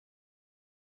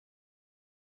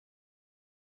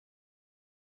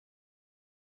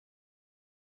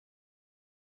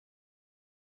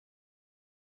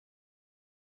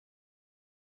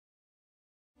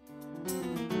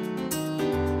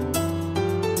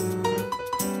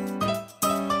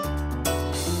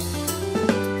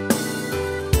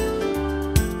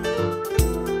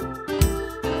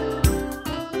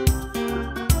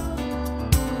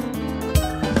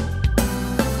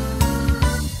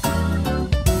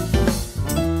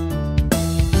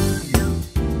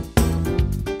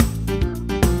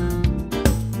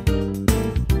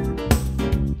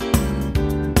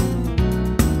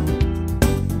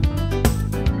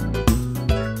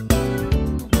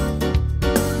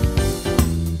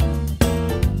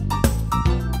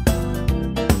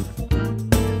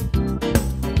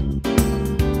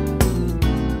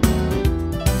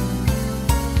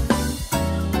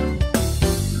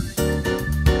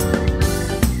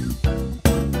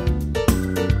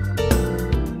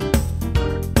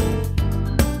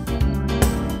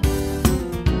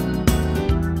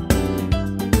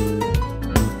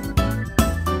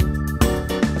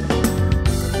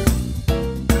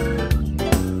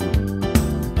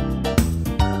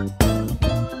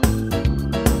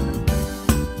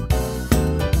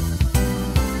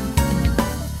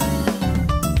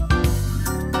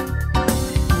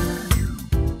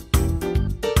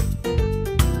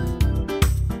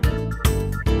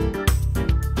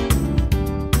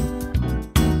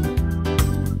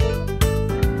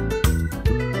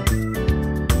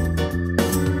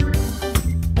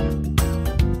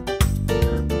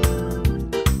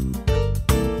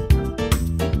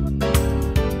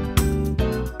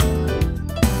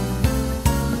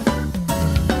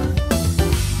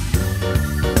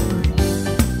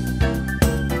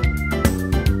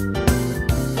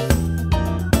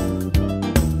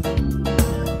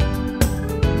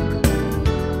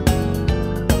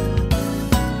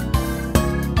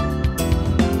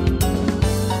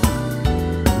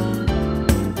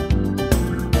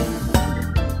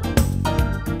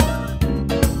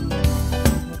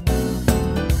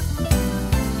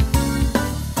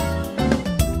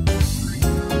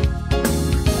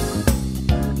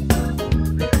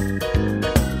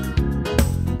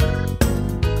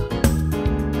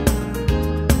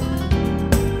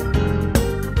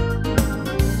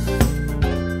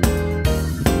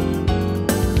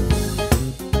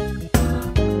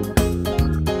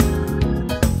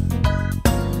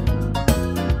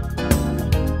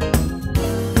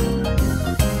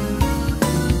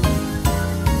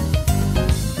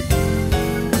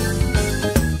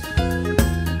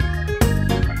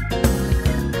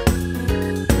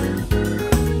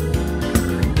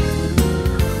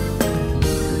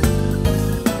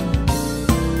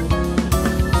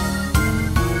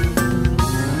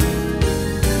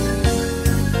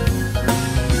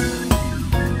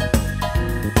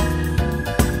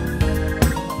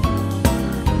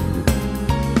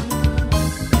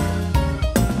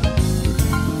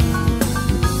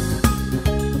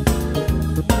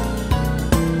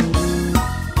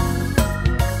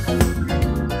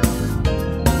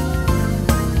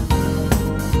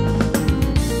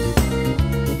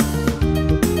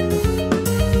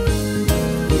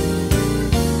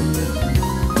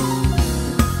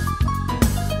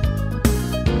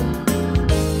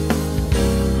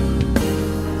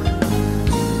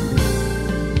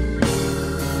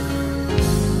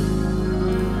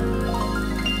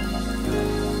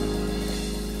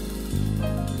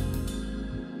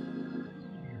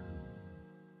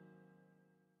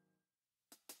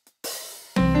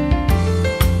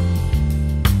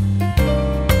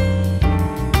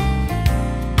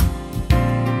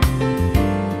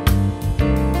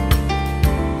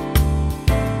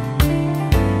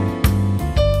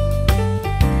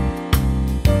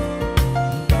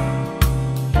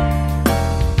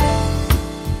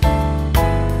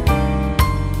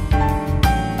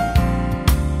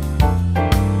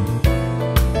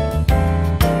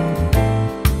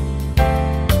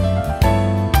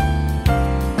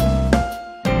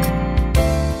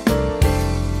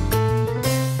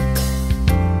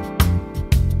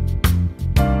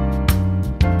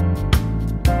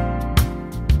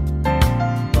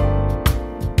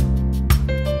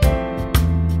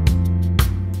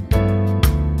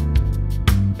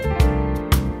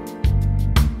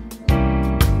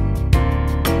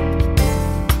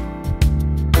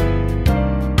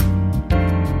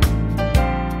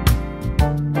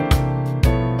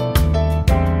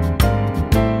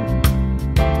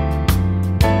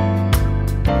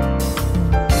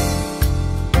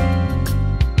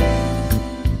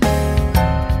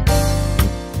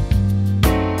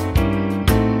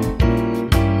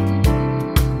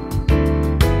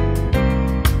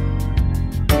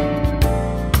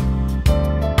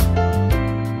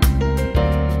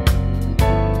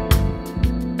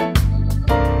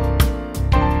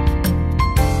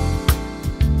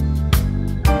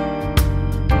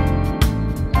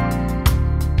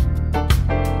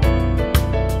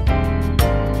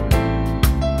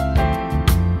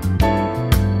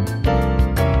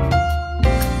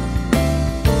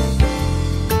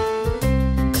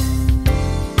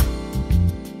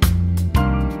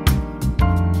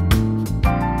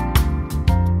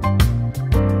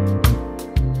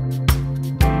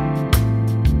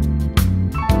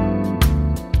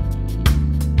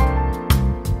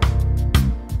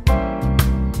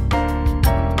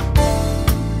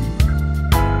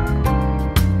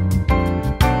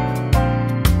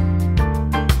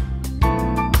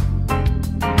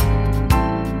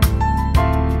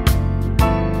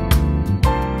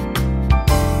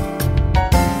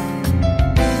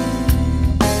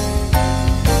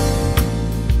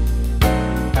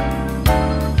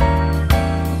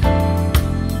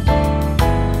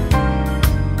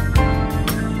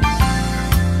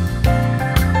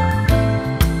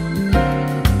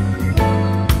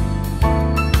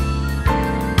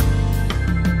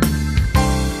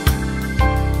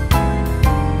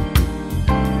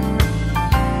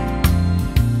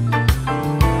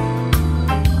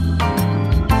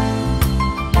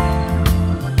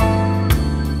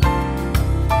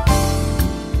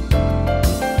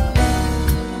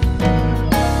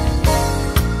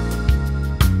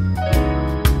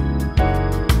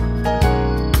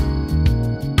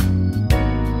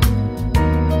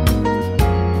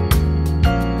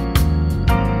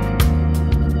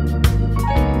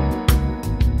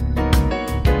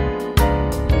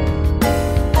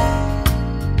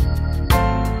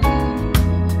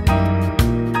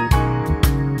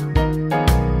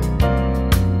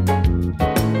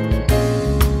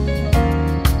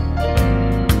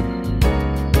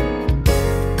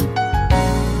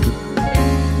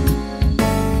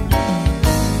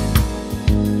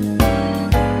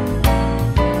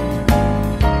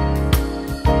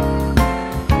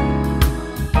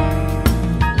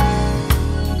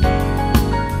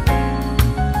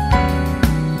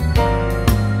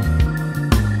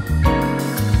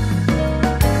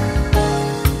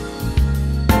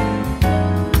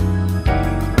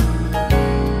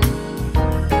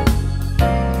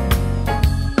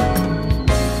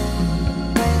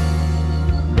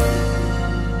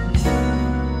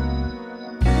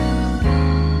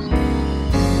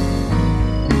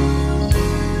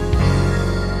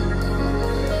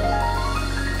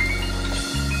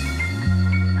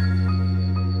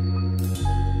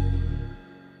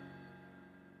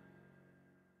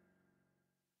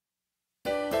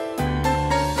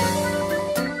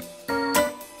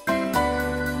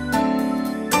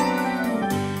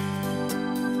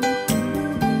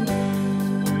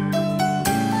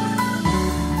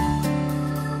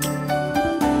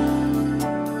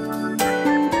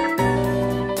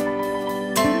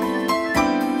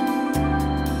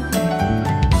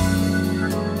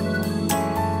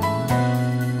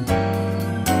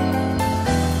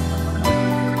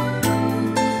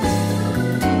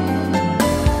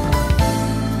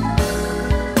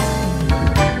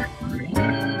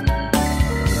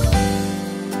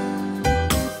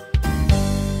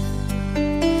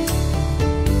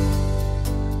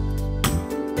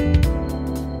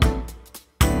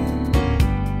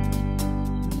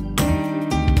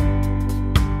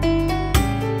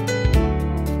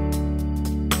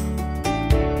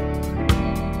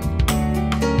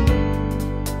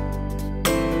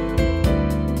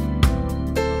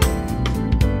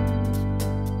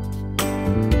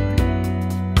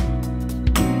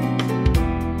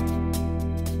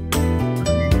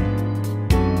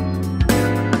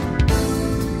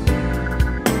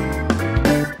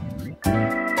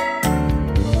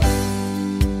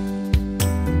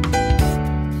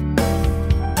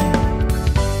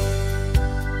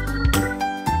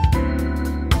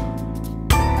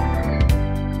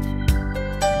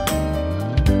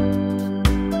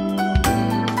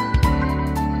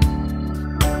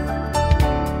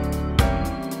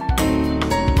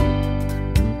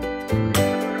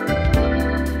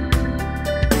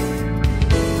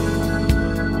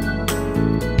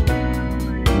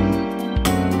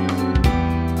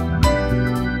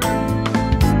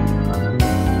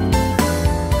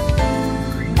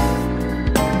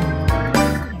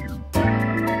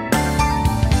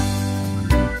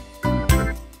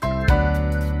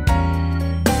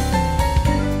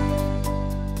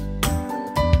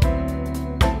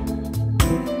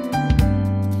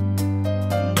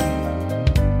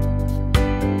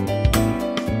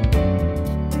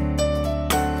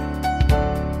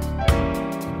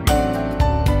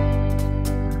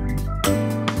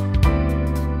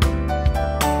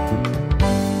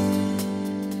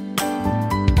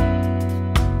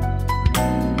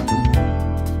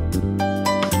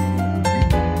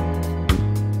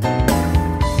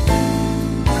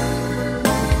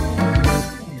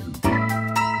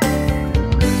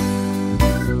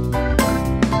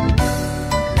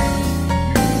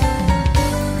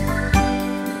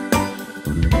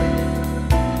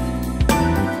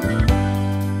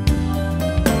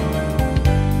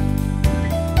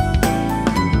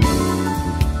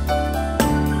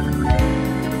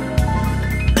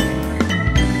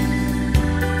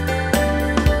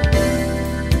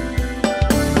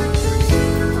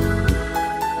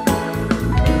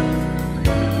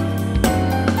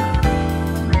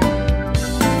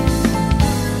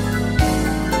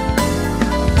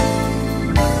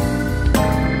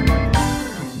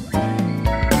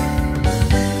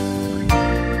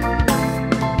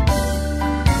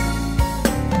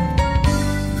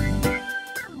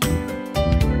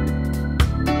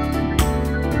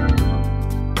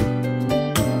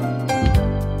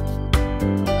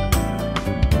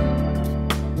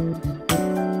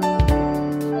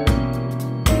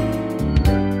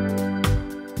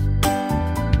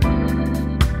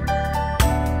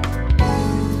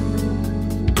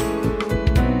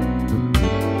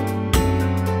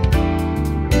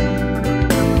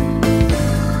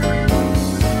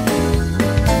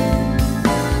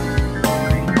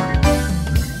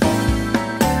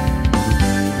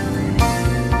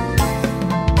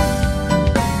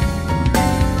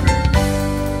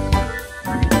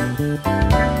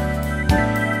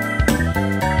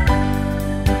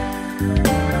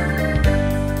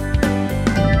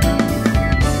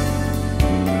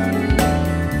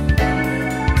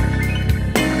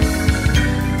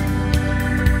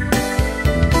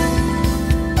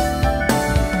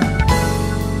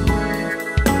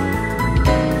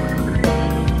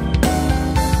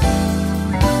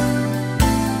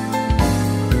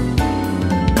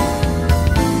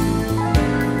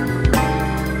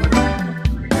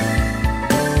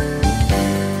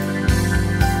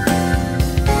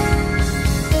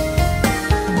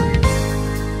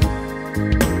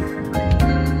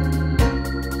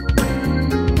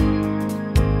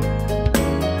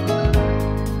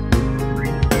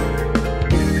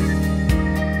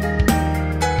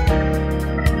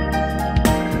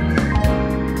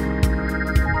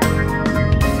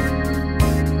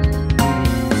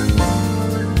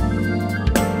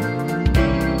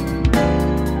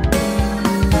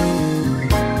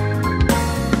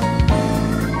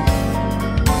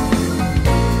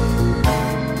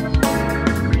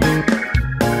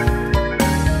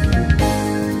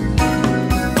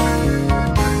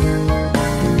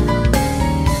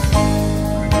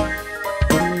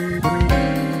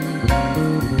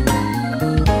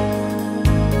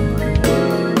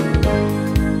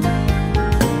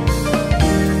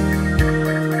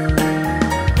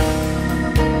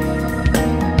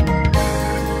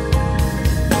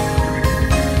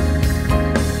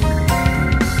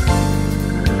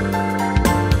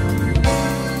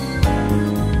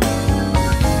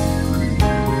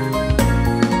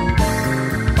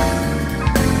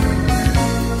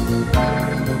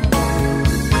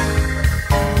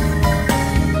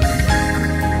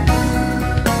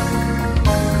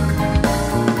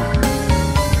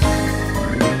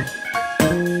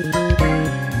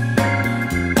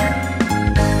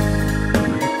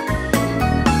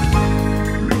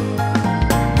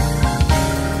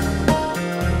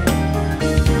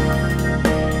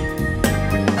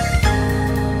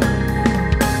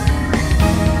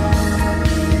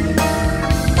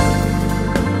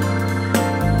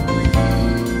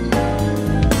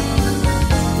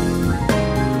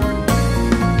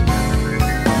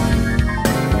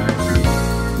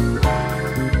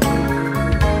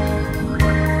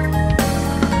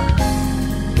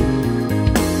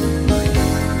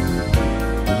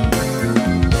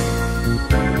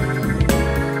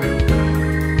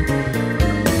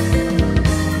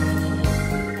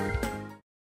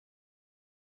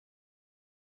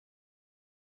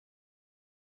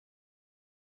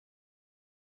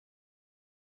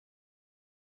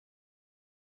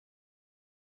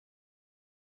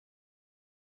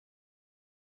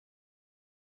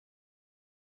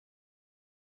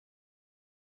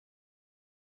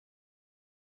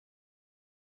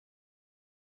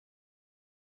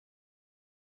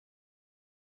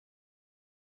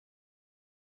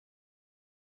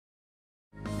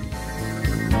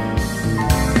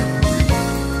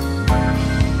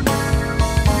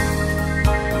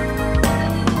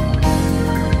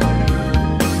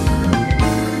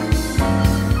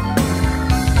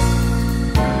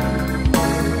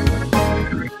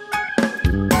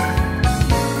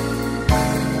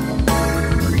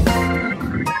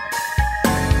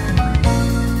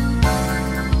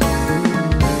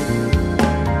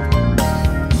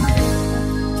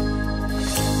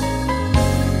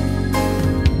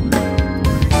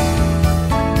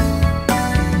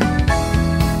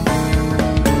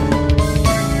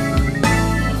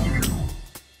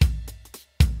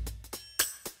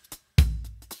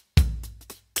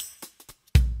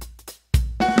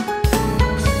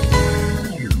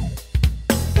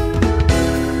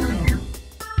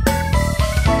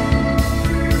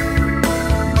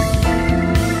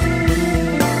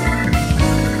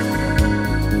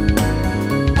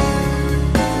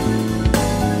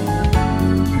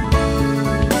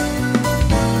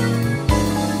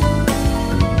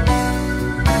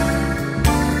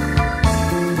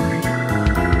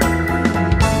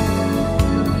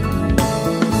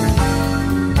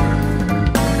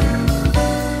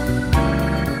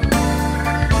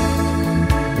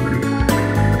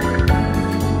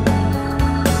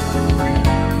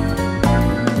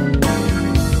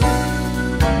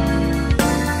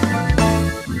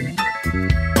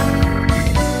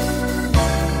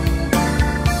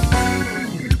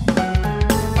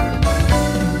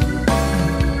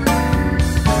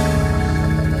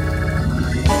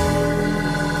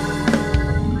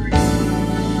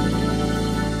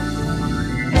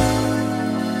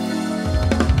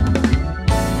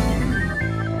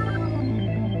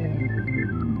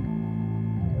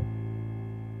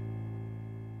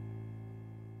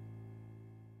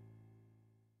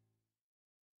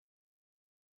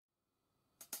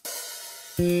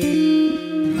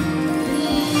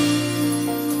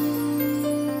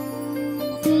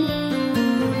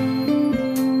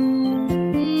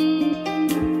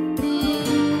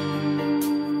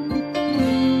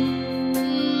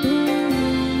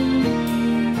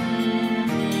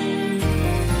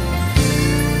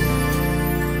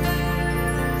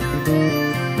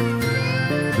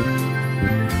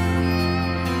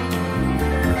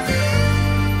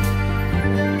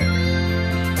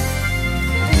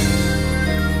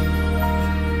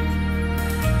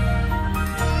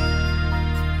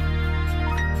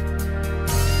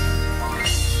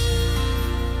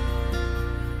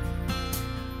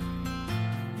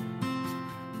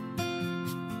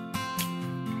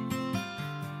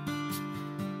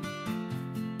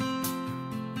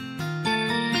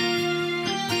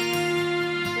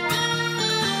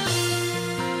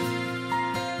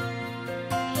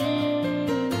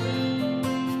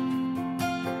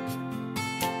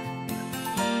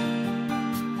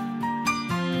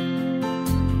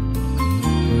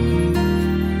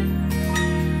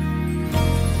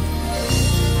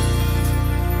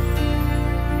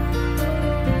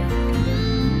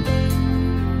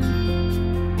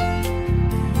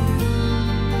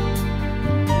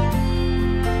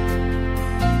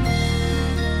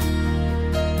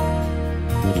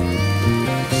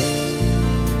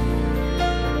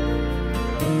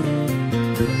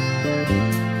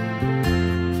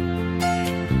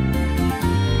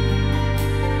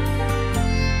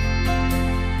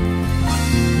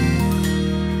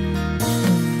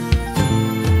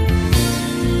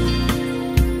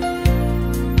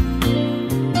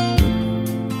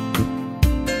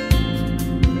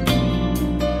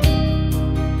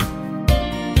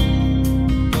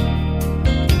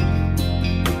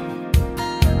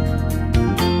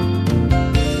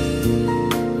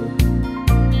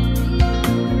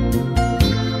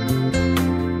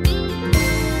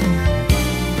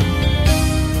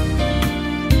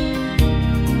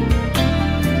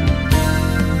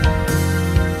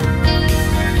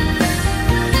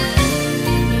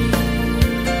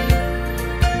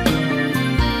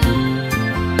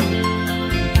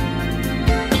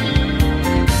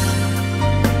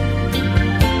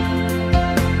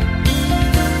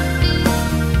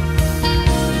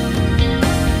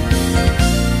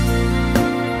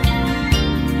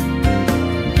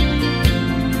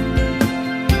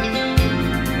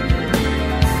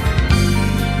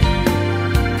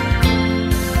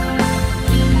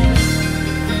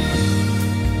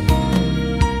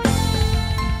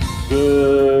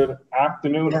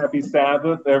Afternoon, happy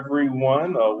Sabbath,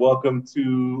 everyone. Welcome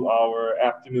to our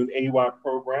afternoon AYM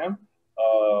program.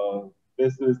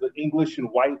 This is the English and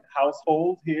White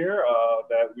household here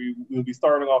that we will be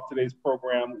starting off today's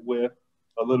program with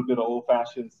a little bit of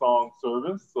old-fashioned song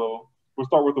service. So we'll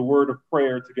start with a word of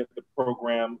prayer to get the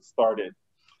program started.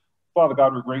 Father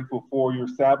God, we're grateful for your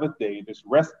Sabbath day, this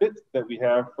respite that we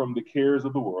have from the cares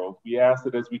of the world. We ask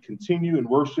that as we continue in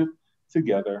worship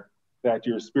together, that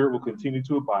your spirit will continue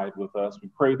to abide with us. We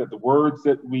pray that the words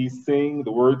that we sing,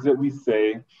 the words that we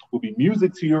say, will be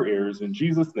music to your ears. In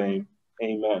Jesus' name,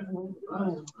 amen.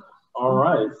 All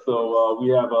right, so we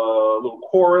have a little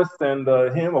chorus and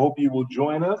a hymn. I hope you will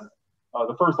join us.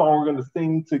 The first song we're going to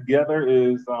sing together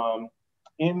is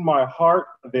In My Heart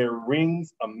There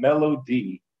Rings a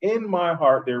Melody. In My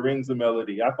Heart There Rings a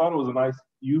Melody. I thought it was a nice,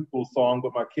 youthful song,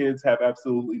 but my kids have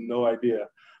absolutely no idea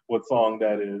what song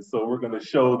that is. So we're going to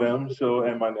show them,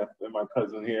 and my nephew and my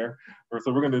cousin here.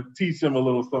 So we're going to teach them a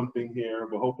little something here,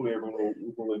 but hopefully everyone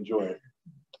will enjoy it.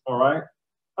 All right.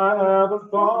 I have a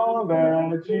song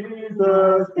that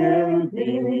Jesus gave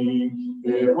me.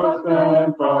 It was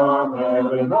sent from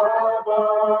heaven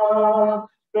above.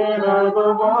 There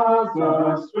never was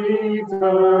a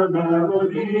sweeter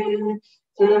melody.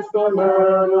 'Tis the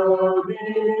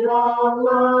melody of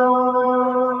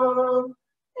love.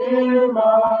 In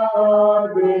my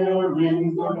heart there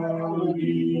rings a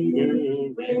melody, there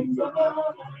rings a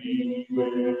melody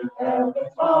with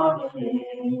heaven's harmony.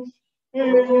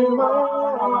 In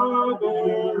my heart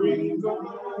there rings a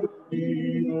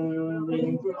melody, there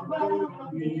rings a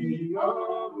melody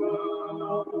of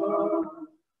love.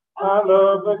 I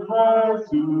love the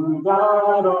Christ who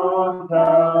died on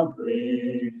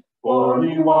Calvary, for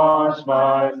he washed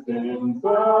my sins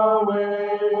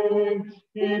away.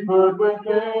 He put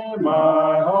within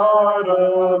my heart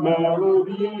a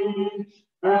melody,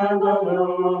 and the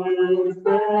melody is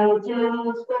there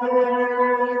to stay.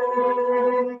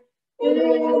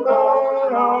 In my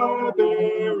heart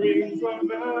there rings a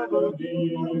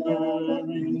melody, there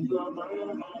rings a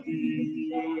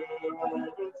melody,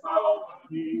 heaven's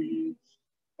harmony.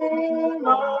 In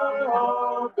my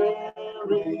heart there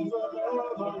rings a melody.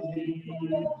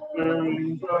 There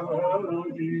rings a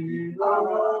melody of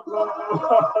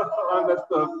love. That's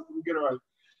the, get it right.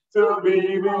 To be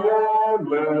the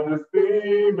endless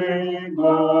theme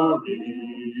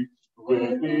glory.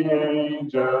 With the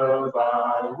angels I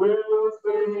will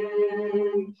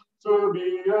sing. To be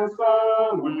a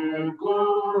song with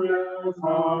glorious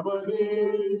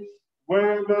harmony.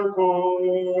 When the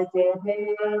chords of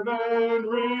heaven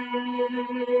ring.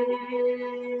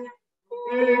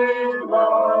 In my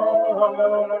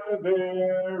heart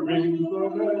there rings a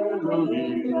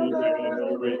melody,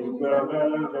 there rings a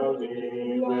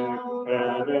melody, with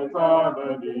heaven's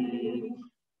harmony.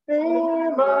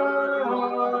 In my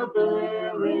heart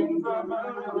there rings a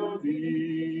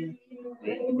melody,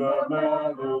 rings a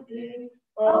melody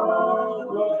of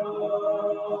love.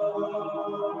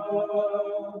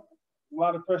 A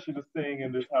lot of pressure to sing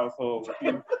in this household.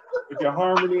 If your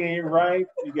harmony ain't right,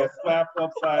 you get slapped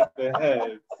upside the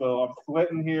head. So I'm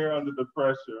sweating here under the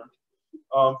pressure.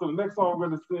 So the next song we're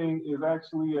going to sing is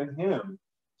actually a hymn.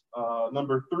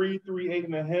 Number 338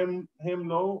 in the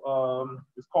hymnal.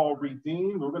 It's called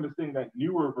Redeemed. We're going to sing that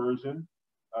newer version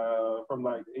from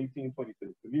like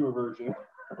 1826. The newer version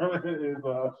is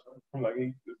from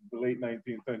like the late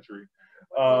 19th century.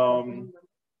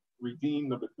 Redeemed,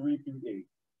 number 338.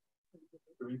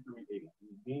 338.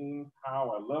 Redeemed, how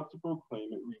I love to proclaim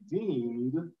it.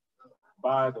 Redeemed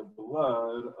by the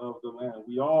blood of the Lamb.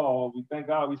 We thank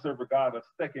God we serve a God of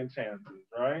second chances,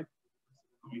 right?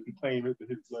 We can claim it that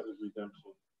his blood is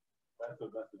redemption. That's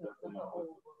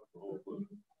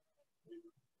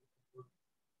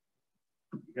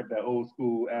you got that old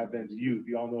school Adventist youth.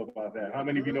 Y'all know about that. How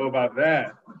many of you know about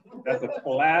that? That's a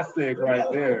classic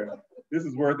right there. This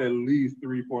is worth at least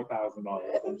 $3,000, $4,000,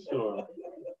 I'm sure.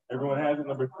 Everyone has it,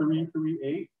 number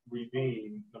 338,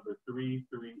 Redeemed, number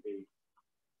 338.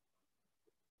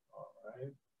 All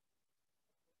right.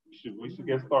 We should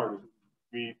get started.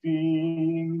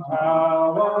 Redeemed,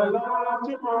 how I love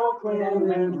to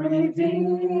proclaim it,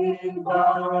 redeemed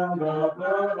by the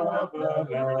blood of the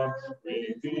Lamb,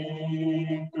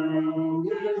 redeemed through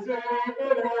his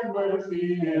infinite mercy,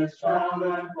 his child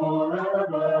and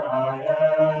forever I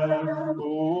am.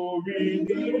 Oh,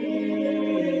 redeemed,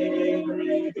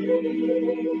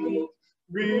 redeemed,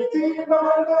 redeemed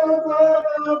by the blood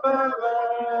of the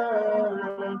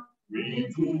Lamb.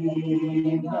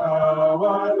 Redeemed, how I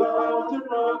love to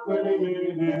proclaim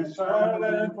it, his child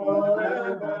and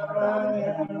forever I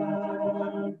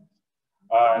am.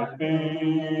 I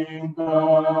think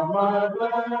of my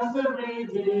blessed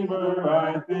Redeemer,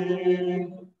 I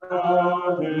think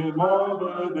of him all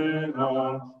the day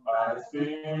long. I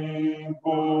sing,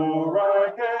 for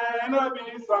I cannot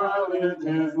be silent,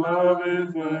 his love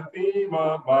is the theme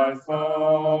of my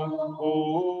song.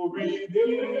 Oh, redeemed,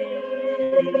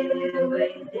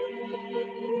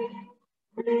 redeemed,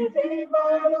 redeemed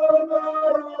by the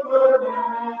blood of the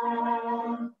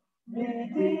Lamb.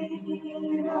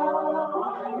 Redeemed, how I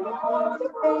love to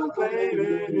proclaim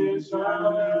it, his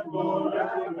child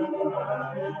forever I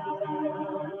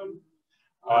am.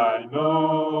 I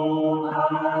know I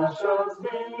shall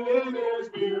sing in his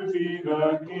beauty,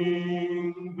 the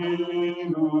King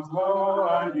in whose law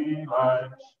I delight,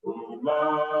 who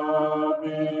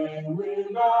lovingly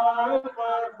guides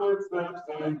my footsteps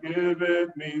and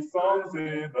giveth me songs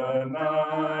in the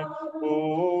night.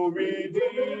 Oh, redeemed,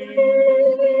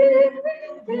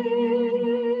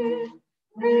 redeemed,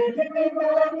 redeemed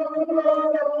by the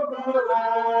blood of the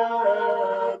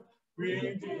Lamb.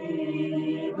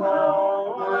 Redeemed,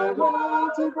 how I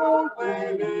want to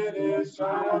proclaim it, his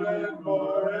child and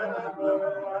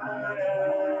forever I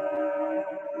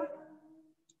am.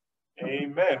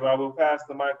 Amen. Well, I will pass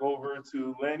the mic over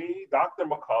to Lenny, Dr.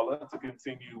 McCullough, to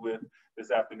continue with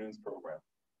this afternoon's program.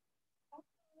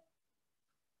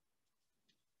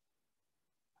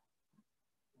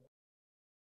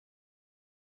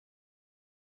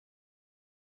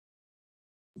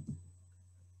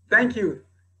 Thank you.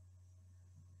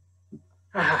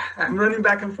 I'm running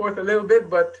back and forth a little bit,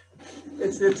 but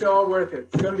it's all worth it.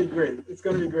 It's going to be great. It's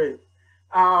going to be great.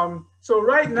 So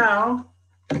right now,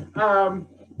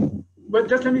 but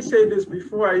just let me say this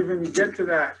before I even get to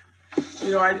that.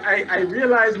 You know, I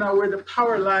realize now where the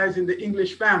power lies in the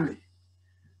English family,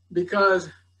 because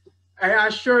I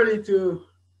asked Shirley to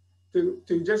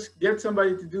just get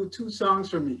somebody to do 2 songs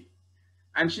for me,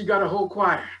 and she got a whole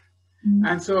choir.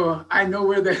 And so I know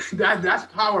where that's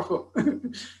powerful.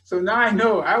 So now I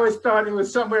know. I always thought it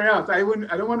was somewhere else. I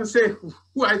don't want to say who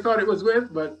I thought it was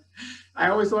with, but I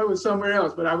always thought it was somewhere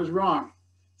else, but I was wrong.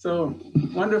 So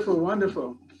wonderful,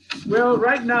 wonderful. Well,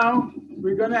 right now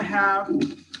we're going to have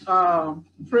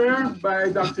prayer by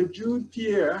Dr. Jude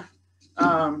Pierre.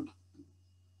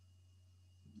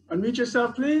 Unmute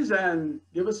yourself, please, and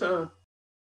give us a...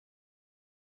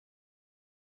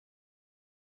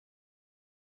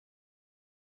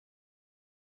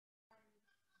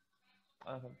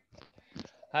 Okay.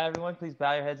 Hi, everyone. Please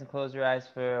bow your heads and close your eyes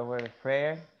for a word of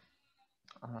prayer.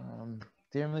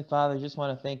 Dear Heavenly Father, I just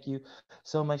want to thank you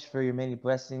so much for your many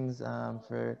blessings,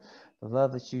 for the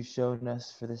love that you've shown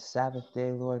us for this Sabbath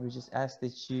day, Lord. We just ask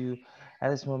that you, at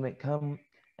this moment, come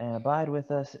and abide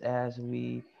with us as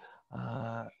we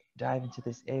dive into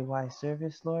this AY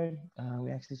service, Lord.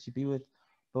 We ask that you be with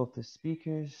both the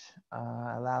speakers,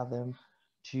 allow them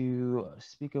to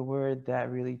speak a word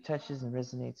that really touches and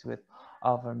resonates with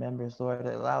all of our members, Lord.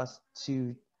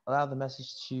 Allow the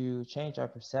message to change our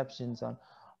perceptions on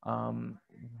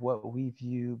what we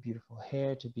view beautiful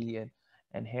hair to be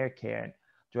and hair care.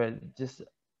 And just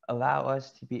allow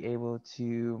us to be able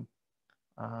to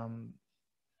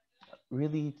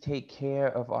really take care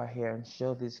of our hair and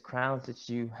show these crowns that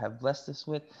you have blessed us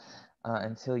with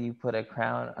until you put a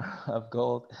crown of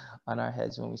gold on our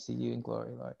heads when we see you in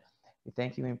glory, Lord. We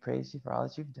thank you and praise you for all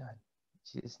that you've done.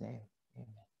 In Jesus' name,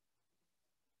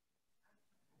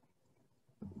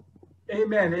 amen.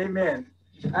 Amen, amen.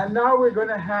 And now we're going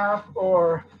to have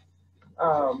our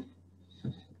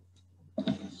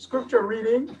scripture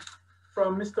reading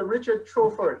from Mr. Richard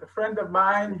Troford, a friend of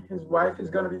mine. His wife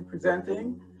is going to be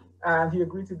presenting, and he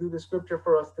agreed to do the scripture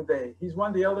for us today. He's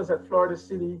one of the elders at Florida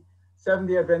City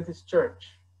Seventh-day Adventist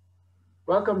Church.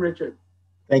 Welcome, Richard.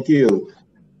 Thank you.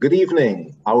 Good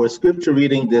evening. Our scripture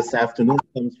reading this afternoon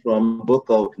comes from the book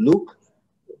of Luke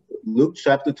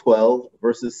chapter 12,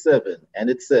 verses 7, and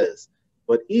it says,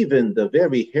 "But even the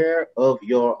very hair of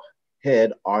your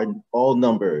head are all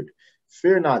numbered.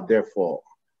 Fear not, therefore,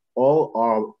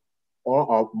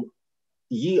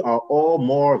 ye are all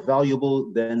more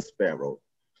valuable than sparrow."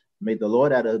 May the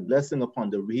Lord add a blessing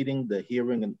upon the reading, the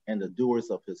hearing, and the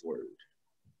doers of his word.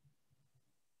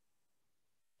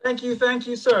 Thank you,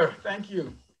 sir. Thank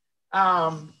you.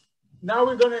 Now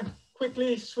we're going to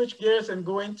quickly switch gears and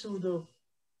go into the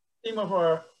theme of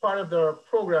our part of the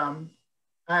program.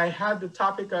 I had the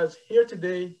topic as here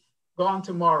today, gone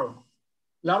tomorrow.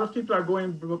 A lot of people are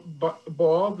going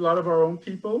bald, a lot of our own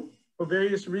people for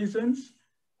various reasons,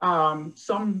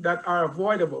 some that are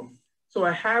avoidable. So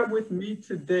I have with me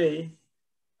today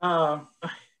a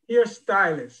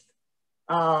hairstylist.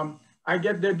 I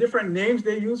get their different names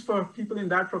they use for people in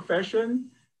that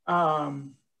profession,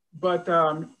 but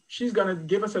she's gonna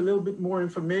give us a little bit more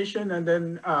information and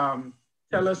then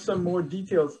tell us some more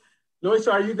details. Lois,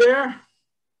 are you there?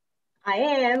 I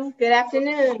am. Good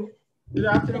afternoon. Good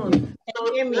afternoon. Can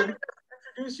you hear me? Let me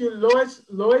introduce you, Lois.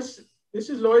 Lois, this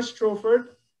is Lois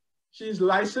Troford. She's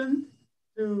licensed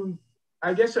to,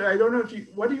 I guess, I don't know if you,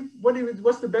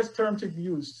 what's the best term to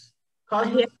use?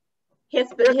 Hair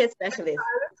specialist.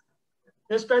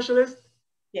 Hair specialist?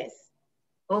 Yes.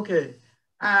 Okay.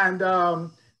 And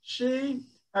she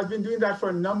has been doing that for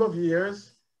a number of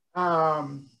years.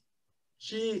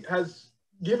 She has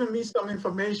given me some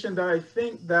information that I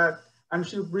think that, and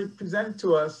she'll present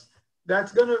to us,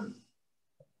 that's going to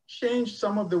change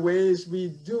some of the ways we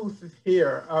do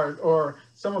here, or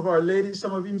some of our ladies,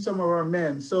 even some of our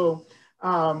men. So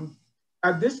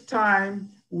at this time,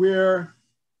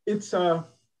 it's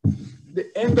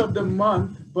the end of the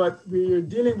month, but we're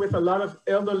dealing with a lot of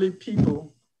elderly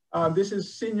people. This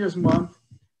is Seniors Month,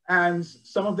 and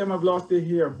some of them have lost their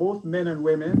hair, both men and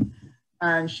women.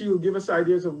 And she will give us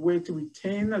ideas of way to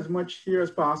retain as much hair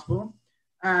as possible.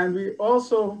 And we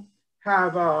also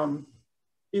have,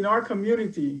 in our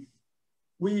community,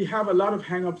 we have a lot of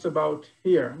hangups about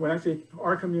hair. When I say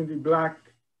our community, Black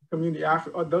community,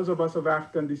 those of us of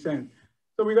African descent.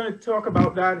 So we're going to talk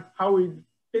about that, how we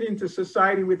fit into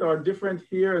society with our different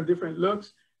hair and different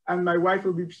looks. And my wife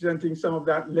will be presenting some of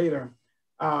that later,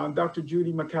 Dr.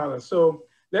 Judy McCallum. So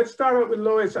let's start out with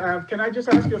Lois. Can I just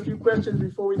ask you a few questions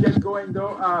before we get going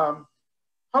though?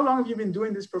 How long have you been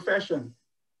doing this profession?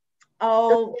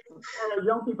 Oh,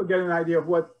 young people get an idea of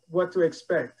what to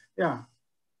expect. Yeah.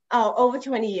 Oh, over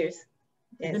 20 years.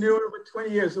 Yes. You've been doing it over 20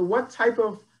 years. So what type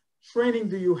of training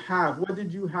do you have? What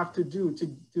did you have to do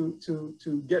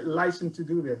to get licensed to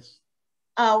do this?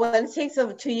 Well, it takes a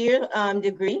 2-year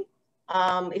degree.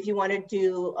 If you want to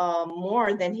do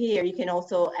more than here, you can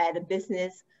also add a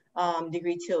business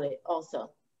degree to it also.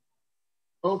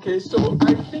 Okay, so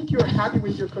I think you're happy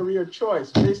with your career choice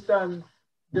based on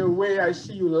the way I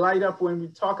see you light up when we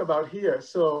talk about here.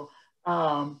 So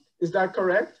is that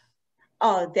correct?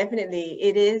 Oh, definitely.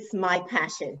 It is my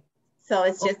passion. So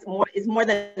it's just it's more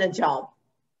than a job.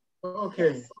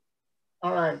 Okay. Yes.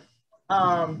 All right.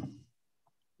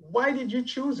 Why did you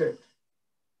choose it?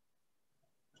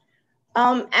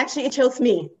 Actually, it chose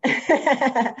me.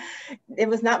 It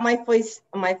was not my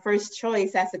first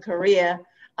choice as a career,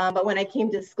 but when I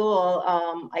came to school,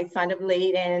 I signed up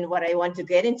late, and what I wanted to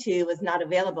get into was not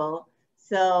available.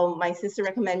 So my sister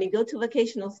recommended me go to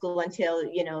vocational school until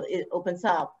it opens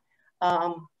up.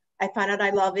 I found out I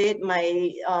love it.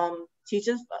 My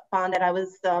teachers found that I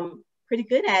was pretty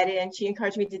good at it, and she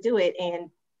encouraged me to do it, and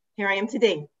here I am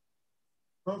today.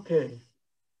 Okay.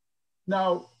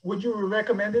 Now, would you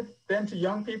recommend it then to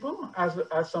young people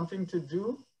as something to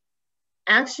do?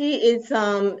 Actually, it's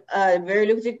a very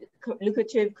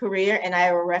lucrative career, and I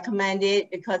recommend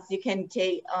it because you can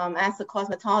take, as a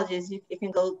cosmetologist, you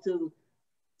can go to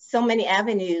so many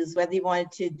avenues, whether you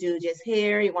wanted to do just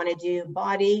hair, you want to do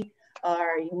body,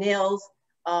 or nails.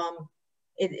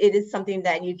 It is something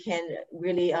that you can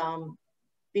really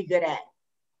be good at.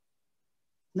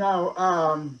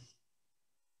 Now,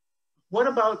 what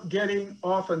about getting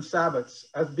off on Sabbaths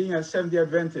as being a Seventh-day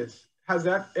Adventist? Has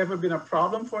that ever been a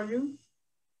problem for you?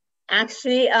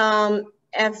 Actually,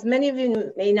 as many of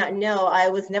you may not know, I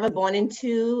was never born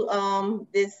into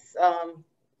this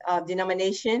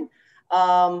denomination.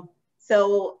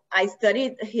 So I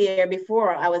studied here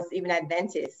before I was even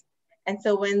Adventist. And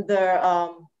so when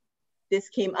this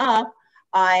came up,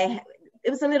 it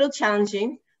was a little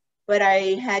challenging, but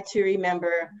I had to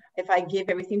remember, if I give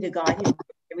everything to God, He will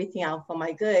work everything out for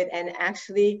my good. And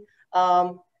actually,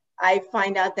 I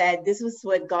find out that this was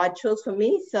what God chose for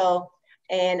me.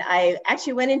 And I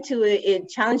actually went into it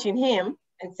challenging Him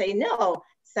and say, no,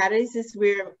 Saturdays is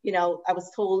where, I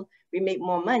was told we make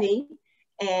more money.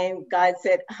 And God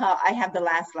said, I have the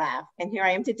last laugh. And here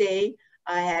I am today.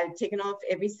 I have taken off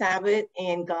every Sabbath,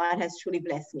 and God has truly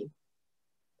blessed me.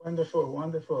 Wonderful,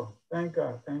 wonderful. Thank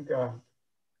God, thank God.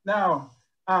 Now,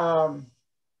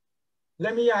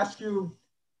 let me ask you,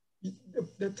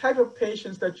 the type of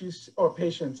patients that you, or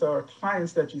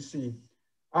clients that you see,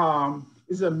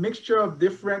 is a mixture of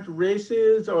different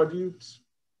races, or do you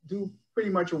do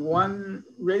pretty much one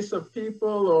race of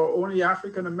people, or only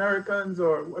African Americans,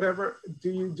 or whatever? Do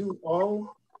you do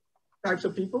all types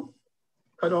of people?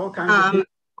 Cut all kinds of people?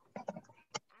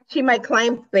 Actually, my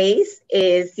client base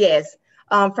is, yes,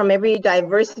 from every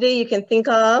diversity you can think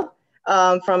of,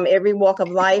 from every walk of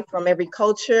life, from every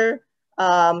culture.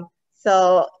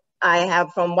 So I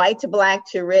have from white to black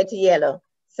to red to yellow.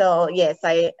 So yes,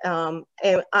 I am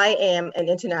an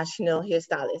international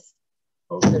hairstylist.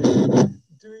 Okay.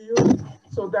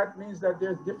 So that means that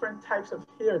there's different types of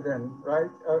hair then, right?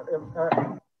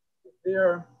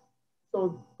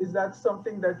 So is that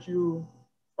something that you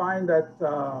find that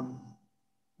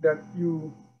that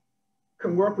you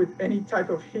can work with any type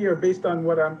of hair based on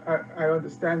what I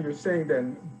understand you're saying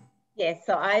then? Yes,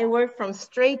 so I work from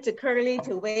straight to curly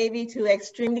to wavy to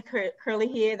extremely curly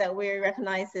hair that we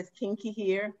recognize as kinky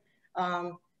hair.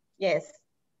 Yes,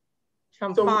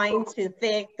 from fine to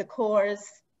thick, the coarse,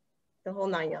 the whole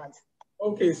 9 yards.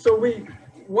 Okay, so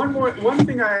one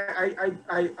thing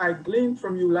I gleaned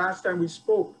from you last time we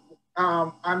spoke.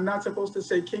 I'm not supposed to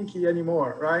say kinky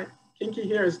anymore, right? Kinky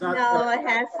hair is not. No, it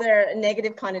has a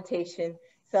negative connotation.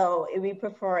 So we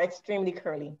prefer extremely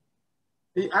curly.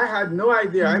 I had no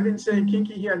idea. I've been saying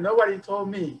kinky hair. Nobody told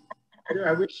me.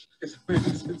 I wish somebody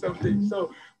said something.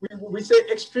 So we say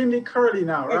extremely curly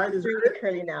now, right? Extremely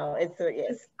curly now. It's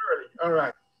yes. Curly. All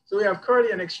right. So we have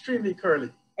curly and extremely curly.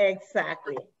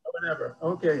 Exactly. Whatever.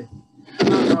 Okay.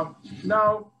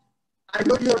 Now, I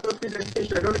know you have a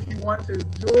presentation. I don't know if you want to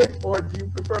do it, or do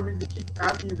you prefer me to keep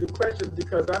asking you the questions,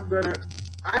 because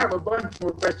I have a bunch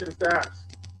more questions to ask.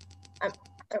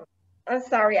 I'm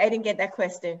sorry, I didn't get that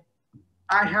question.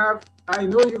 I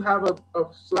know you have a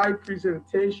slide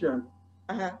presentation.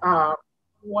 You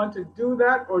want to do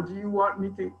that, or do you want me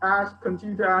to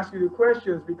continue to ask you the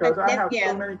questions, because I have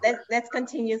so many questions. Let's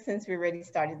continue since we already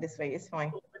started this way. It's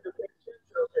fine.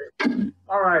 Okay.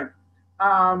 All right.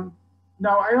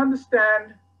 Now I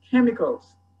understand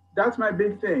chemicals. That's my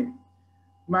big thing.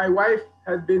 My wife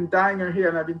has been dyeing her hair,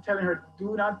 and I've been telling her,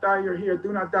 do not dye your hair,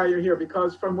 do not dye your hair,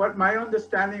 because from what my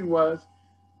understanding was,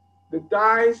 the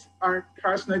dyes are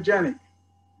carcinogenic.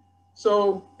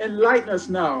 So enlighten us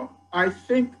now. I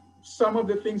think some of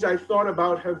the things I thought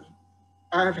about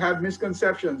I've had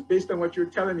misconceptions based on what you're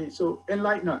telling me. So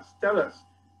enlighten us, tell us.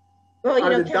 Well,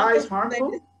 are the dyes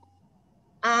harmful?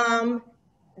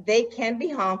 They can be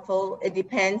harmful. It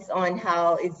depends on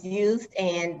how it's used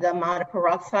and the amount of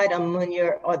peroxide,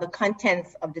 ammonia, or the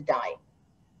contents of the dye.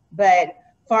 But as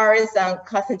far as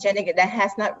carcinogenic, that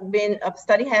has not been, a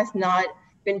study has not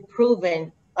been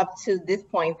proven up to this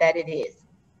point that it is.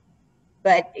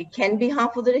 But it can be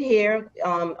harmful to the hair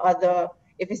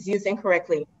if it's used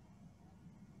incorrectly.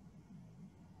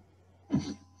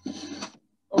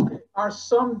 Okay, are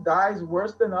some dyes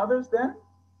worse than others then?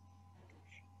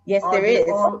 Yes, Are there they is.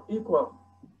 all equal?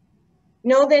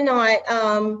 No, they're not.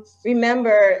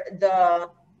 Remember, the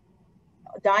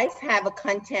dyes have a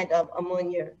content of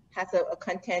ammonia, has a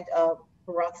content of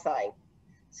peroxide.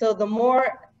 So the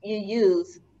more you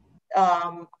use,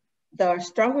 the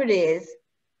stronger it is,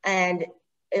 and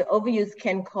overuse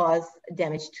can cause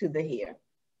damage to the hair.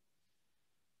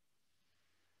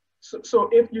 So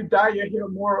if you dye your hair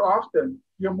more often,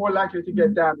 you're more likely to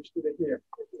get damage to the hair.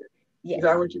 Yes. Is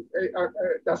that what you,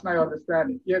 that's my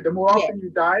understanding. Yeah, the more often you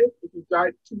dye it, if you dye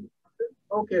it too often,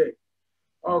 okay.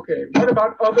 Okay, what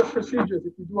about other procedures?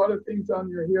 If you do other things on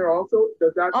your hair also,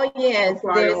 does that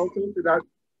apply also to that?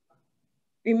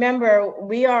 Remember,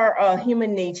 we are a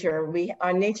human nature.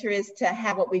 Our nature is to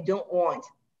have what we don't want.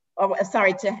 Or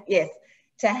sorry,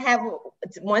 to have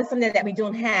want something that we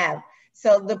don't have.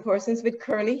 So the persons with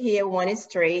curly hair wanted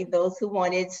straight, those who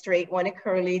wanted straight wanted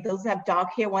curly, those who have dark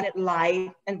hair wanted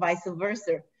light, and vice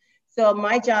versa. So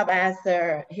my job as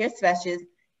a hair specialist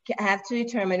has to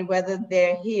determine whether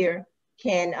their hair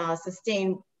can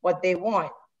sustain what they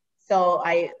want. So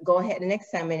I go ahead and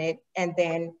examine it and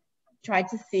then try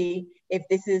to see if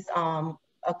this is a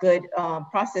good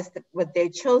process that what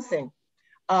they've chosen.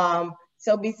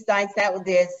 So besides that,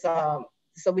 there's,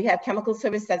 so we have chemical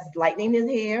service that's lightening the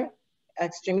hair,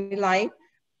 extremely light.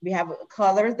 We have a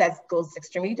color that goes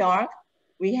extremely dark.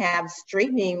 We have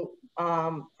straightening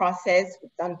process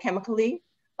done chemically,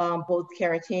 both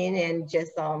keratin and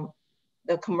just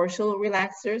the commercial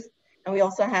relaxers. And we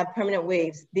also have permanent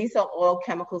waves. These are all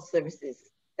chemical services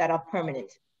that are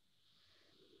permanent.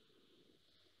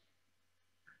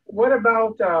 What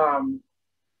about,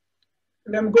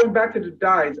 and I'm going back to the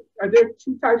dyes. Are there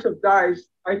two types of dyes?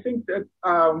 I think that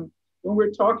when we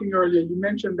were talking earlier, you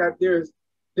mentioned that there's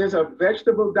a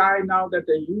vegetable dye now that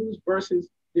they use versus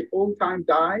the old time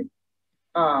dye.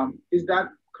 Is that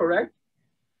correct?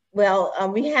 Well,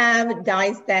 we have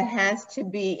dyes that has to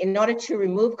be, in order to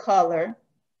remove color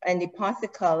and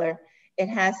deposit color, it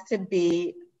has to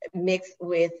be mixed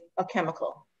with a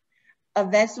chemical. A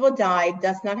vegetable dye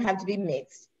does not have to be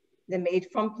mixed. They're made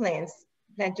from plants,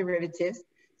 plant derivatives.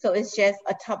 So it's just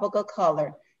a topical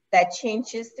color that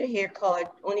changes the hair color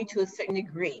only to a certain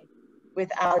degree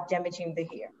without damaging the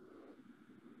hair.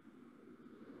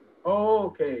 Oh,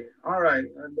 okay, all right,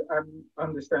 I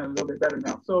understand a little bit better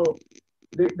now. So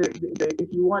if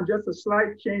you want just a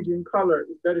slight change in color,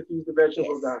 it's better to use the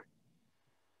vegetable dye.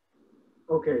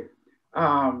 Okay,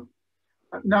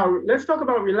 now let's talk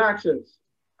about relaxers.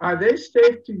 Are they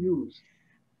safe to use?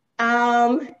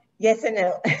 Yes and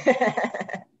no.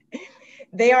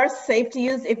 They are safe to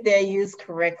use if they're used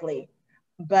correctly,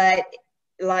 but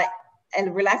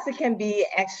and relaxer can be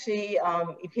actually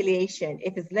epilation.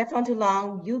 If it's left on too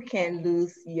long, you can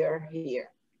lose your hair.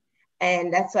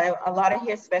 And that's why a lot of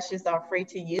hair specialists are afraid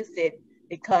to use it,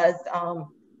 because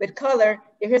with color,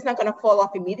 your hair's not gonna fall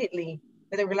off immediately.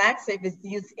 With a relaxer, if it's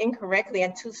used incorrectly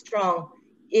and too strong,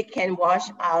 it can wash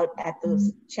out at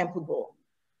the shampoo bowl.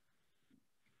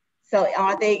 So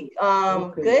are they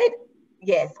good?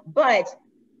 Yes, but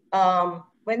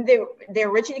when they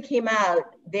originally came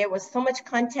out, there was so much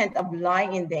content of lye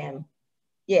in them.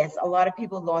 Yes, a lot of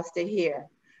people lost their hair,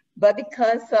 but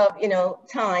because of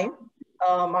time,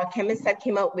 our chemists that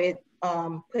came up with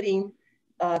putting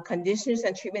conditioners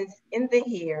and treatments in the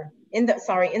hair, in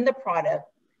the product,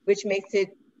 which makes it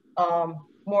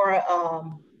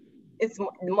it's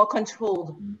more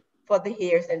controlled for the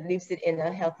hairs and leaves it in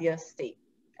a healthier state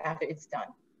after it's done.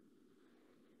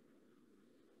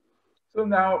 So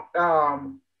now,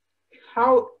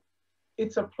 how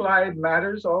it's applied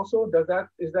matters also.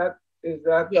 Is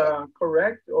that yes.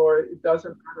 Correct, or it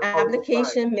doesn't matter?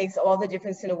 Application makes all the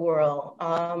difference in the world.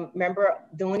 Remember,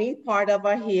 the only part of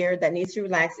our hair that needs to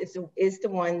relax is the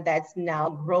one that's now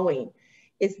growing.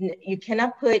 You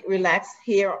cannot put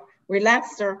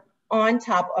relaxer on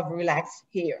top of relaxed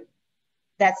hair.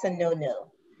 That's a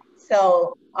no-no.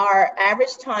 So our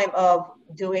average time of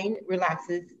doing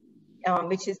relaxes,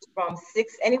 which is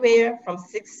anywhere from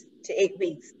 6 to 8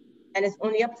 weeks, and it's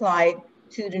only applied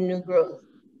to the new growth.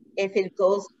 If it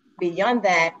goes beyond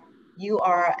that, you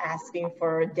are asking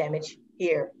for damage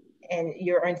here, and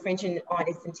you're infringing on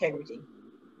its integrity.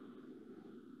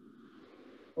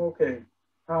 Okay.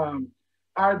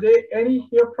 Are there any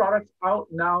hair products out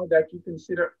now that you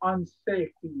consider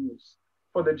unsafe to use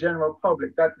for the general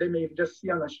public that they may just see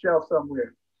on a shelf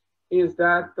somewhere? Is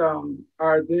that,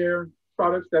 are there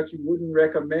products that you wouldn't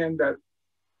recommend that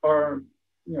are,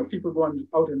 people going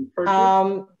out and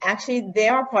purchase? Actually,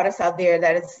 there are products out there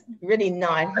that is really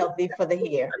not healthy for the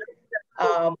hair.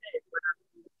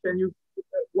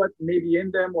 what may be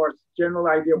in them or general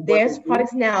idea of there's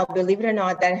products now, believe it or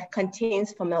not, that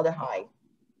contains formaldehyde.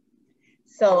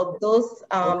 So those,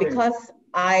 because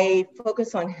I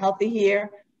focus on healthy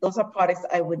hair, those are products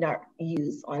I would not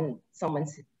use on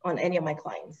any of my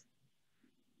clients.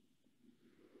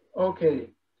 Okay,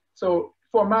 so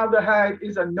formaldehyde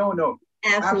is a no-no.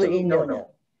 Absolutely no-no.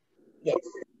 Yes.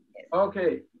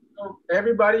 Okay, so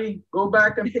everybody go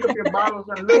back and pick up your bottles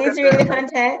and look Please at read the them.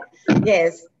 content.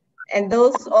 Yes, and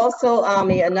those also,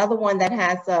 another one that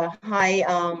has a high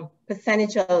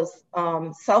percentage of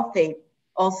sulfate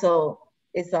also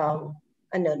is a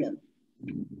no-no.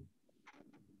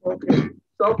 Okay,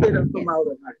 sulfate and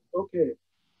formaldehyde. Okay.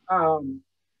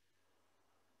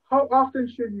 How often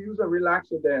should you use a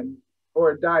relaxer then,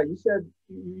 or a dye? You said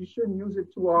you shouldn't use it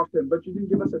too often, but you didn't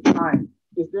give us a time.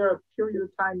 Is there a period of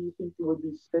time you think it would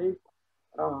be safe?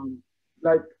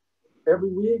 Like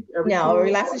every week? No, a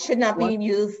relaxer should not be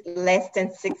used less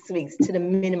than 6 weeks to the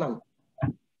minimum.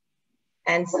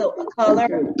 And so a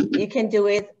color, you can do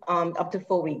it up to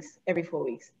 4 weeks, every 4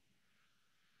 weeks.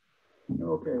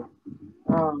 Okay.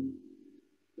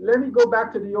 Let me go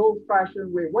back to the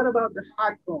old-fashioned way. What about the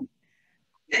hot comb?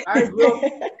 I grew up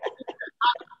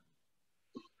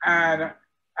and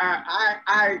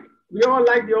we all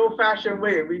like the old-fashioned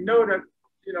way. We know that,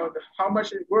 you know, how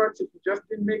much it works. If you just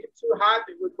didn't make it too hot,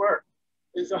 it would work.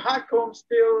 Is a hot comb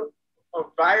still a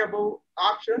viable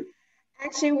option?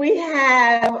 Actually, we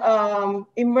have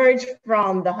emerged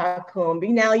from the hot comb.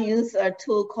 We now use a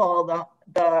tool called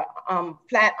the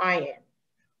flat iron,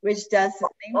 which does the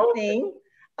same thing,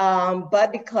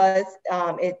 but because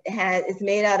it's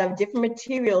made out of different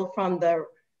material from the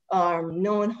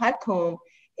known hot comb,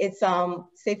 it's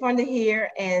safer on the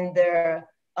hair and there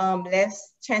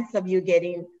less chance of you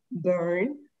getting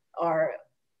burned or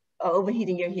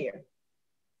overheating your hair.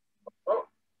 Oh,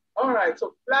 all right.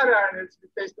 So flat iron is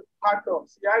replaced with hot comb.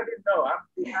 See, I didn't know. I'm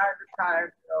behind the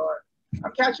time. You know,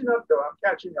 I'm catching up though. I'm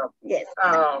catching up. Yes.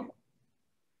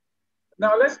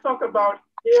 Now let's talk about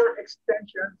hair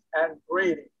extensions and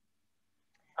braiding.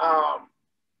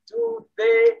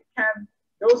 Can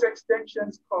those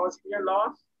extensions cause hair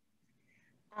loss?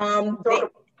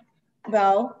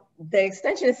 Well, the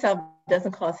extension itself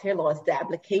doesn't cause hair loss. The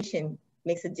application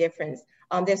makes a difference.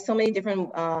 There's so many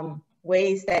different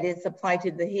ways that it's applied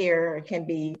to the hair. It can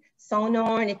be sewn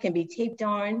on, it can be taped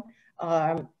on,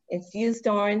 infused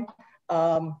on,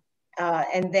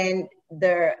 and then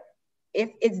if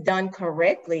it's done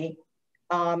correctly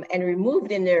and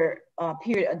removed in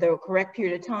the correct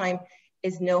period of time,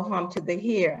 is no harm to the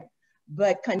hair.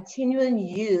 But continuing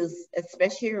use,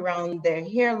 especially around the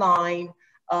hairline,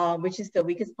 which is the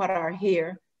weakest part of our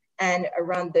hair, and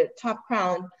around the top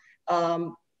crown,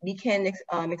 we can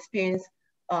experience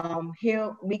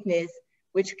hair weakness,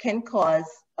 which can cause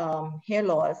hair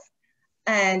loss.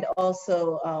 And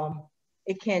also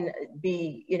it can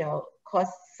be,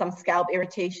 cause some scalp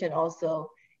irritation also,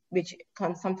 which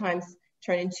can sometimes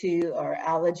turn into or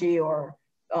allergy or,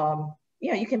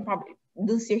 you can probably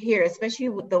lose your hair, especially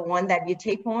with the one that you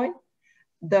tape on.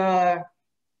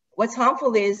 What's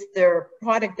harmful is the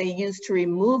product they use to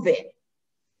remove it.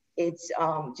 It's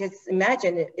just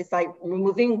imagine it's like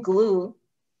removing glue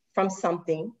from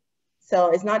something.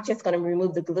 So it's not just going to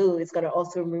remove the glue, it's going to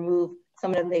also remove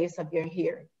some of the layers of your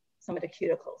hair, some of the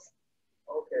cuticles.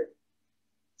 Okay.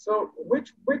 So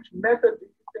which method do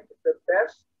you think is the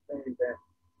best way then?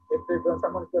 If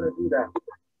someone's going to do that,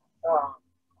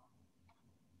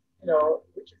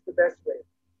 which is the best way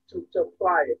to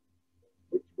apply it?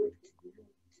 Which do you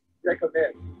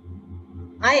recommend?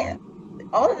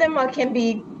 All of them can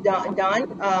be done.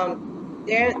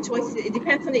 Their choices, it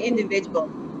depends on the individual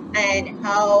and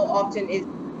how often if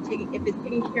it's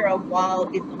taken care of while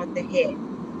it's on the head.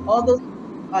 All those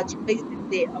choices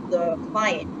of the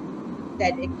client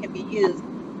that it can be used.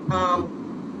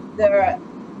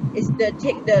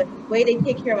 The way they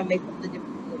take care of it makes all the difference.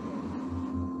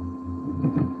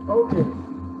 Okay.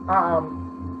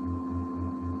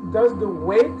 Does the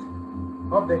weight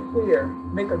of the hair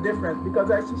make a difference?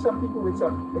 Because I see some people with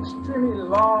some extremely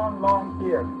long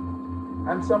hair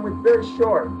and some with very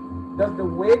short. Does the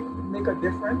weight make a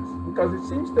difference? Because it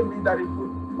seems to me that it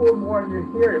would pull more in your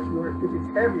hair if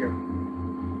it's heavier.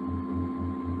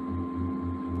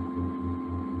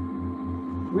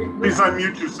 Please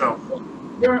unmute yourself.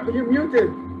 You're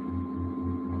muted.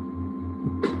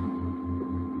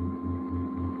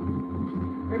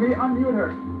 Maybe unmute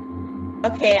her.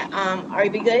 Okay, are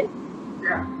we good?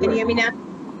 Yeah. Can you hear me now?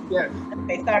 Yes.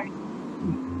 Okay, sorry.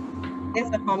 That's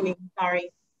a homie,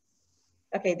 sorry.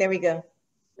 Okay, there we go.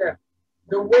 Yeah.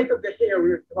 The weight of the hair we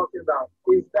were talking about,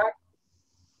 is that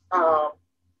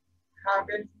have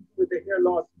anything to do with the hair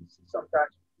loss you see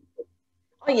sometimes?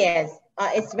 Oh yes,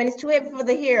 it's when it's too heavy for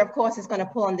the hair. Of course, it's going to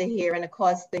pull on the hair and it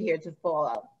cause the hair to fall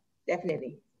out.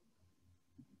 Definitely.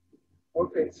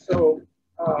 Okay, so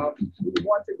we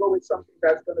want to go with something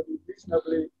that's going to be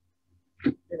reasonably,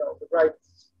 you know, the right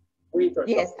weight or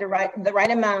yes, something. the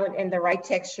right amount and the right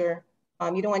texture.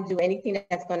 You don't want to do anything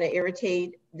that's going to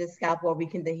irritate the scalp or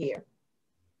weaken the hair.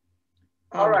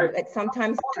 All right. But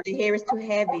sometimes the hair is too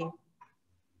heavy.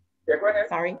 Yeah, go ahead.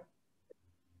 Sorry.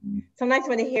 Sometimes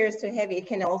when the hair is too heavy, it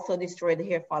can also destroy the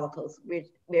hair follicles,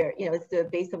 where you know it's the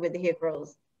base of where the hair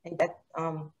grows, and that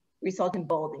results in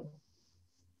balding.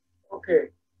 Okay.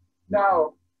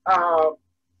 Now, how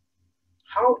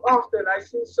often I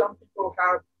see some people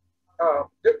have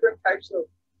different types of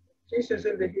pieces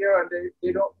in the hair and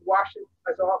they don't wash it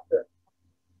as often.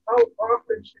 How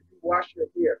often should you wash your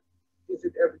hair? Is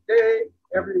it every day,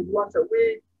 every once a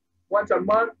week, once a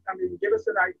month? I mean, give us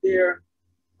an idea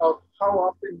of how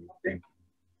often you think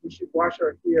we should wash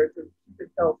our hair to keep it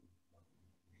healthy.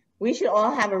 We should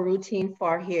all have a routine for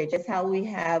our hair, just how we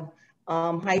have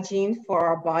hygiene for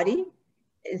our body.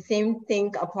 The same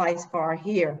thing applies for our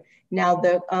hair. Now,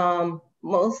 the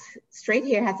most straight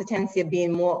hair has a tendency of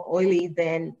being more oily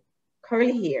than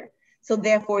curly hair. So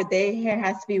therefore, their hair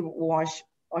has to be washed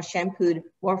or shampooed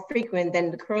more frequent than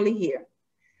the curly hair.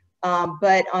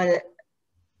 But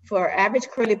for average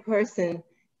curly person,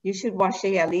 you should wash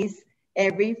your hair at least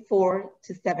every 4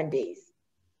 to 7 days.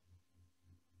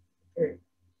 Okay.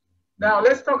 Now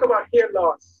let's talk about hair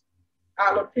loss,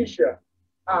 alopecia.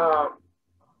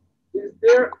 Is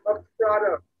there a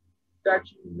product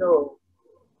that you know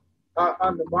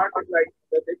on the market like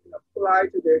that they can apply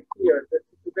to their hair to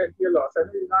prevent hair loss? I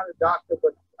know you're not a doctor,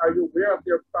 but are you aware of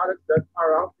their products that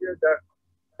are out there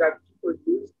that people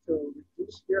use to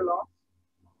reduce hair loss?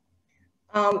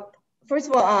 First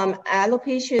of all,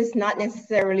 alopecia is not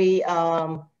necessarily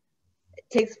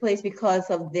takes place because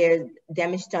of their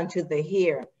damage done to the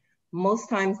hair. Most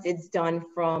times it's done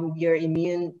from your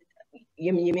immunity.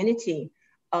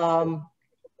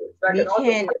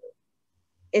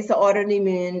 It's an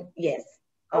autoimmune, yes,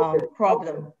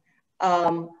 problem.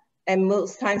 And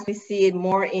most times we see it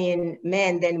more in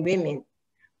men than women.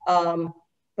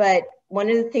 But one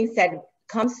of the things that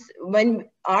comes when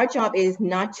our job is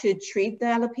not to treat the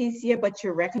alopecia, but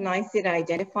to recognize it,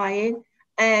 identify it,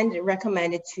 and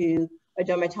recommend it to a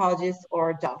dermatologist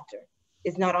or a doctor.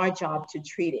 It's not our job to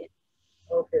treat it.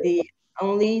 Okay. The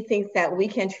only things that we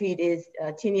can treat is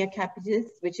tinea capitis,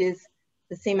 which is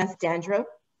the same as dandruff.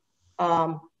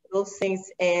 Those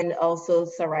things, and also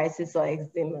psoriasis or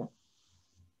eczema.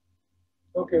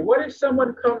 Okay, what if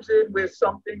someone comes in with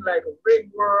something like a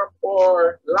ringworm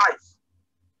or lice?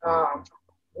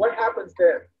 What happens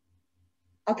there?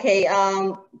 Okay,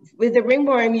 with the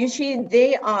ringworm, usually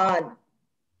they are,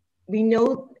 we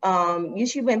know,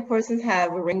 usually when persons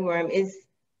have a ringworm, is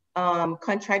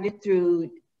contracted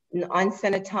through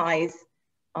unsanitized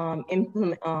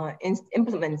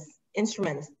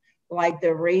instruments, like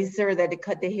the razor that they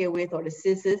cut the hair with or the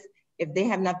scissors. If they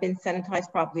have not been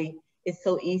sanitized properly, it's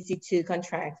so easy to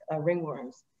contract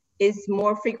ringworms. It's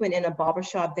more frequent in a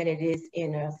barbershop than it is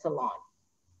in a salon.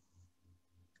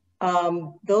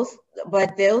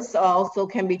 Those also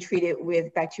can be treated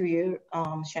with bacterial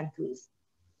shampoos.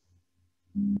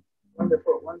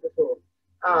 Wonderful, wonderful.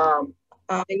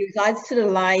 In regards to the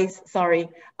lice, sorry.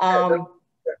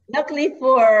 Luckily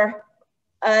for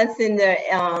us in the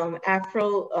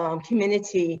Afro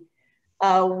community,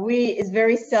 it's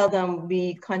very seldom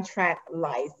we contract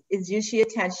lice. It's usually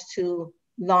attached to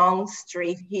long,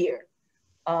 straight hair.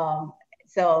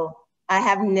 So I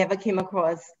have never came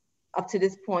across up to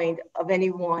this point of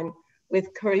anyone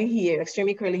with curly hair,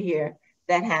 extremely curly hair,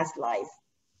 that has lice.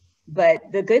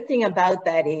 But the good thing about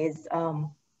that is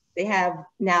they have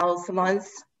now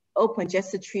salons open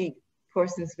just to treat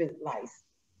persons with lice.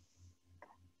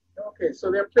 Okay, so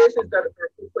there are places that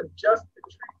are open just to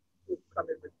treat people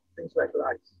coming with things like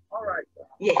lice. All right.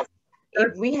 Yes,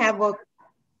 if we have a,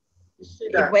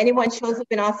 if anyone shows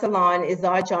up in our salon, it's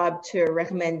our job to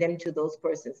recommend them to those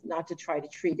persons, not to try to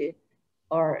treat it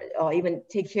or even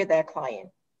take care of that client.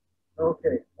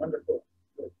 Okay, wonderful.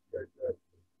 Good, good, good.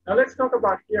 Now let's talk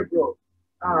about hair growth.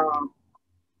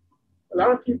 A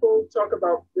lot of people talk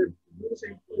about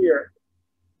losing hair,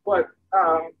 but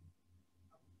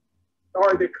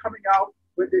or they're coming out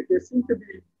with it. They seem to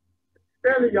be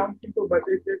fairly young people, but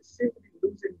they seem to be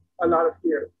losing a lot of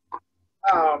hair.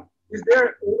 Is there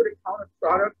an over-the-counter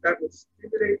product that would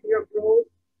stimulate hair growth?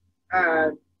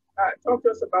 And talk to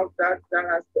us about that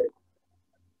aspect.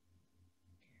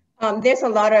 There's a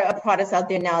lot of products out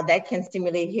there now that can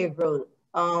stimulate hair growth.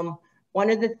 One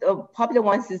of the popular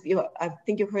ones is, I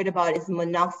think you've heard about, is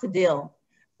minoxidil.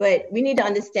 But we need to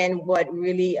understand what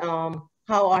really, how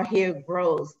our hair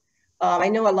grows. I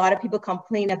know a lot of people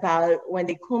complain about when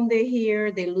they comb their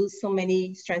hair, they lose so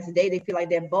many strands a day, they feel like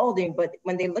they're balding, but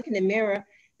when they look in the mirror,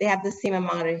 they have the same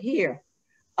amount of hair.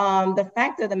 The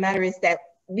fact of the matter is that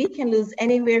we can lose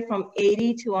anywhere from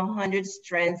 80 to 100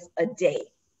 strands a day.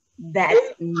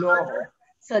 That's normal.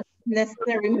 So it doesn't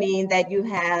necessarily mean that you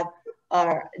have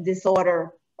a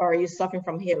disorder or you're suffering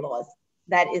from hair loss.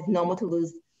 That is normal to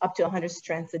lose up to 100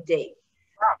 strands a day.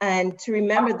 And to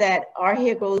remember that our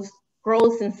hair grows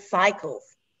in cycles.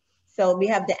 So we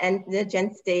have the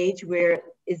anagen stage where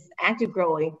it's active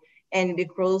growing and it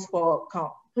grows for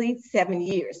complete 7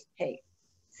 years. Hey,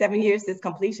 7 years is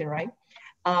completion, right?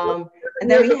 And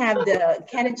then we have the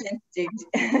canagen stage.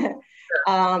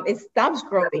 It stops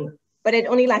growing, but it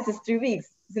only lasts 3 weeks.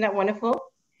 Isn't that wonderful?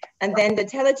 And then the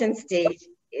telogen stage,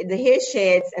 the hair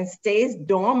sheds and stays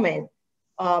dormant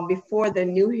before the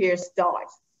new hair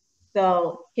starts.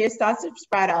 So hair starts to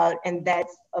sprout out, and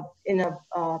that's in a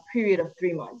period of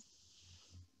 3 months.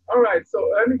 All right, so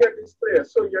let me get this clear.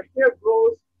 So your hair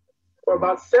grows for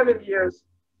about 7 years,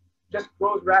 just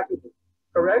grows rapidly,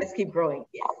 correct? Let's keep growing,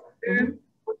 yes. And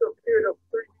with a period of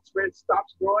 3 weeks where it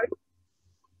stops growing?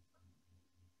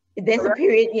 There's a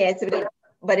period, yes,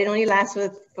 but it only lasts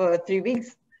for 3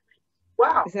 weeks.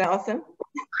 Wow. Isn't that awesome?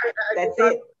 That's it.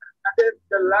 it. And then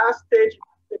the last stage,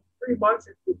 in 3 months,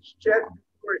 it sheds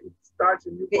before it starts a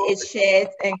new growth. It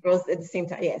sheds and grows at the same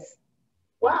time, yes.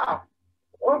 Wow.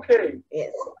 Okay.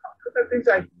 Yes. Those are things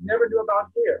I never knew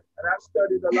about hair, and I've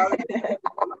studied a lot of it.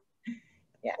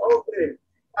 Yeah. Okay.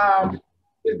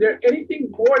 Is there anything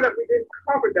more that we didn't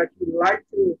cover that you'd like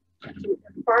to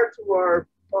impart to our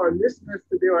listeners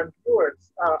today, or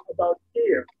viewers, about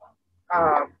hair?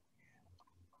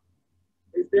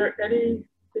 Is there anything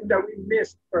that we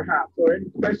missed, perhaps, or any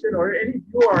question, or any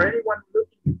viewer, or anyone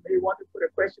looking may want to put a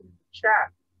question in the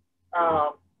chat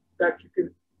that you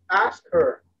can ask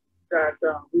her? That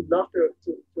we'd love to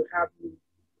have you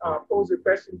pose a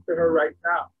question to her right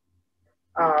now.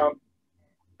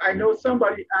 I know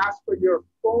somebody asked for your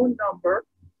phone number,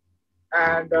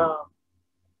 and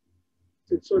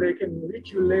so they can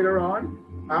reach you later on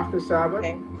after Sabbath.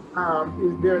 Okay.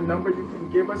 Is there a number you can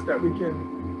give us that we can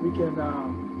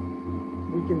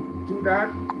do that?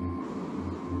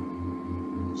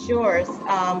 Sure.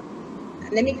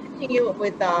 Let me continue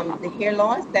with the hair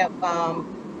loss. That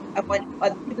I want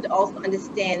other people to also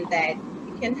understand that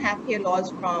you can have hair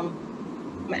loss from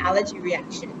allergy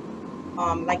reaction.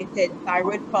 Like I said,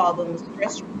 thyroid problems,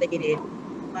 stress related,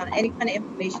 any kind of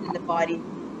inflammation in the body,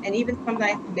 and even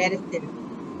sometimes medicine.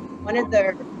 One of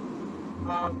the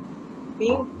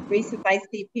main reasons I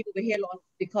see people with hair loss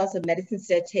is because of medicines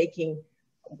they're taking.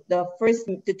 The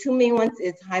two main ones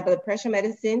is high blood pressure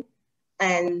medicine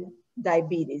and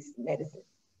diabetes medicine.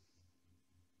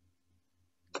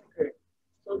 Okay,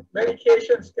 so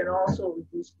medications can also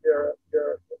reduce your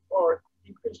or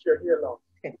increase your hair loss.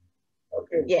 Okay.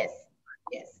 Okay. Yes.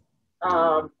 Yes.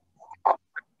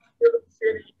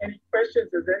 Any questions?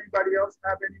 Does anybody else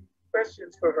have any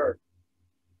questions for her?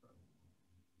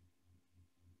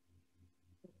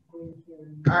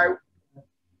 I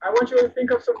want you to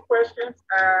think of some questions,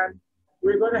 and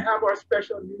we're going to have our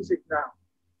special music now.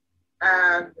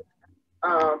 And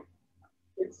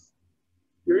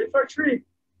you're in for a treat.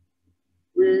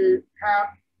 We have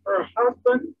her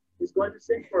husband is going to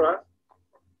sing for us,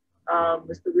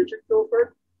 Mr. Richard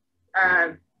Tilford,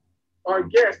 and our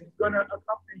guest is going to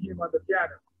accompany him on the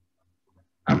piano.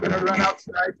 I'm going to run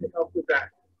outside to help with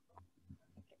that.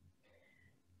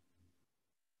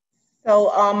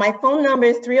 So my phone number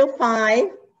is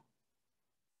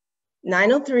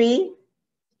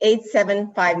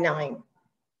 305-903-8759.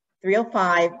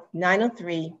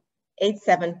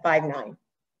 305-903-8759.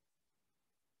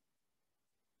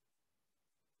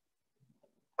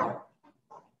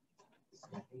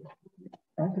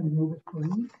 I can move it for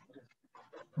you.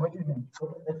 What do you think?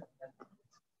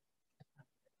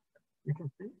 You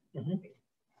can see?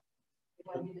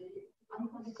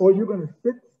 Oh, you're going to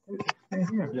sit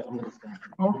here? Yeah, I'm going to stand.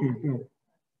 Okay, good.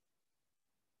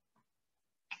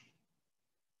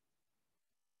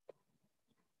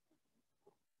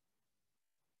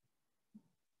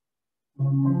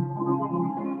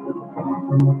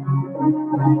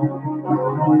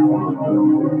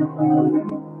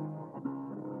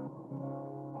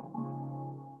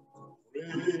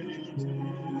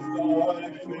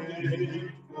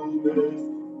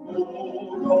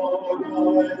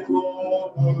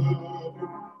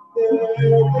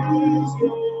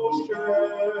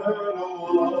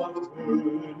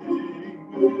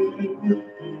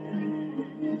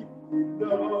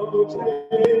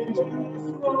 changes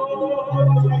from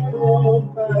thy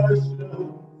compassion,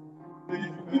 they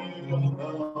fail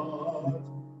not,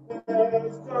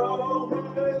 as thou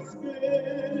hast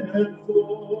been and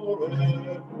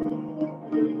forever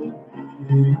will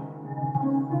be.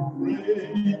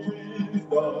 Great is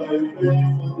thy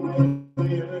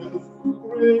faithfulness,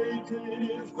 great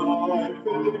is thy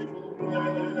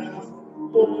faithfulness,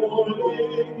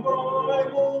 morning by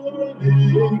morning,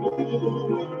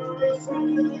 new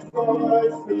mercies I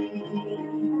see.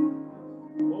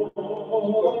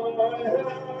 All I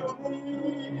have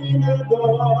needed,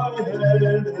 thy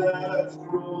hand has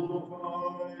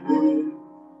provided.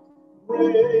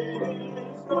 Great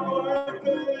is thy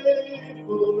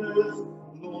faithfulness,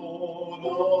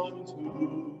 Lord, unto me.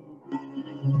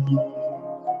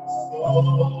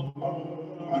 Summer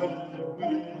and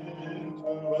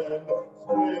winter and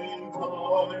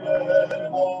springtime and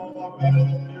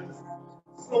harvest,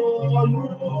 sun,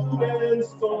 moon, and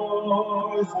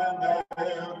stars and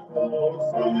their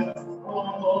forces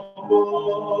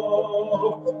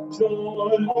above,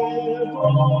 join with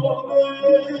all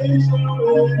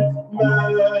nature in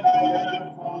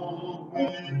manifold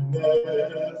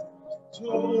witness to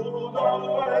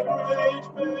thy great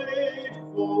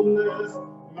faithfulness,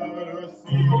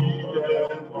 mercy,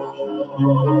 and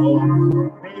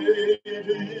love. Great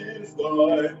is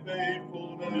thy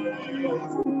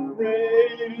faithfulness,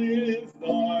 great is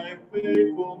thy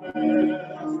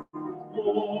faithfulness,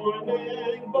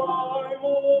 morning by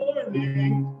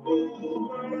morning, new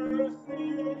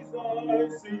mercies I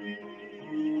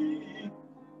see.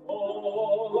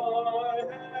 All I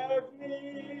have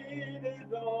needed,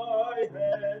 thy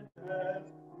hand has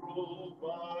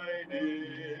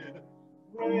provided.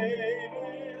 Great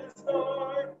is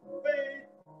thy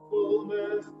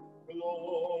faithfulness,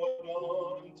 Lord,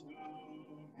 unto me.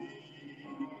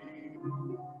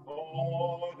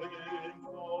 Pardon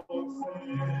for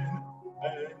sin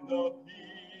and the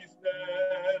peace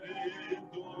that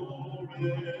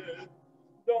endureth,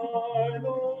 thine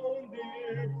own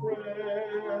dear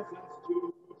presence to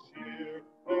cheer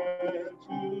and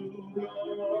to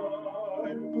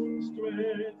guide,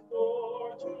 strength for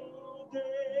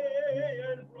today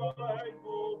and bright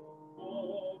hope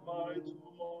for my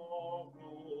tomorrow.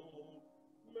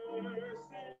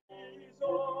 Mercies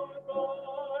are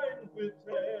thine with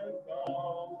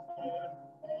 10,000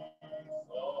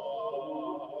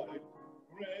 beside.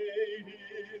 Great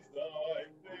is thy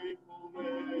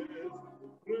faithfulness,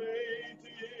 great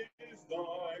is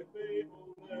thy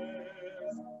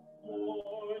faithfulness,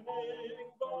 morning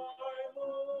by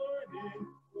morning,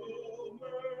 new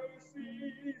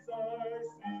mercies I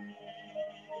see.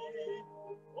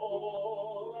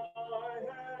 All I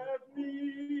have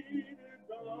needed,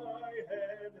 thy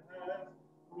hand has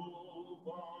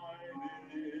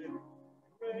provided.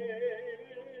 Great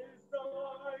is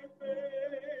thy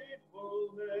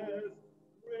faithfulness,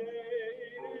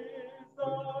 great is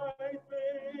thy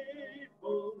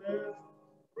faithfulness,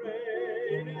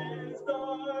 great is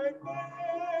thy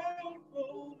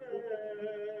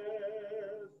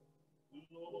faithfulness,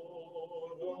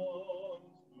 Lord,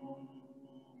 unto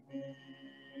me.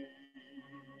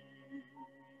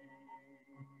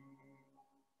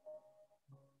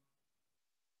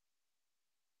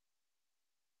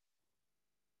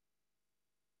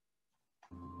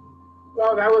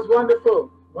 Wow, that was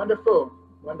wonderful, wonderful,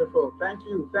 wonderful. Thank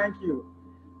you, thank you.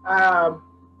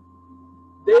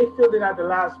 They filled in at the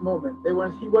last moment. He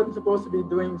wasn't supposed to be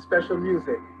doing special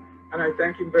music, and I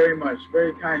thank him very much.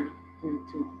 Very kind to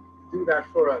do that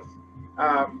for us.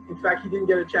 In fact, he didn't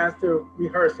get a chance to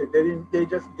rehearse it. They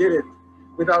just did it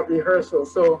without rehearsal.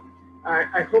 So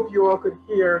I hope you all could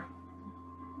hear.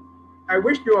 I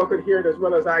wish you all could hear it as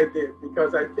well as I did,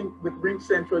 because I think with Ring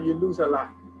Central you lose a lot.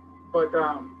 But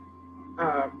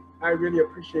I really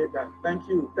appreciate that. Thank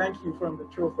you from the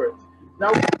troopers.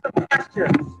 Now, some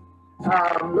questions.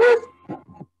 Louis,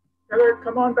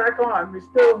 come on back on. We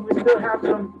still have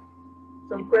some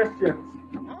questions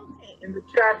in the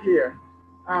chat here.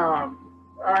 All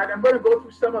right, I'm going to go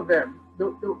through some of them. The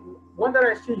one that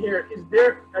I see here, is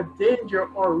there a danger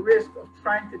or risk of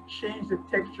trying to change the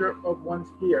texture of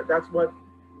one's hair? That's what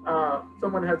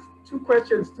someone has two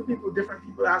questions. Different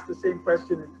people asked the same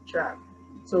question in the chat.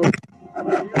 So can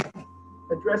you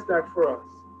address that for us?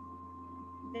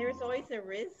 There's always a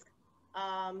risk.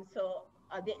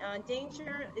 The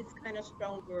danger is kind of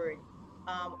strong word.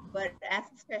 But as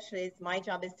a specialist, my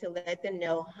job is to let them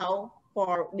know how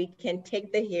far we can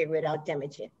take the hair without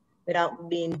damaging, without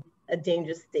being a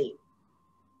dangerous state.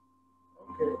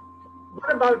 Okay.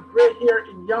 What about gray hair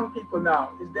in young people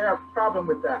now? Is there a problem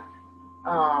with that?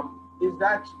 is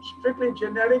that strictly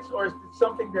genetics, or is it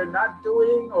something they're not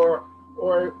doing, or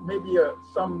maybe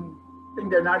something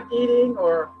they're not eating,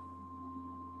 or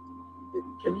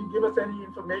can you give us any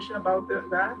information about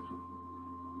that?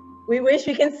 We wish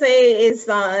we can say it's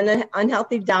an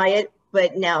unhealthy diet,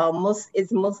 but no,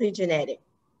 it's mostly genetic.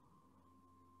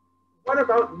 What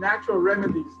about natural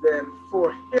remedies then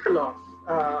for hair loss?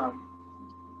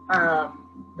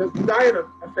 Does diet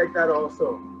affect that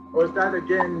also? Or is that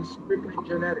again strictly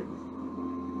genetics?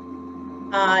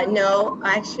 No,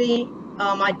 actually,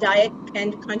 our diet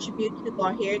can contribute to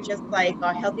our hair just like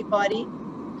our healthy body.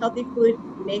 Healthy food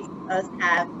makes us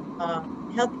have,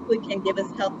 healthy food can give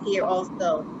us health hair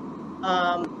also.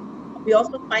 We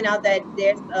also find out that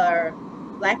there's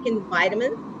lack in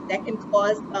vitamins that can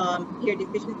cause hair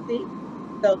deficiency.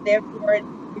 So therefore,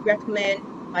 we recommend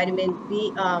vitamin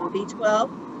B12,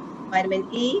 vitamin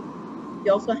E. We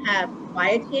also have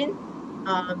biotin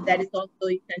that is also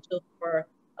essential for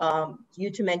you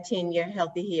to maintain your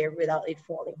healthy hair without it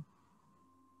falling.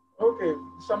 Okay,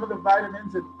 some of the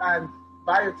vitamins and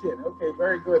biotin. Okay,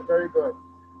 very good, very good.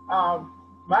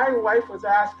 My wife was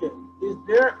asking, is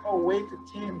there a way to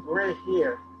tame gray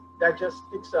hair that just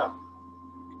sticks up?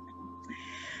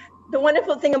 The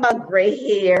wonderful thing about gray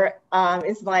hair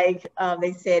is like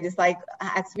they said, it's like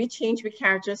as we change with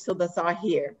character, so does our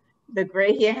hair. The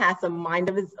gray hair has a mind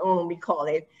of its own, we call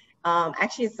it.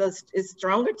 Actually, it's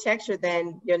stronger texture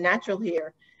than your natural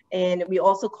hair. And we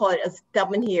also call it a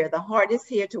stubborn hair. The hardest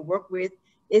hair to work with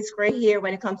is gray hair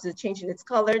when it comes to changing its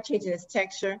color, changing its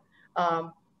texture.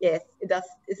 Yes, it does.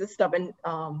 It's a stubborn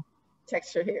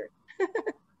texture hair.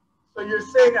 So you're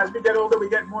saying as we get older, we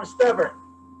get more stubborn?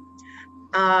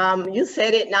 You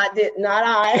said it, not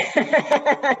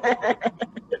I.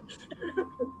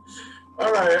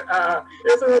 All right.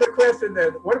 Here's another question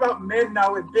then. What about men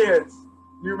now with beards?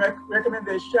 Do you recommend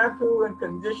they shampoo and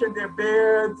condition their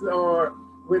beards, or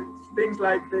with things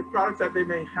like the products that they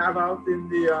may have out in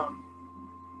the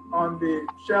on the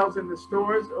shelves in the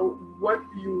stores? Or what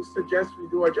do you suggest we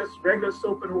do, or just regular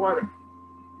soap and water?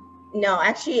 No,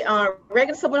 actually,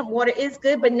 regular soap and water is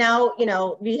good, but now, you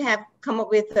know, we have come up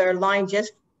with a line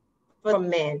just for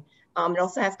men. It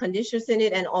also has conditioners in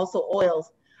it and also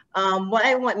oils. What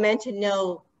I want men to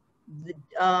know,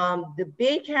 the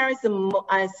beard carries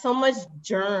so much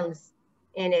germs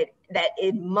in it that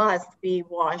it must be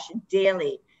washed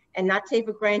daily and not take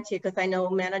for granted, because I know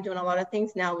men are doing a lot of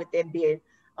things now with their beard,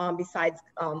 besides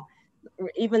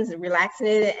even relaxing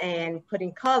it and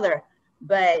putting color.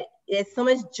 But there's so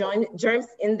much germs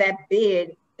in that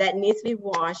beard that needs to be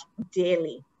washed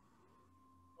daily.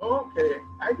 Okay,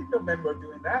 I didn't remember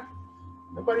doing that.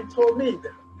 Nobody told me.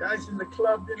 The guys in the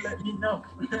club didn't let me know.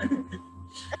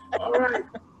 All right.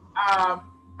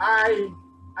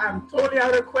 I'm totally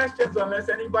out of questions unless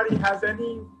anybody has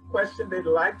any question they'd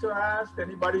like to ask.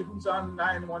 Anybody who's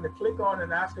online want to click on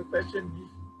and ask a question,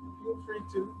 feel free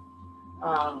to.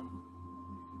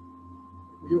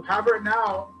 You have her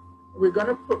now. We're going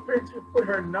to put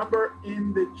her number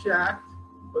in the chat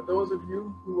for those of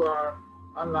you who are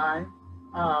online.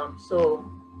 So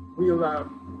we'll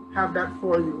have that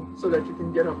for you so that you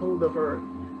can get a hold of her.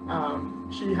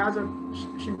 She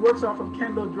works off of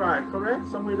Kendall Drive, correct?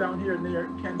 Somewhere down here near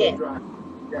Kendall Drive.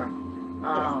 Yeah.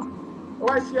 Oh,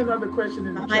 I see another question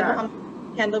in the chat.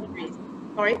 Kendall Breeze.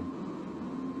 Sorry.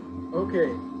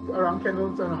 Okay. Around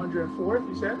Kendall's on 104th,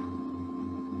 you said?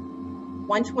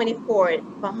 124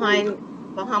 behind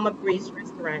Bahama Breeze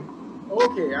Restaurant.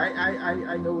 Okay,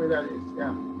 I know where that is.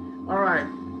 Yeah. All right.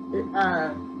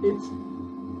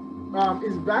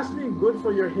 Is Vaseline good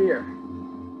for your hair?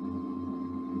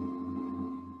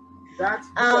 That's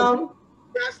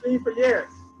Vaseline for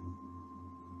years.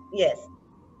 Yes.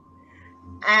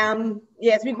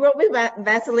 Yes, we grew up with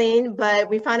Vaseline, but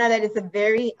we found out that it's a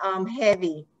very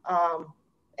heavy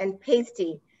and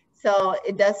pasty. So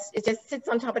it just sits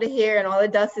on top of the hair, and all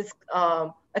it does is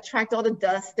attract all the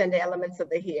dust and the elements of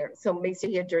the hair. So it makes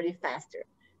your hair dirty faster.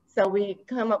 So we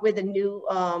come up with a new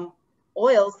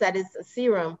oils that is a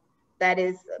serum that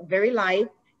is very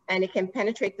light, and it can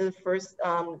penetrate the first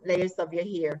layers of your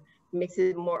hair, makes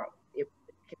it more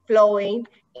flowing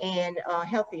and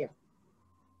healthier.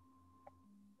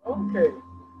 Okay.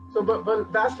 So, but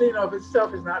Vaseline of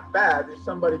itself is not bad if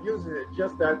somebody uses it,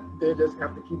 just that they just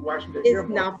have to keep washing their hair more.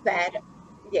 It's not bad.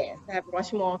 Yes, I have to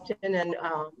wash more often, and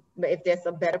but if there's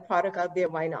a better product out there,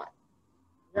 why not?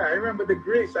 Yeah, I remember the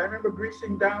grease. I remember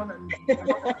greasing down and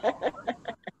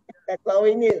that's all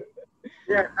we knew.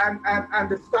 Yeah, and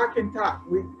the stocking top.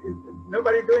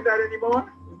 Nobody doing that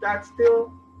anymore? Is that still?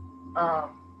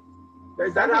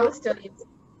 Is that out?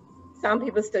 Some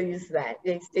people still use that.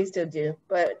 They still do,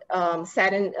 but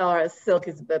satin or silk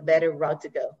is the better route to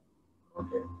go.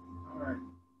 Okay, all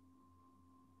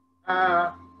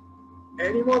right.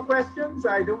 Any more questions?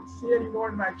 I don't see any more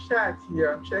in my chat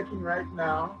here. I'm checking right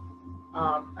now.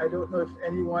 I don't know if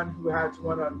anyone who has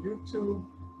one on YouTube,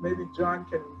 maybe John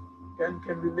can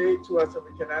relate to us and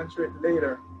we can answer it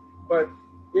later. But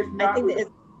if not, I think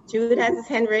Jude has his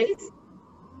hand raised.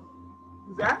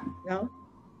 Who's that? No.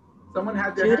 Someone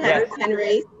had their Jude hand has raised? his hand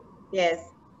raised.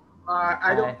 Yes.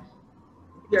 I don't.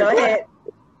 Yeah, go ahead.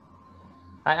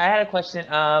 I had a question.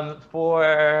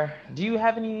 Do you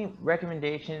have any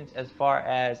recommendations as far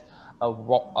as a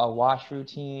wash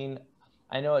routine?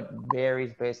 I know it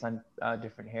varies based on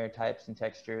different hair types and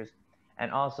textures.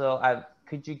 And also,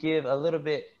 could you give a little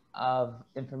bit of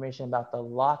information about the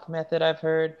lock method I've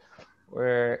heard,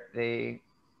 where they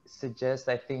suggest,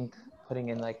 I think, putting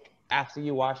in like after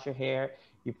you wash your hair,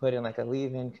 you put in like a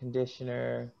leave-in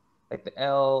conditioner, like the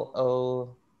LOC,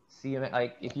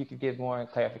 like if you could give more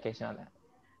clarification on that.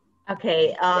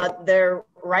 Okay, the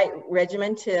right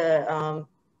regimen to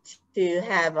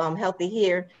have healthy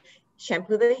hair: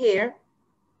 shampoo the hair,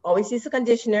 always use a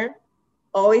conditioner,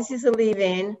 always use a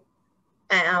leave-in,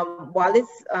 while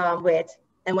it's wet,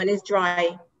 and when it's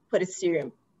dry, put a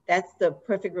serum. That's the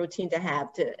perfect routine to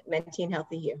have to maintain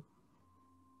healthy hair.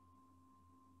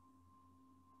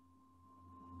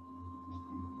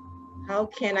 How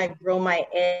can I grow my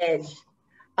edge?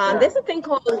 There's a thing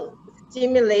called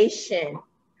stimulation.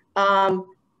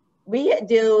 We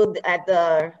do at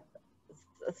the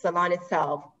salon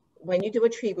itself. When you do a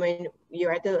treatment,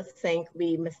 you're at the sink,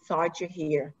 we massage your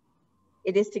hair.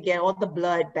 It is to get all the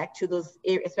blood back to those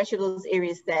areas, especially those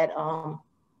areas that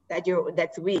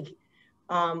that's weak.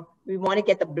 We want to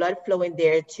get the blood flowing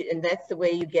there, and that's the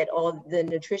way you get all the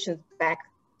nutrition back,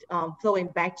 flowing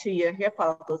back to your hair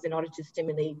follicles in order to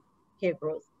stimulate hair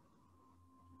growth.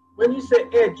 When you say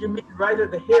edge, you mean right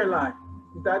at the hairline?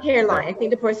 Is that hairline? I think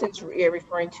the person's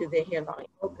referring to the hairline.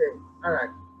 Okay, all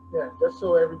right. Yeah, just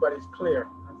so everybody's clear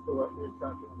as to what we're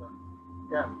talking about.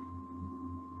 Yeah.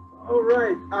 All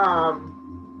right.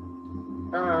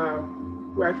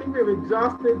 Well, I think we've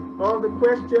exhausted all the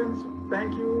questions.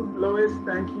 Thank you, Lois.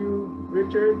 Thank you,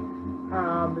 Richard.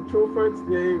 The Trofords,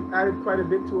 they added quite a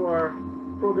bit to our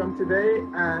program today.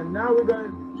 And now we're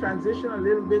going to transition a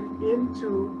little bit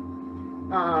into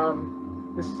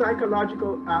the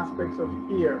psychological aspects of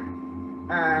hair.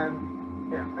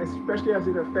 And yeah, especially as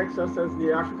it affects us as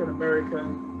the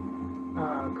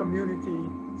African-American community.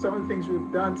 Some of the things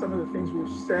we've done, some of the things we've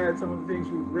said, some of the things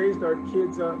we've raised our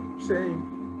kids up saying,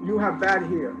 you have bad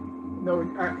hair. No,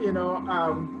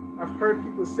 I've heard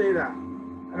people say that.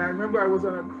 And I remember I was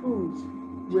on a cruise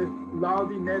with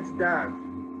Laldi Ned's dad.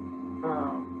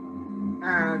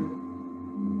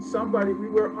 And somebody, we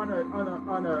were on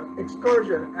a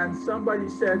excursion, and somebody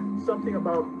said something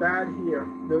about bad hair.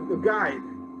 The guide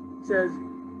says,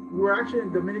 we were actually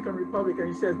in Dominican Republic, and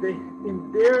he says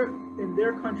in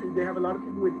their country they have a lot of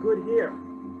people with good hair,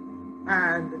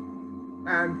 and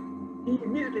he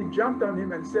immediately jumped on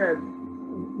him and said,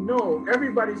 no,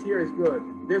 everybody's hair is good.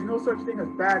 There's no such thing as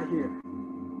bad hair,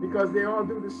 because they all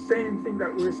do the same thing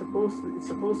that it's supposed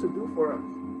to do for us.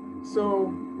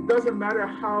 So it doesn't matter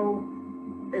how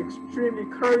extremely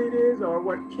curly it is or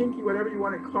what kinky, whatever you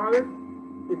want to call it,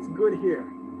 it's good hair.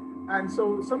 And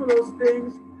so some of those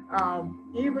things,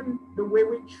 even the way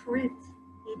we treat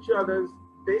each other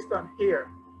based on hair.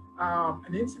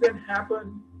 An incident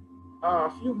happened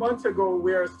a few months ago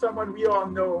where someone we all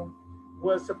know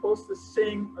was supposed to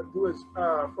sing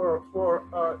for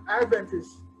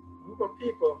Adventist group of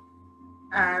people,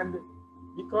 and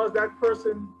because that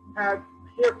person had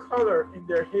hair color in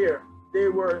their hair, they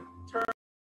were turned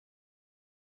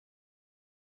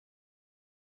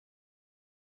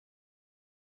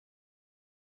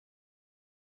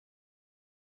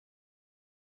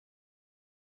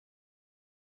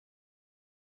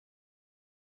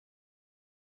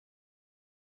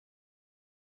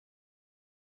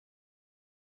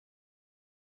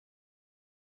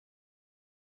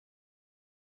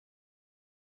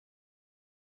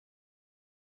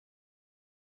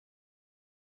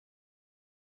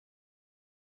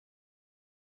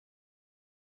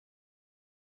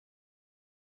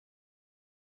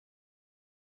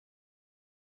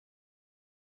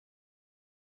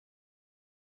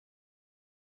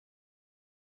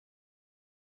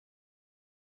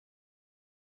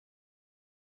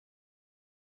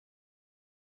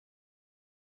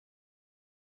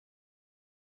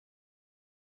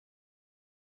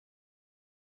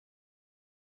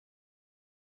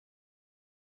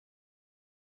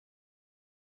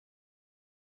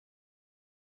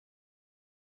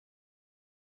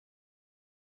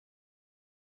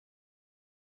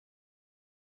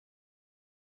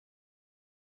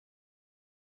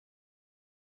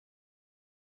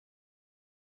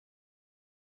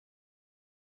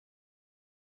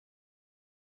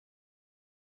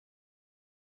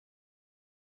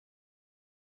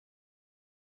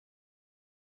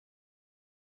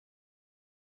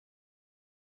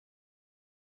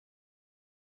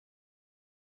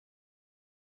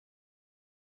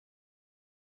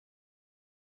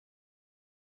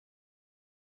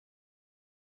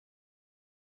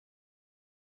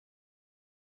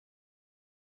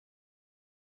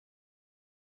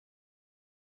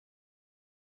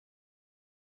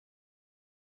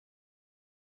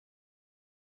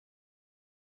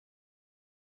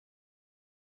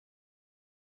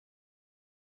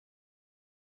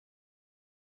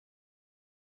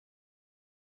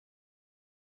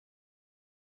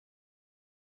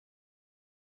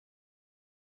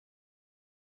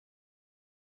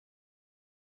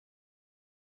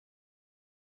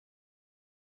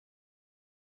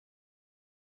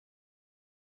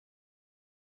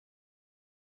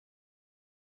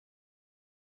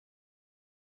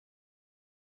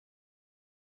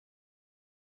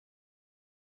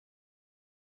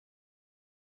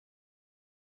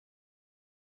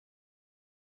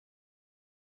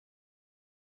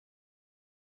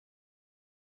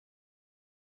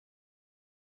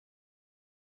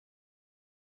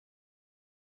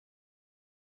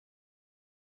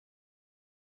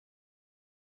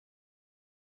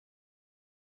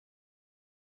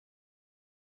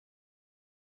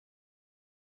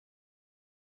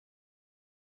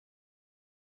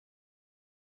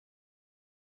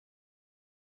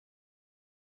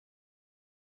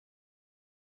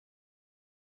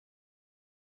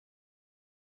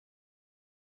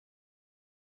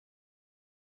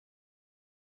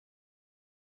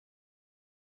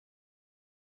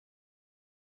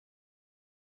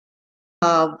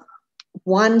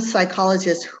one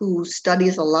psychologist who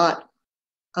studies a lot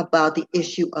about the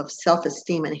issue of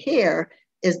self-esteem and hair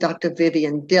is Dr.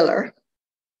 Vivian Diller.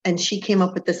 And she came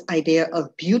up with this idea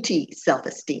of beauty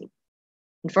self-esteem.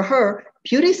 And for her,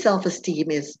 beauty self-esteem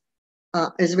is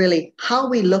really how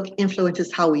we look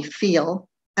influences how we feel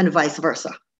and vice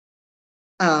versa.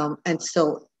 And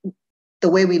so the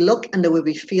way we look and the way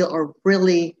we feel are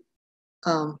really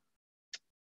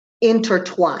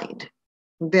intertwined,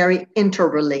 very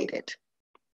interrelated.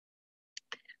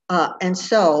 And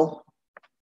so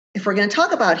if we're going to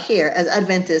talk about hair, as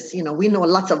Adventists, we know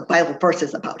lots of Bible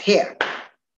verses about hair.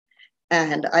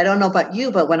 And I don't know about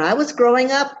you, but when I was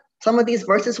growing up, some of these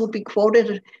verses would be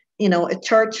quoted, at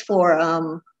church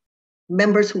for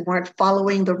members who weren't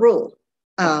following the rule,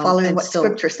 following what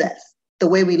Scripture says. The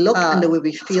way we look and the way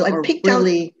we feel are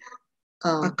really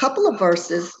a couple of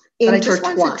verses that I just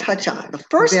want to touch on. The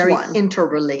first one,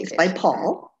 interrelated, by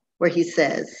Paul, where he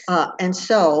says, and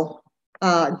so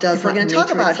does we're going to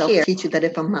talk about hair, teach you that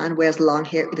if a man wears long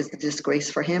hair, it is a disgrace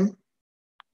for him.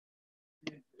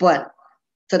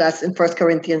 So that's in 1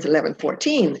 Corinthians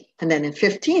 11:14. And then in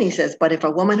 15, he says, but if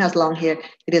a woman has long hair,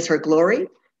 it is her glory,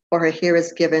 for her hair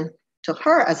is given to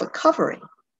her as a covering.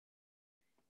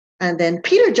 And then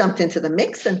Peter jumped into the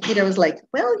mix, and Peter was like,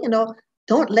 well,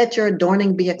 don't let your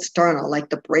adorning be external, like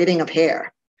the braiding of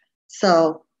hair.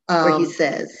 So where he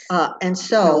says, and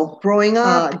so growing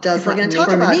up, we're going to talk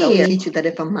about hair, teach you that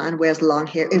if a man wears long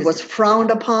hair, it was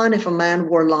frowned upon if a man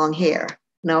wore long hair.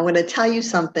 Now I'm going to tell you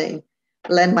something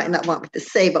Len might not want me to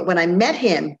say, but when I met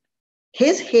him,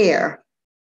 his hair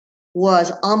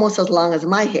was almost as long as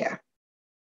my hair.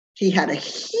 He had a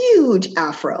huge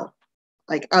afro,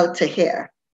 like out to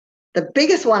hair, the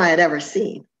biggest one I had ever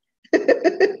seen.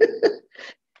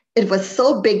 It was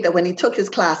so big that when he took his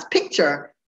class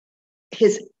picture,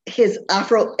 his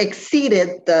afro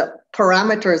exceeded the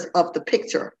parameters of the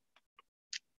picture.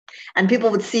 And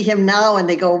people would see him now and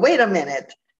they go, wait a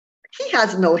minute, he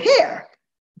has no hair.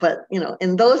 But,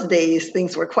 in those days,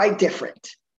 things were quite different.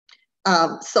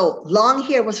 So long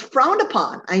hair was frowned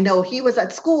upon. I know he was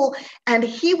at school and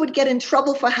he would get in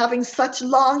trouble for having such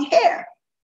long hair.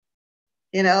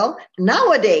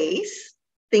 Nowadays,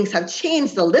 things have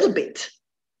changed a little bit,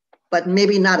 but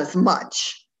maybe not as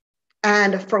much.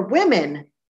 And for women,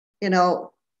 it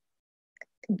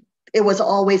was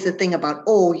always a thing about,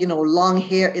 long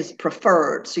hair is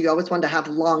preferred. So you always want to have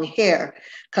long hair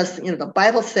because, the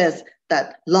Bible says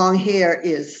that long hair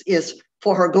is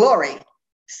for her glory.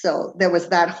 So there was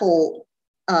that whole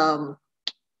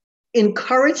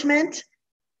encouragement.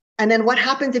 And then what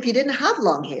happens if you didn't have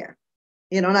long hair?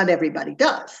 Not everybody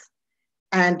does.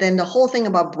 And then the whole thing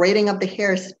about braiding up the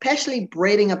hair, especially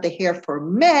braiding up the hair for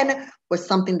men, was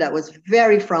something that was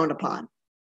very frowned upon.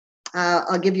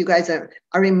 I'll give you guys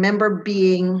I remember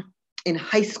being in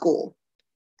high school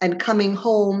and coming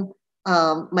home.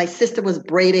 My sister was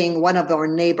braiding one of our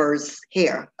neighbors'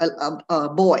 hair, a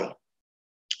boy.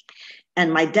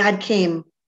 And my dad came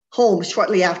home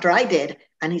shortly after I did.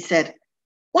 And he said,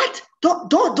 what?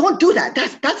 Don't do that.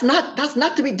 That's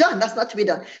not to be done. That's not to be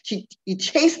done. He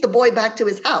chased the boy back to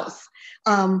his house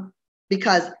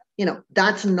because,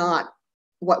 that's not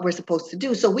what we're supposed to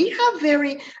do. So we have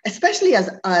especially as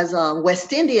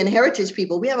West Indian heritage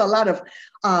people, we have a lot of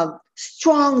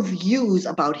strong views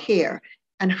about hair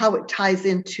and how it ties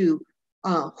into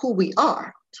who we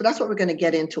are. So that's what we're going to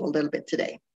get into a little bit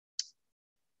today.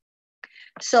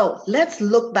 So let's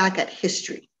look back at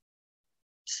history.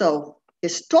 So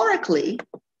historically,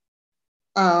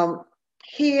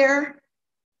 hair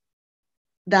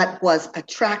that was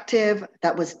attractive,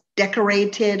 that was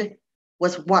decorated,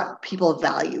 was what people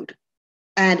valued.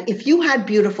 And if you had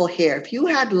beautiful hair, if you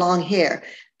had long hair,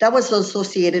 that was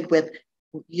associated with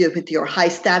your high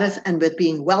status and with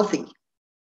being wealthy.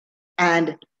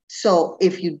 And so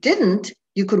if you didn't,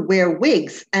 you could wear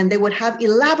wigs, and they would have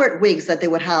elaborate wigs that they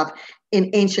would have in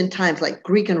ancient times, like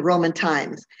Greek and Roman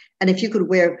times. And if you could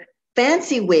wear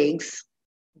fancy wigs,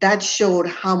 that showed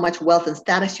how much wealth and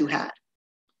status you had.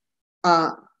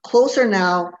 Closer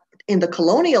now, in the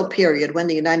colonial period, when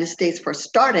the United States first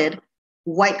started,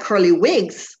 white curly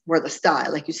wigs were the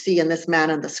style, like you see in this man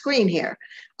on the screen here.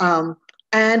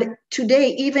 And today,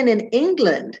 even in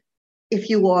England, if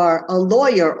you are a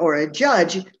lawyer or a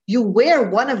judge, you wear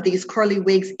one of these curly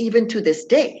wigs even to this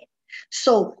day.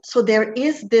 So there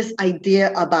is this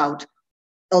idea about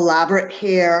elaborate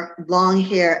hair, long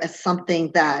hair as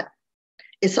something that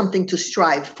is something to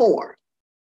strive for.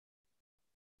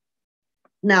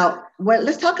 Now,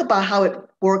 let's talk about how it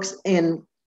works in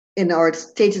our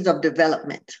stages of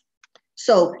development.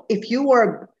 So if you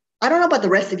were, I don't know about the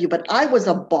rest of you, but I was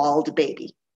a bald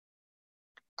baby.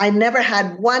 I never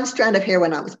had one strand of hair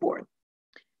when I was born.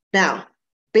 Now,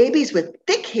 babies with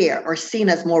thick hair are seen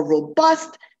as more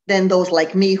robust than those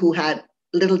like me who had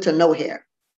little to no hair.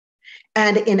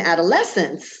 And in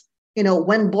adolescence,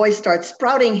 when boys start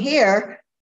sprouting hair,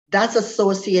 that's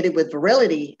associated with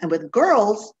virility. And with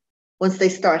girls, once they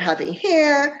start having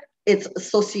hair, it's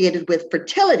associated with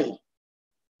fertility.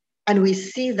 And we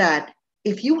see that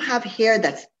if you have hair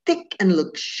that's thick and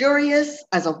luxurious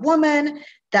as a woman,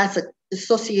 that's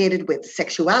associated with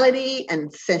sexuality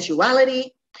and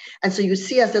sensuality. And so you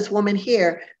see as this woman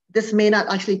here, this may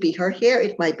not actually be her hair.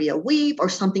 It might be a weave or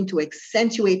something to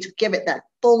accentuate, to give it that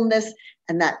fullness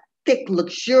and that thick,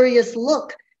 luxurious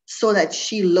look so that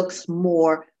she looks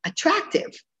more attractive.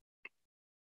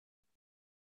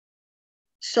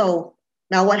 So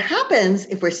now what happens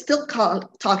if we're still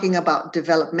talking about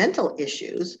developmental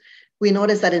issues, we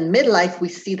notice that in midlife, we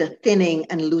see the thinning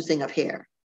and losing of hair.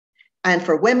 And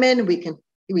for women,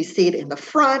 we see it in the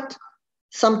front.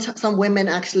 Some women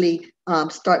actually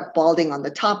start balding on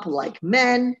the top like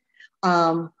men.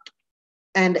 And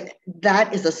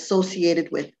that is associated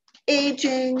with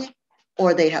aging,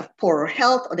 or they have poorer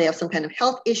health, or they have some kind of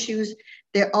health issues.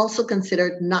 They're also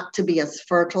considered not to be as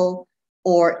fertile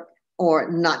or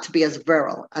not to be as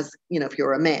virile as, if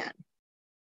you're a man.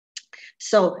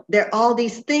 So there are all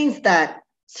these things that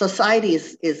society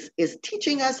is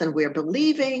teaching us and we're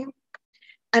believing.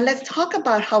 And let's talk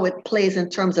about how it plays in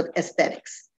terms of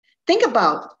aesthetics. Think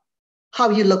about how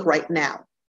you look right now.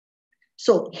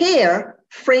 So hair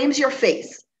frames your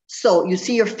face. So you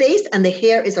see your face and the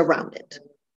hair is around it.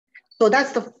 So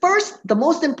that's the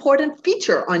most important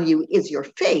feature on you is your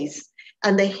face,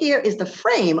 and the hair is the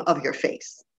frame of your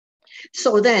face.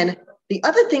 So then the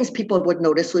other things people would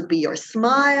notice would be your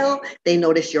smile, they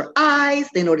notice your eyes,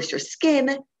 they notice your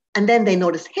skin, and then they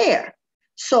notice hair.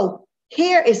 So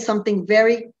hair is something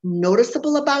very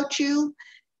noticeable about you.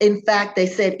 In fact, they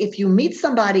said if you meet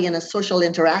somebody in a social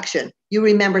interaction, you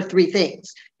remember three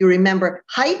things. You remember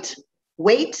height,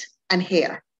 weight, and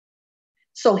hair.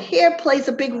 So hair plays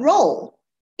a big role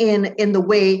in the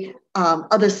way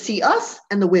others see us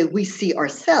and the way we see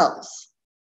ourselves.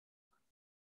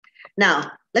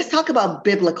 Now, let's talk about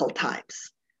biblical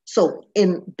times. So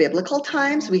in biblical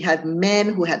times, we had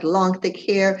men who had long, thick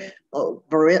hair,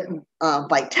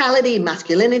 vitality,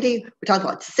 masculinity. We talk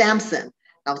about Samson.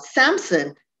 Now,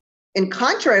 Samson, in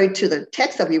contrary to the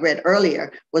text that we read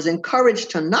earlier, was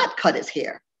encouraged to not cut his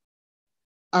hair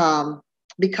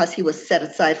because he was set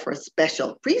aside for a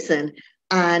special reason.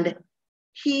 And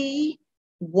he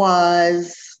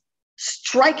was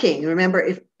striking. Remember,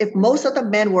 if most of the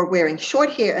men were wearing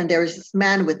short hair and there was this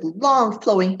man with long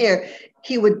flowing hair,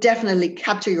 he would definitely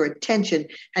capture your attention.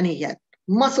 And he had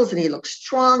muscles and he looked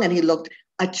strong and he looked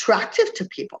attractive to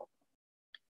people.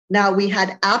 Now we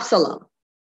had Absalom,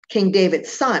 King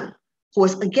David's son, who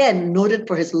was again noted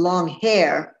for his long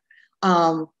hair,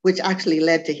 which actually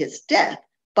led to his death.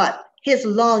 But his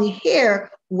long hair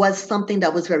was something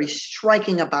that was very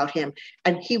striking about him,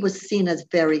 and he was seen as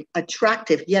very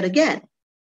attractive yet again.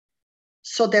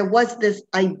 So there was this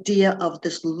idea of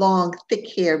this long, thick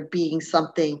hair being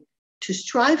something to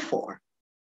strive for.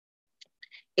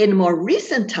 In more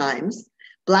recent times,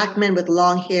 Black men with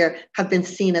long hair have been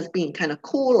seen as being kind of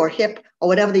cool or hip or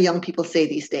whatever the young people say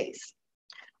these days.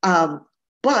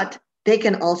 But they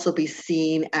can also be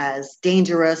seen as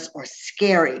dangerous or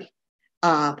scary.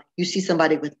 You see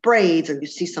somebody with braids or you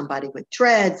see somebody with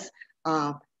dreads,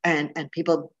 and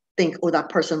people think, oh, that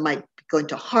person might be going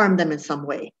to harm them in some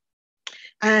way.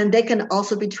 And they can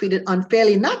also be treated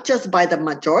unfairly, not just by the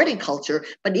majority culture,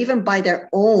 but even by their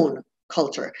own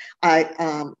culture.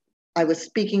 I was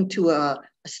speaking to a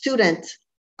student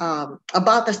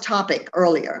about this topic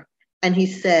earlier, and he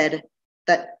said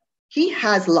that he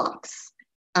has locks,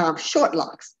 short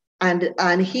locks,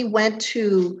 and he went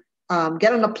to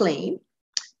get on a plane,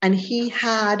 and he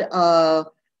had a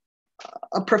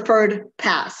preferred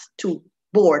pass to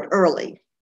board early.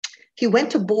 He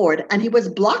went to board and he was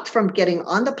blocked from getting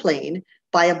on the plane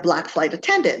by a Black flight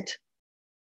attendant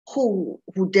who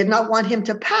did not want him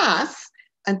to pass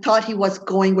and thought he was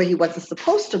going where he wasn't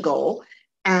supposed to go.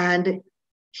 And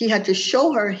he had to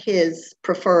show her his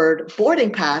preferred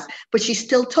boarding pass, but she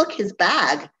still took his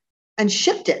bag and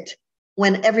shipped it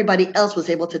when everybody else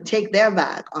was able to take their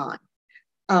bag on.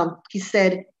 He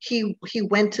said he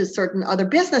went to certain other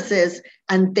businesses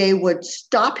and they would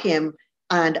stop him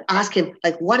and ask him,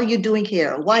 like, what are you doing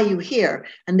here? Why are you here?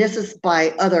 And this is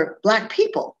by other Black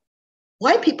people.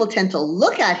 White people tend to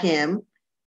look at him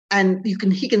and he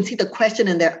can see the question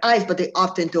in their eyes, but they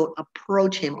often don't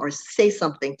approach him or say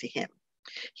something to him.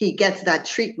 He gets that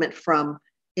treatment from,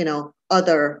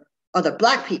 other other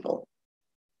Black people.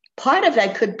 Part of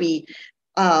that could be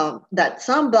that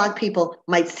some Black people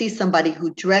might see somebody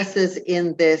who dresses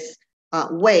in this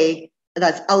way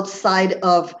that's outside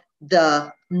of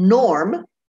the norm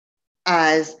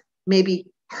as maybe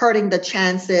hurting the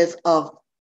chances of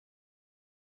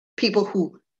people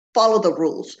who follow the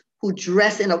rules, who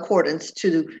dress in accordance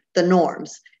to the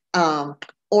norms,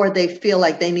 or they feel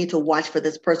like they need to watch for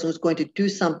this person who's going to do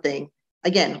something,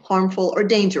 again, harmful or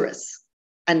dangerous,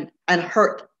 and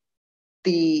hurt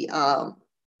the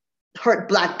hurt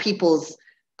Black people's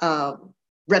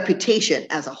reputation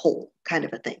as a whole, kind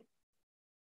of a thing.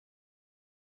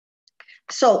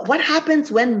 So what happens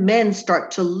when men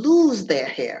start to lose their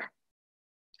hair?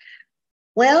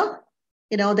 Well,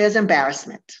 there's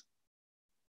embarrassment.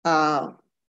 And,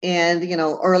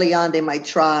 early on, they might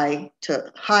try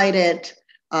to hide it.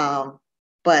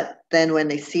 But then when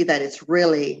they see that it's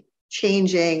really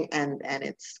changing and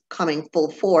it's coming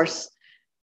full force,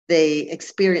 they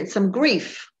experience some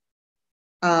grief.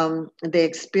 They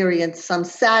experience some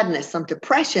sadness, some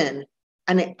depression,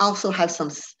 and they also have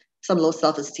some low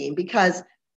self-esteem, because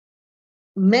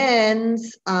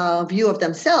men's view of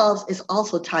themselves is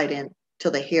also tied in to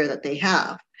the hair that they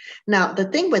have. Now, the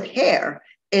thing with hair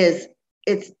is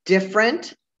it's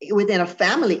different within a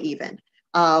family even.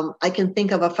 I can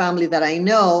think of a family that I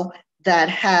know that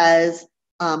has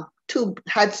two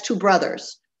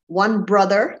brothers. One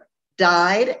brother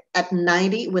died at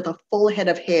 90 with a full head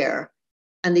of hair,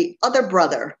 and the other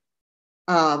brother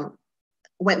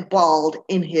went bald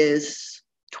in his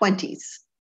 20s.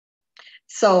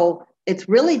 So it's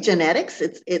really genetics.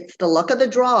 It's the luck of the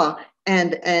draw,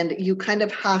 and you kind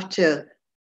of have to,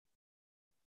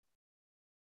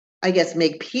 I guess,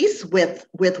 make peace with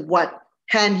what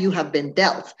hand you have been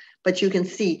dealt. But you can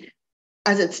see,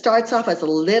 as it starts off as a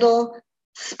little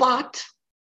spot,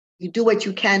 you do what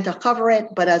you can to cover it,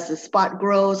 but as the spot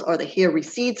grows or the hair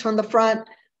recedes from the front,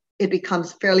 it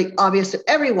becomes fairly obvious to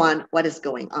everyone what is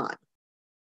going on.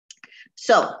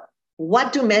 So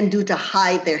what do men do to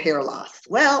hide their hair loss?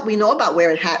 Well, we know about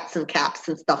wearing hats and caps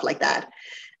and stuff like that.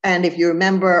 And if you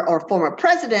remember our former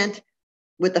president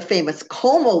with the famous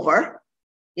comb over,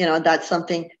 that's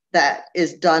something that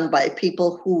is done by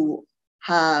people who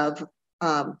have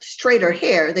straighter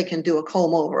hair. They can do a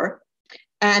comb over.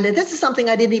 And this is something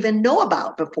I didn't even know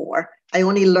about before. I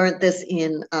only learned this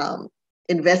in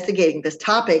investigating this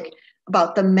topic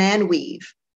about the man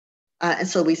weave. And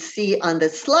so we see on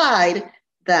this slide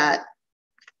that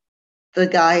the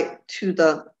guy to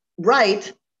the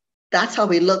right, that's how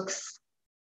he looks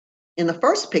in the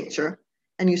first picture.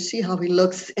 And you see how he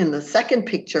looks in the second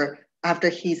picture after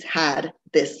he's had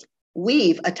this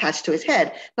weave attached to his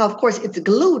head. Now, of course, it's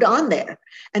glued on there.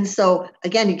 And so,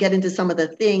 again, you get into some of the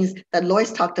things that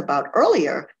Lois talked about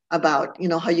earlier about,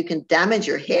 how you can damage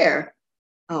your hair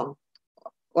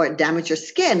or damage your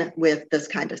skin with this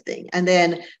kind of thing. And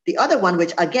then the other one,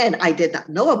 which, again, I did not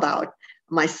know about,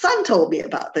 my son told me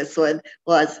about this one,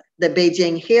 was the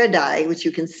Beijing hair dye, which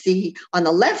you can see on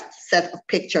the left set of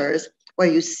pictures, where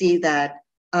you see that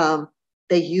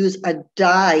they use a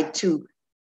dye to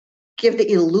give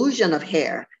the illusion of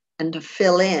hair and to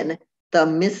fill in the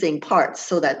missing parts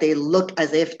so that they look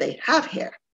as if they have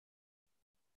hair.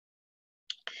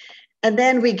 And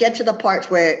then we get to the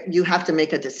part where you have to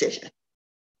make a decision.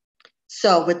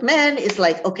 So with men, it's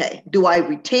like, okay, do I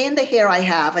retain the hair I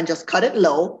have and just cut it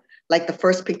low, like the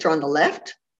first picture on the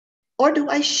left? Or do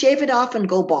I shave it off and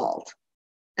go bald?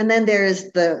 And then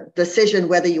there's the decision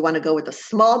whether you want to go with a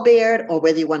small beard or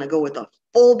whether you want to go with a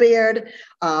full beard.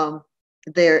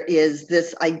 There is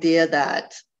this idea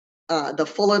that the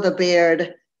fuller the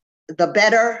beard, the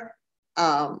better.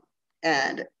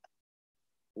 And,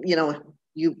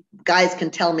 you guys can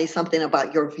tell me something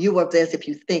about your view of this if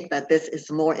you think that this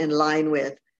is more in line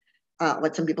with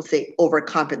what some people say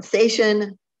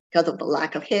overcompensation because of the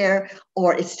lack of hair,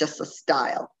 or it's just a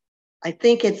style. I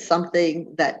think it's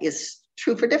something that is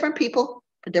true for different people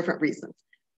for different reasons.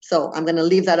 So I'm going to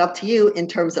leave that up to you in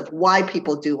terms of why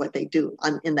people do what they do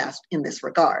in this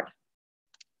regard.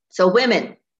 So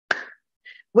women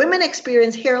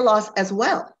experience hair loss as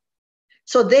well.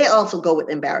 So they also go with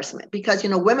embarrassment because,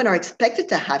 women are expected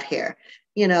to have hair.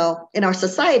 In our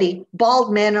society,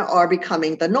 bald men are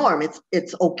becoming the norm.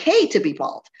 It's okay to be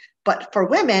bald, but for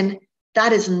women,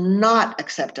 that is not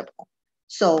acceptable.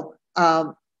 So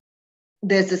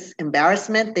there's this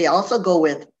embarrassment. They also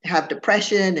have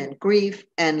depression and grief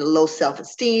and low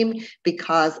self-esteem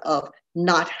because of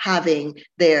not having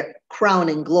their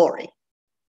crowning glory,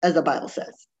 as the Bible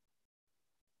says.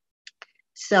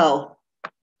 So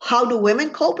how do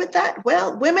women cope with that?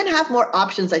 Well, women have more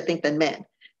options, I think, than men.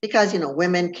 because, you know,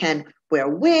 women can wear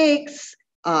wigs,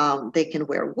 they can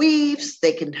wear weaves,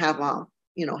 they can have,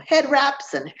 you know, head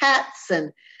wraps and hats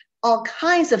and all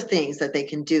kinds of things that they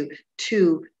can do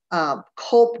to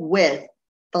cope with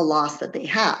the loss that they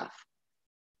have.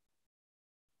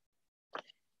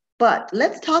 But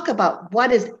let's talk about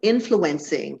what is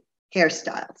influencing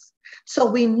hairstyles. So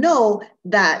we know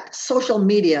that social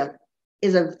media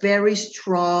is a very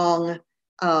strong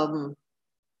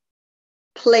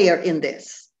player in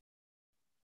this.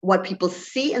 What people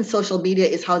see in social media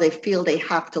is how they feel they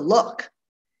have to look.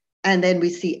 And then we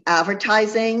see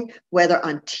advertising, whether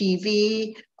on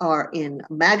TV or in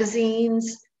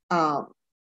magazines,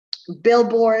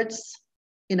 billboards.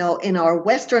 You know, in our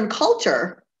Western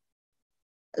culture,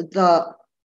 the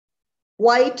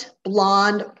white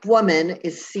blonde woman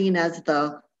is seen as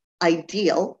the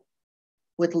ideal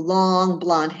with long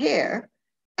blonde hair.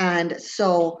 And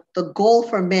so the goal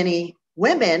for many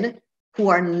women who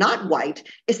are not white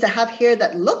is to have hair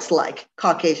that looks like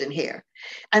Caucasian hair.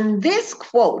 And this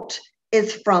quote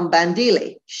is from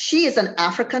Bandile. She is an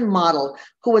African model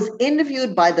who was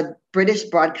interviewed by the British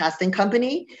Broadcasting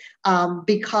Company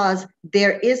because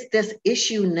there is this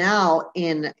issue now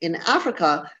in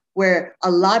Africa where a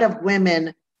lot of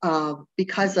women,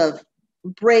 because of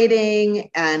braiding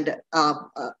and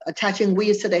attaching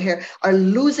weaves to their hair, are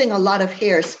losing a lot of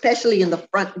hair, especially in the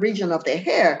front region of their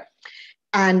hair.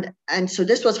 And so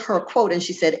this was her quote, and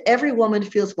she said, "Every woman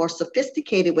feels more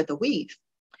sophisticated with a weave.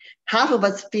 Half of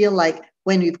us feel like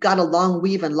when you've got a long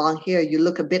weave and long hair, you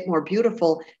look a bit more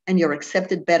beautiful and you're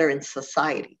accepted better in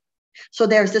society." So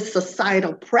there's this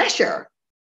societal pressure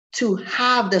to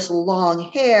have this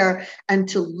long hair and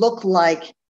to look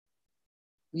like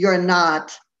you're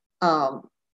not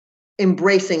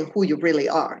embracing who you really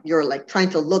are. You're like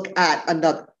trying to look at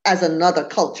another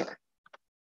culture.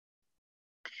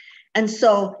 And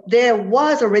so there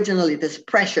was originally this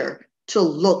pressure to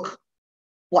look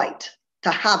white,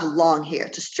 to have long hair,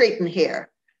 to straighten hair.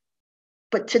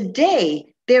 But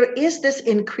today, there is this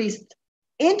increased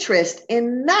interest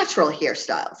in natural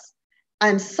hairstyles.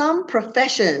 And some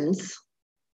professions,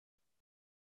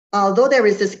 although there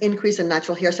is this increase in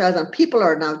natural hairstyles and people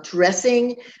are now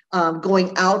dressing,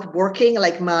 going out, working,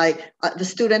 like the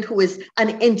student who is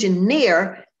an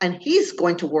engineer, and he's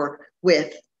going to work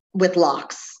with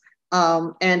locks.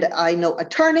 And I know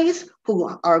attorneys who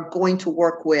are going to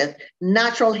work with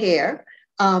natural hair,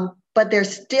 but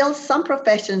there's still some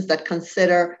professions that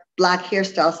consider Black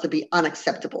hairstyles to be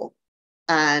unacceptable,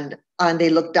 and they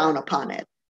look down upon it.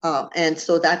 And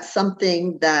so that's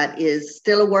something that is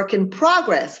still a work in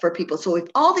progress for people. So if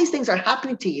all these things are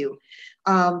happening to you,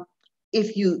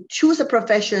 if you choose a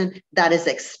profession that is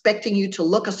expecting you to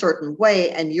look a certain way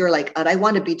and you're like, I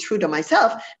want to be true to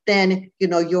myself, then you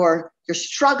know you're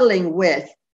struggling with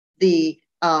the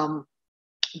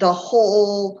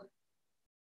whole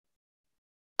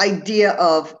idea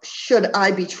of, should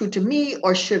I be true to me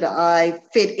or should I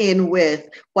fit in with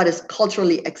what is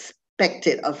culturally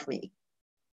expected of me?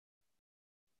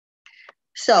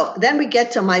 So then we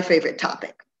get to my favorite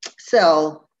topic.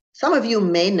 So some of you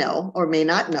may know or may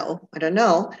not know, I don't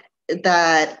know,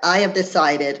 that I have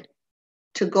decided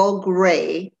to go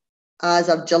gray as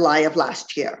of July of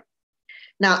last year.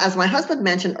 Now, as my husband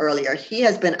mentioned earlier, he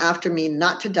has been after me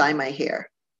not to dye my hair.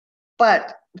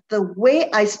 But the way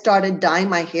I started dyeing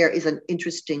my hair is an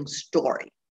interesting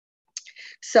story.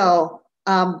 So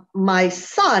my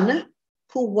son,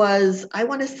 who was, I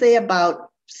want to say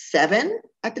about 7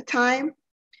 at the time,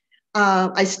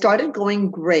 I started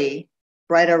going gray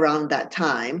right around that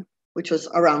time, which was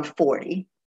around 40.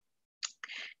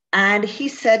 And he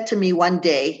said to me one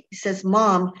day, he says,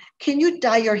 "Mom, can you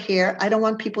dye your hair? I don't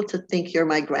want people to think you're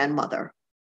my grandmother."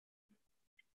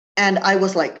 And I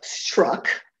was like struck.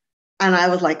 And I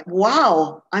was like,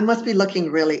 wow, I must be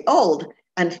looking really old.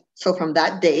 And so from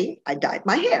that day, I dyed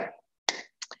my hair.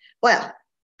 Well,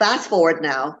 fast forward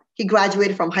now, he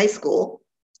graduated from high school,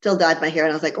 still dyed my hair.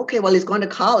 And I was like, okay, well, he's going to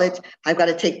college. I've got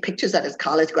to take pictures at his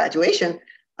college graduation.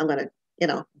 I'm going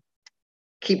to,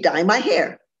 keep dyeing my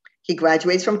hair. He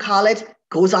graduates from college,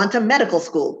 goes on to medical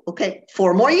school. Okay,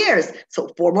 4 more years.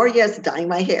 So 4 more years dyeing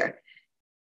my hair.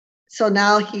 So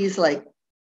now he's like,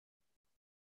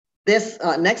 this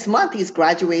next month, he's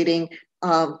graduating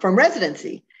from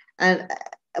residency.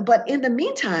 But in the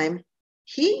meantime,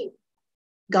 he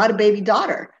got a baby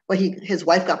daughter. Well, his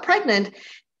wife got pregnant.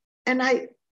 And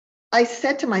I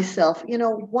said to myself,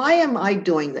 why am I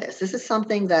doing this? This is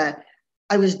something that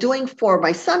I was doing for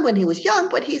my son when he was young,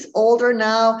 but he's older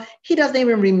now. He doesn't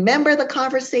even remember the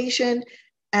conversation.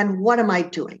 And what am I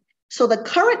doing? So the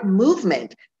current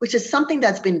movement, which is something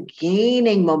that's been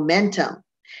gaining momentum,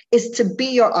 is to be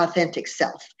your authentic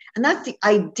self. And that's the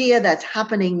idea that's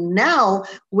happening now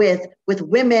with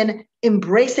women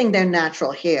embracing their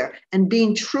natural hair and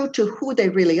being true to who they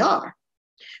really are.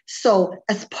 So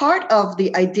as part of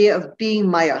the idea of being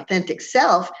my authentic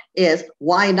self is,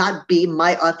 why not be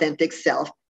my authentic self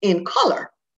in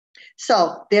color?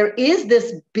 So there is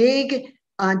this big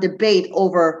debate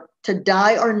over to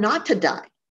dye or not to dye.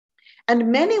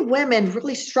 And many women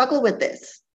really struggle with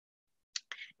this.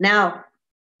 Now,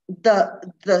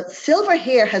 the silver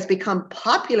hair has become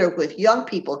popular with young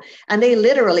people, and they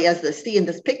literally, as they see in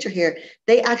this picture here,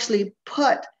 they actually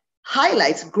put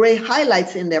highlights, gray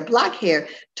highlights in their black hair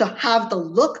to have the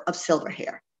look of silver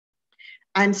hair.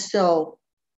 And so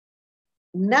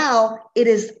now it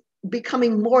is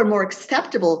becoming more and more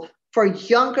acceptable for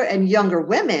younger and younger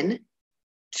women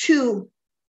to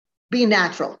be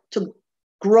natural, to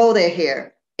grow their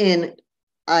hair in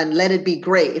and let it be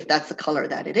gray if that's the color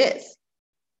that it is.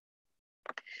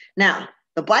 Now,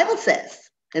 the Bible says,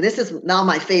 and this is now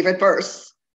my favorite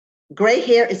verse, gray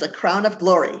hair is a crown of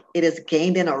glory. It is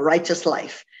gained in a righteous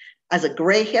life. As a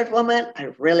gray-haired woman, I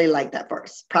really like that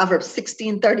verse, Proverbs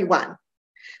 16:31.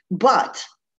 But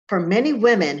for many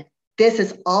women, this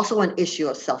is also an issue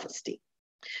of self-esteem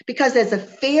because there's a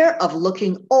fear of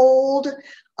looking old.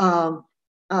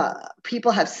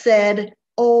 People have said,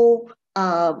 oh,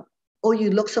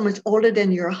 you look so much older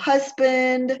than your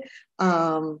husband,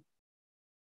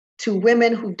 to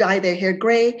women who dye their hair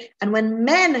gray. And when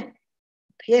men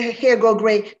hair go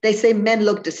gray, they say men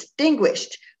look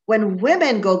distinguished. When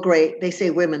women go gray, they say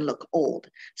women look old.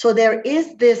 So there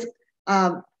is this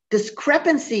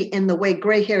discrepancy in the way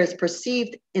gray hair is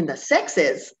perceived in the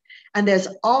sexes. And there's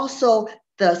also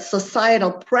the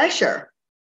societal pressure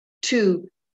to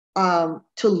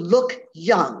look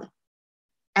young.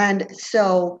 And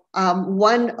so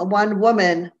one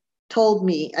woman told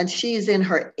me, and she's in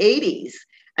her 80s,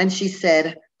 and she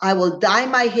said, I will dye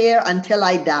my hair until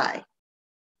I die.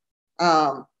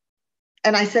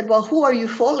 And I said, well, who are you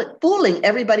fooling?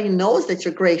 Everybody knows that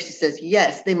you're gray. She says,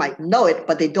 yes, they might know it,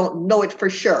 but they don't know it for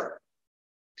sure.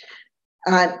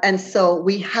 And so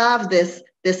we have this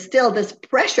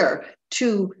pressure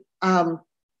to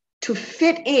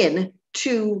fit in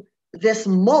to this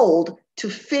mold, to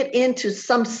fit into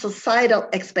some societal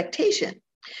expectation.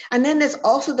 And then there's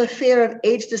also the fear of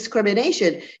age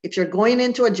discrimination. If you're going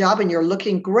into a job and you're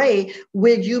looking gray,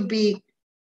 will you be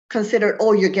considered,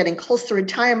 oh, you're getting close to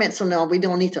retirement, so no, we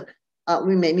don't need to,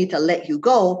 we may need to let you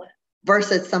go,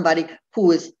 versus somebody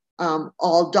who is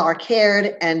all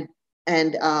dark-haired and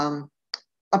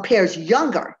appears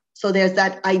younger. So there's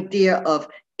that idea of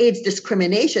age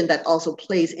discrimination that also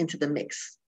plays into the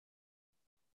mix.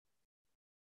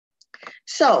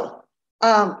 So,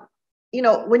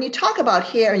 when you talk about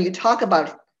hair and you talk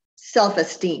about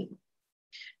self-esteem,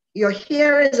 your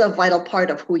hair is a vital part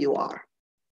of who you are.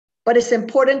 But it's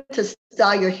important to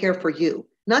style your hair for you,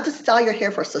 not to style your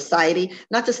hair for society,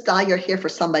 not to style your hair for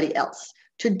somebody else,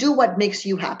 to do what makes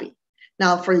you happy.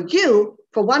 Now, for you,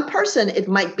 for one person, it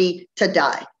might be to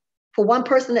dye. For one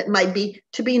person, it might be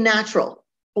to be natural.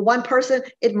 For one person,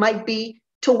 it might be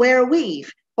to wear a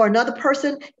weave. For another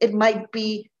person, it might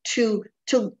be to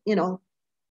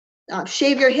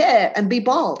shave your hair and be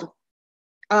bald.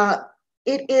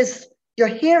 Your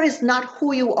hair is not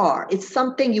who you are. It's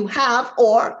something you have,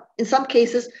 or in some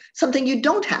cases, something you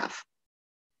don't have.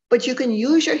 But you can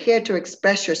use your hair to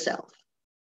express yourself.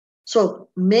 So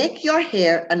make your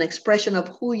hair an expression of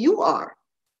who you are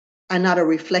and not a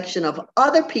reflection of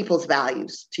other people's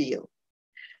values to you.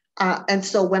 And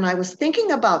so when I was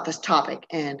thinking about this topic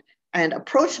and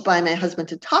approached by my husband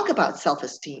to talk about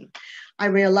self-esteem, I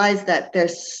realized that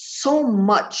there's so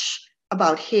much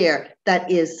about hair that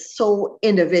is so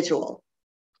individual.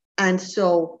 And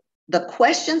so the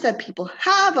questions that people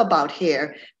have about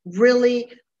hair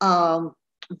really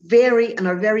vary and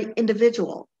are very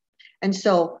individual. And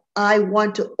so I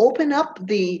want to open up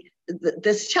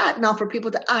this chat now for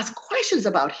people to ask questions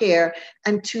about hair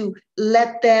and to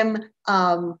let them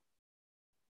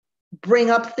bring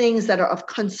up things that are of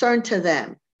concern to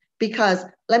them. Because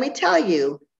let me tell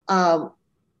you,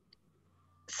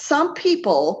 some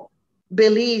people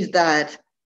believe that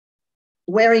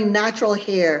wearing natural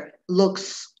hair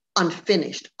looks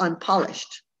unfinished,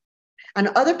 unpolished. And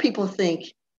other people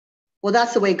think, well,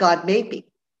 that's the way God made me.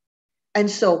 And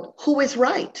so who is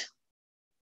right?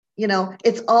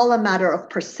 It's all a matter of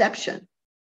perception.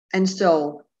 And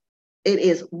so it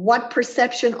is, what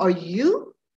perception are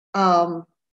you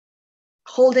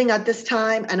holding at this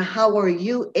time, and how are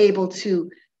you able to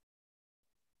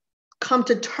come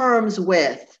to terms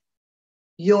with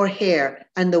your hair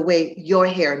and the way your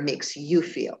hair makes you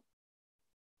feel?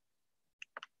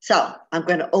 So I'm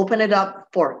going to open it up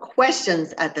for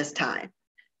questions at this time,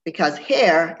 because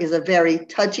hair is a very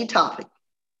touchy topic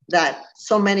that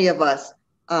so many of us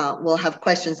will have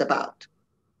questions about.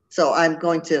 So I'm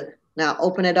going to now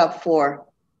open it up for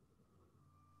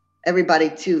everybody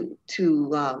to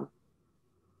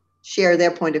share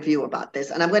their point of view about this.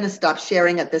 And I'm going to stop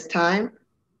sharing at this time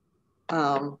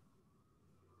and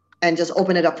just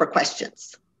open it up for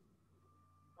questions.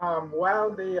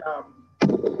 While they're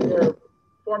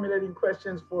formulating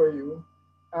questions for you,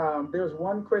 there's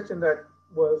one question that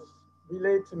was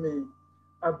relayed to me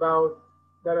about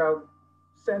that I'll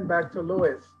send back to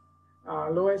Lois.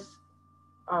 Lois,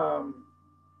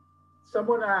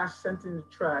 someone asked, sent in the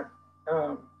chat,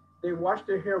 they wash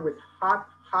their hair with hot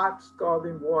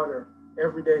scalding water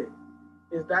every day.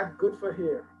 Is that good for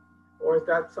hair, or is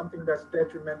that something that's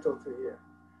detrimental to hair?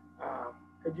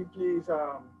 Could you please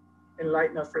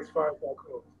enlighten us as far as that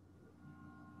goes?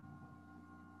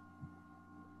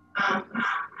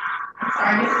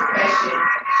 Sorry, this question.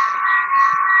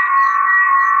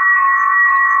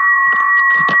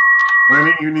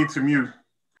 Lenny, you need to mute.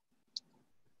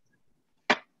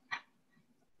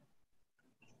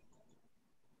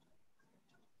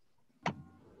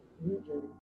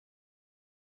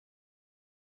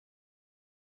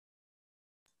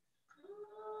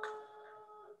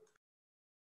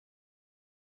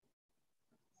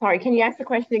 Sorry, can you ask the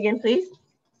question again, please?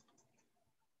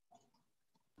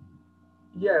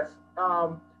 Yes,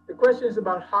 the question is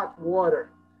about hot water.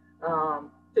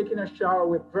 Taking a shower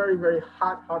with very, very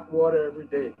hot water every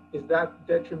day. Is that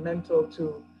detrimental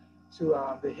to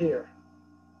the hair?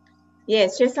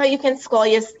 Yes, just how you can scald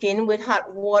your skin with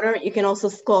hot water, you can also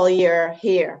scald your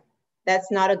hair.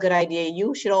 That's not a good idea.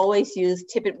 You should always use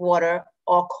tepid water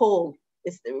or cold.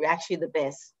 It's actually the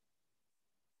best.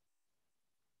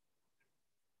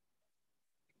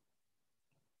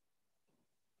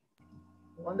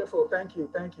 Wonderful, thank you,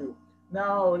 thank you.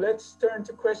 Now let's turn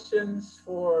to questions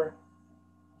for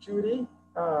Judy.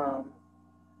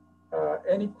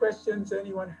 Any questions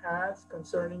anyone has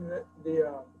concerning her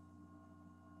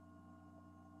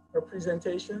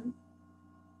presentation?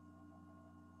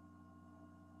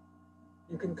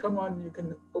 You can come on, you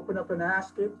can open up and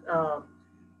ask it.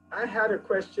 I had a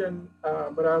question,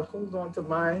 but I'll hold on to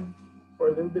mine for a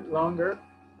little bit longer.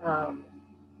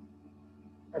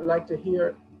 I'd like to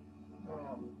hear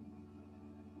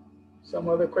some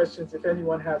other questions if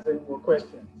anyone has any more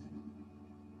questions.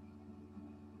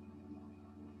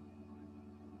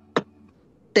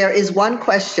 There is one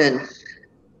question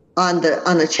on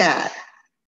the chat,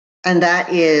 and that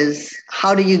is,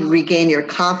 how do you regain your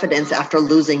confidence after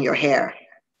losing your hair?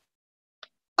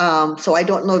 So I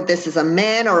don't know if this is a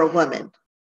man or a woman.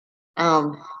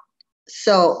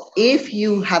 So if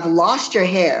you have lost your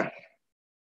hair,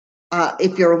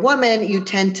 if you're a woman, you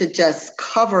tend to just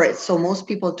cover it so most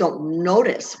people don't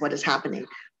notice what is happening.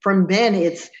 For men,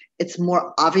 it's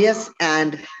more obvious,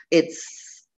 and it's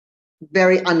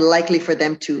very unlikely for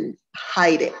them to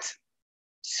hide it.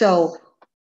 So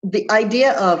the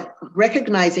idea of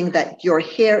recognizing that your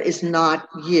hair is not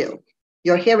you.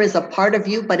 Your hair is a part of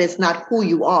you, but it's not who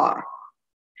you are.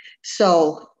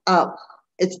 So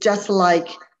it's just like,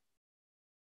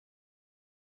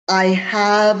 I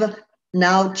have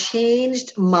now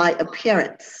changed my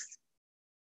appearance.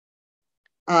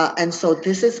 And so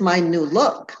this is my new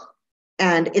look.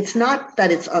 And it's not that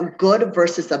it's a good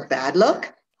versus a bad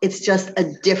look. It's just a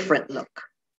different look.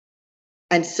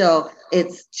 And so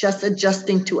it's just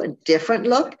adjusting to a different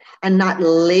look and not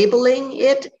labeling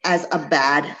it as a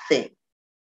bad thing.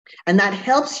 And that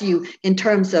helps you in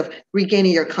terms of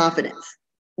regaining your confidence.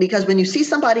 Because when you see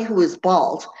somebody who is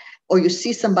bald, or you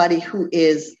see somebody who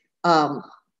is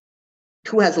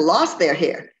who has lost their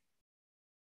hair,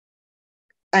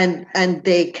 and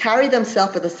they carry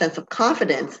themselves with a sense of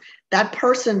confidence, that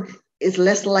person is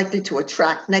less likely to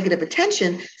attract negative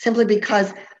attention, simply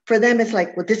because for them it's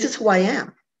like, well, this is who I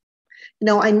am. You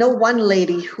know, I know one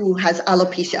lady who has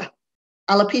alopecia.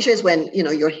 Alopecia is when, you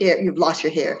know, your hair, you've lost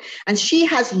your hair, and she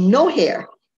has no hair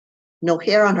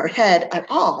on her head at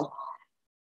all.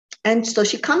 And so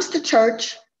she comes to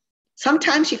church.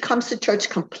 Sometimes she comes to church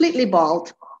completely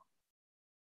bald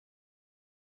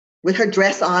with her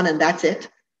dress on, and that's it.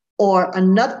 Or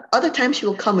other times she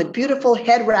will come with beautiful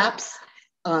head wraps,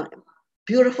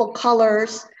 beautiful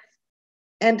colors.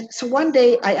 And so one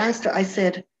day I asked her, I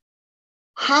said,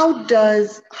 how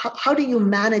do you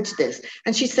manage this?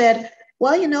 And she said,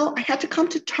 well, you know, I had to come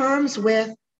to terms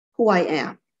with who I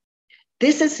am.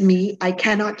 This is me, I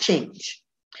cannot change.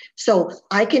 So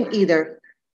I can either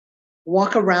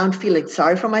walk around feeling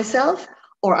sorry for myself,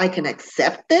 or I can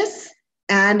accept this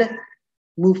and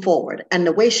move forward. And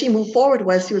the way she moved forward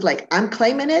was, she was like, I'm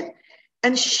claiming it.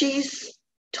 And she's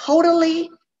totally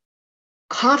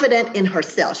confident in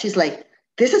herself. She's like,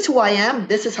 this is who I am.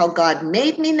 This is how God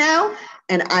made me now.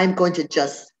 And I'm going to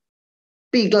just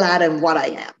be glad in what I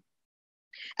am.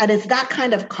 And it's that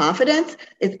kind of confidence.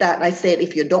 It's that I said,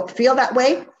 if you don't feel that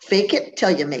way, fake it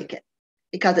till you make it.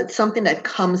 Because it's something that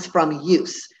comes from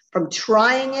use, from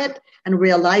trying it and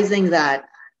realizing that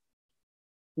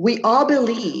we all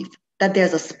believe that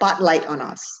there's a spotlight on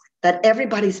us, that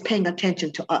everybody's paying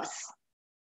attention to us.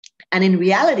 And in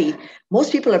reality,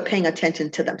 most people are paying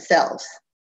attention to themselves.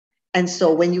 And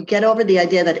so when you get over the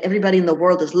idea that everybody in the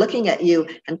world is looking at you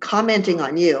and commenting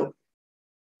on you,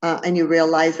 and you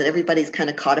realize that everybody's kind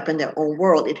of caught up in their own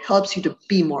world, it helps you to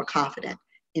be more confident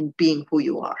in being who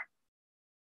you are.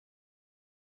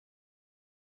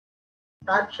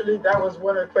 Actually, that was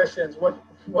one of the questions.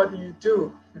 What do you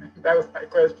do? That was my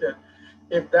question.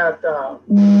 If that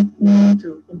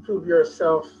to improve your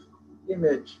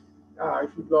self-image, if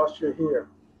you've lost your hair.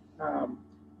 I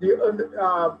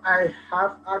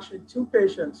have actually 2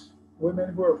 patients,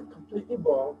 women who are completely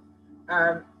bald,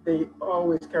 and they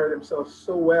always carry themselves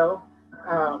so well.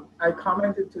 I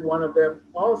commented to one of them,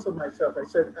 also myself. I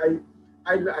said,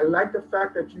 I like the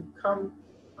fact that you come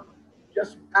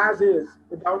just as is,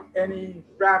 without any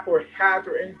wrap or hat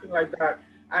or anything like that,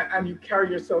 and you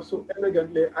carry yourself so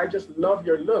elegantly. I just love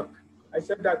your look. I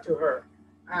said that to her,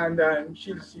 and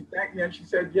she thanked me, and she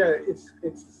said, yeah, it's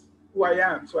who I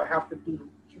am, so I have to be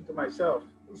true to myself.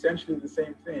 Essentially the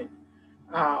same thing.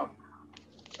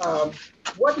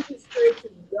 What do you say to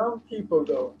young people,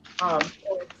 though, or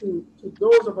to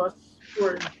those of us who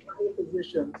are in higher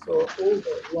positions, so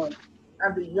older ones,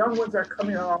 and the young ones are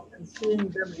coming up and seeing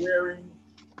them wearing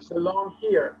the long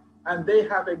hair, and they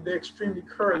have it, they're extremely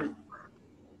curly.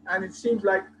 And it seems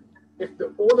like if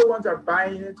the older ones are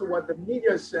buying into what the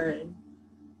media is saying,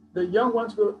 the young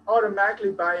ones will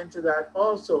automatically buy into that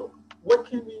also. What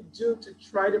can we do to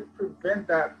try to prevent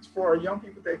that, for our young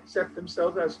people to accept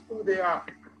themselves as who they are?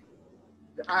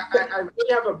 I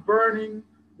really have a burning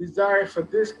desire for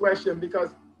this question,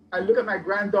 because I look at my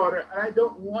granddaughter and I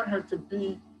don't want her to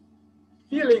be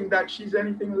feeling that she's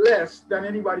anything less than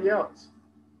anybody else.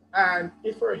 And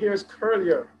if her hair is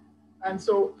curlier. And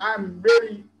so I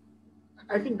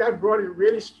think that brought it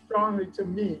really strongly to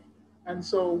me. And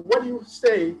so what do you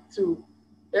say to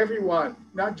everyone,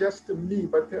 not just to me,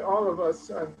 but to all of us?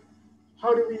 And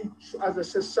how do we, as a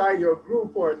society or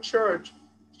group or a church,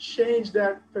 change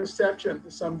that perception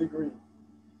to some degree?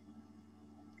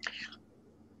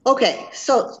 Okay,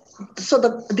 so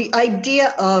the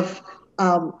idea of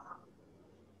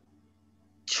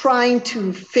trying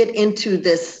to fit into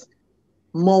this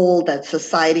mold that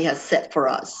society has set for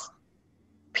us,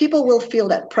 people will feel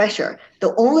that pressure.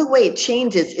 The only way it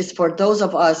changes is for those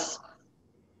of us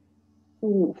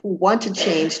who want to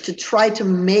change, to try to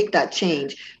make that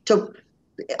change.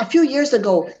 A few years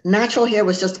ago, natural hair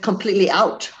was just completely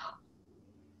out.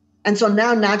 And so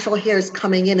now natural hair is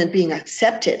coming in and being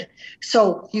accepted.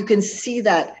 So you can see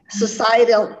that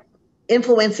societal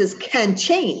influences can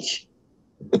change.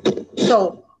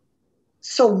 So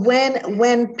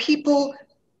when people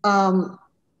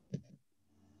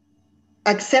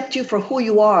accept you for who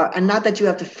you are, and not that you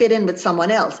have to fit in with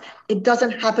someone else, it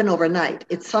doesn't happen overnight.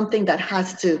 It's something that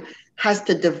has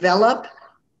to develop.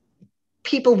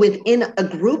 People within a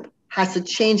group has to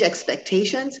change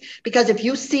expectations, because if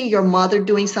you see your mother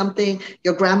doing something,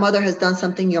 your grandmother has done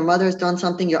something, your mother has done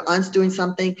something, your aunt's doing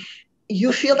something,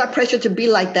 you feel that pressure to be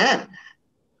like them.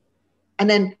 And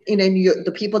then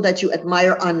the people that you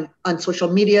admire on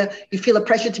social media, you feel a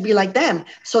pressure to be like them.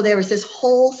 So there is this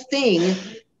whole thing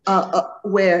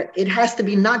where it has to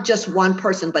be not just one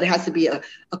person, but it has to be a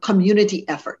community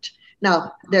effort.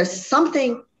 Now, there's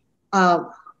something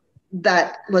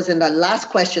that was in the last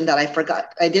question that I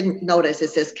forgot. I didn't notice.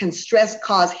 It says, can stress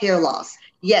cause hair loss?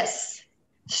 Yes,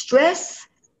 stress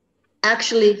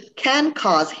actually can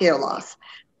cause hair loss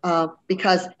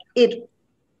because it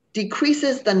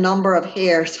decreases the number of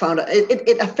hairs found.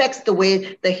 It affects the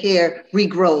way the hair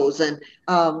regrows. And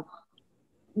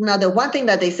now the one thing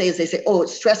that they say, oh,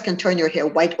 stress can turn your hair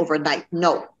white overnight.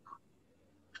 No.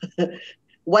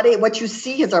 What you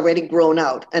see has already grown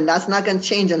out, and that's not going to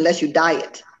change unless you dye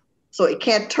it. So it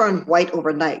can't turn white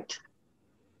overnight.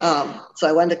 So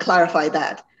I wanted to clarify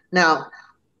that. Now,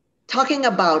 talking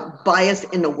about bias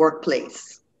in the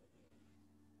workplace,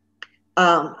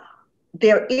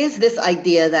 there is this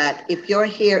idea that if your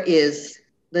hair is,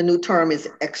 the new term is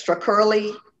extra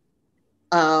curly,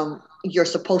 you're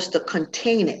supposed to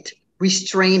contain it,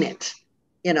 restrain it.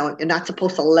 You're not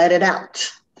supposed to let it out,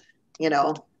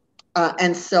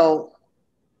 and so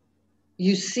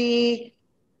you see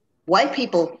white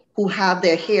people who have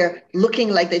their hair looking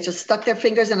like they just stuck their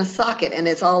fingers in a socket and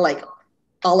it's all like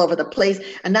all over the place.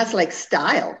 And that's like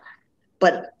style.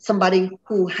 But somebody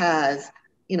who has,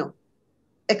 you know,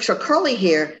 extra curly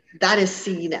hair, that is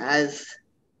seen as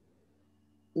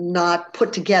not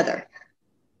put together.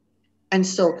 And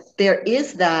so there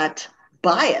is that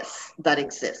bias that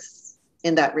exists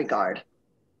in that regard.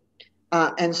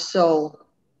 And so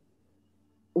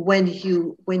when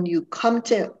you come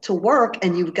to work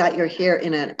and you've got your hair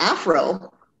in an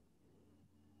afro,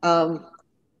 and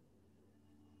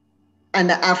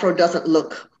the afro doesn't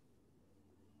look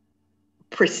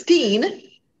pristine,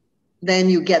 then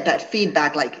you get that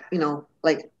feedback like, you know,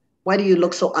 like, why do you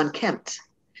look so unkempt?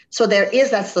 So there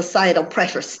is that societal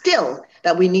pressure still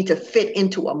that we need to fit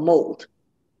into a mold.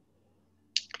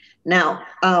 Now,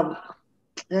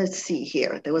 let's see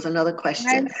here. There was another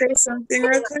question. Can I say something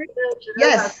real quick?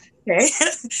 Yes. Okay.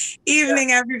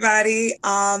 Evening, everybody.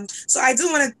 So I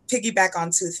do want to piggyback on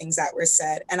two things that were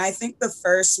said. And I think the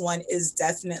first one is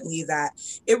definitely that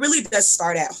it really does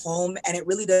start at home, and it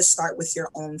really does start with your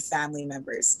own family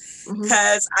members.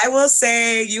 Because I will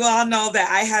say, you all know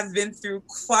that I have been through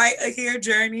quite a hair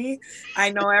journey. I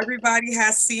know everybody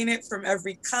has seen it from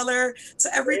every color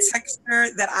to every texture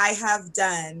that I have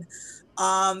done.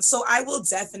 So I will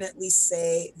definitely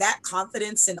say that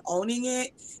confidence in owning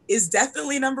it is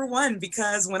definitely number one,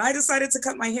 because when I decided to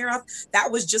cut my hair off,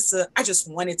 that was just I just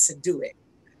wanted to do it.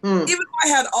 Even though I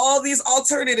had all these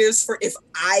alternatives for if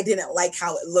I didn't like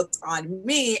how it looked on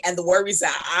me and the worries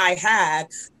that I had,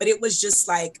 but it was just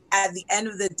like, at the end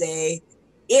of the day,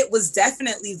 it was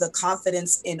definitely the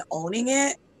confidence in owning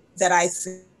it that I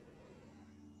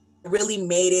really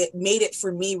made it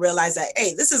for me realize that,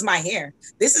 hey, this is my hair.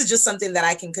 This is just something that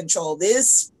I can control.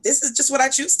 This is just what I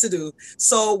choose to do.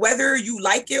 So whether you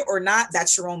like it or not,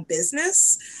 that's your own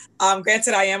business.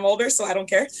 Granted, I am older, so I don't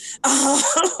care.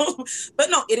 But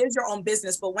no, it is your own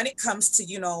business. But when it comes to,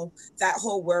 you know, that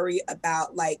whole worry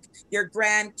about like your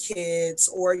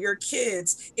grandkids or your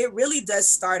kids, it really does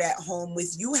start at home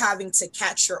with you having to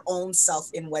catch your own self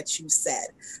in what you said.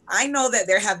 I know that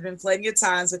there have been plenty of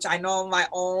times, which I know my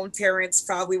own parents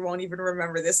probably won't even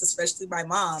remember this, especially my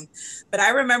mom. But I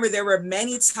remember there were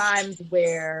many times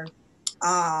where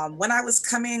when I was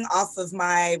coming off of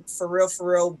my for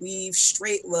real weave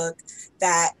straight look,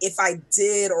 that if I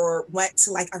did or went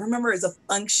to, like, I remember it was a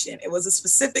function, it was a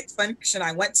specific function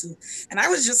I went to, and I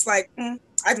was just like,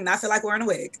 I do not feel like wearing a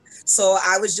wig. So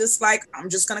I was just like, I'm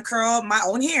just gonna curl my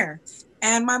own hair.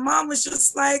 And my mom was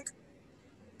just like,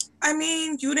 I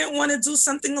mean, you didn't want to do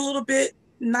something a little bit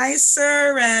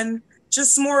nicer and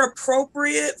just more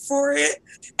appropriate for it.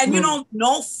 And, you know,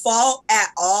 no fault at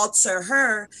all to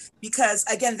her, because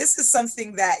again, this is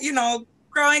something that, you know,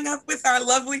 growing up with our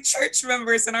lovely church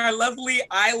members and our lovely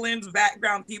island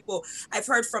background people, I've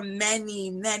heard from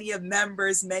many of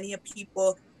members, many of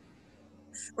people,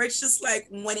 where it's just like,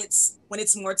 when it's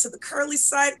more to the curly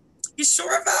side, you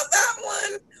sure about that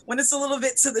one? When it's a little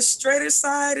bit to the straighter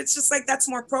side, it's just like, that's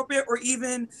more appropriate. Or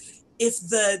even if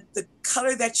the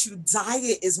color that you dye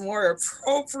it is more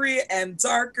appropriate and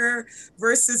darker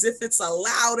versus if it's a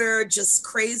louder, just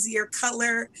crazier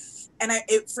color. And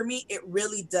for me, it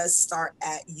really does start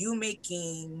at you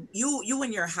making, you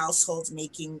and your household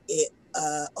making it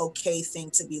a okay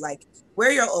thing to be like,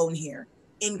 wear your own hair,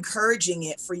 encouraging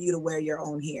it for you to wear your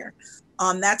own hair.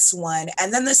 That's one.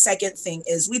 And then the second thing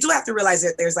is, we do have to realize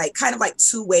that there's like kind of like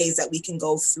two ways that we can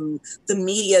go through the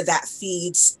media that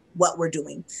feeds what we're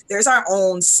doing. There's our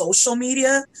own social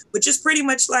media, which is pretty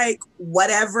much like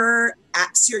whatever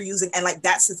apps you're using. And like,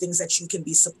 that's the things that you can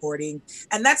be supporting.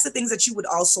 And that's the things that you would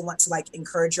also want to like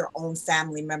encourage your own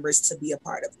family members to be a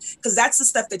part of, because that's the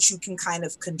stuff that you can kind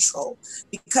of control.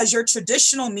 Because your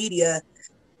traditional media,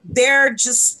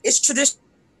 it's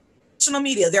traditional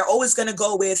media. They're always going to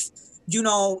go with, you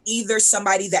know, either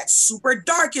somebody that's super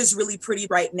dark is really pretty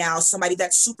right now, somebody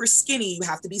that's super skinny, you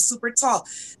have to be super tall.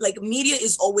 Like, media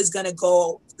is always going to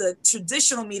go, the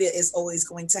traditional media is always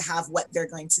going to have what they're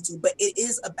going to do. But it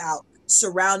is about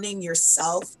surrounding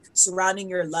yourself, surrounding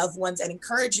your loved ones, and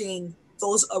encouraging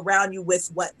those around you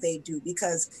with what they do,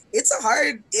 because it's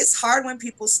hard when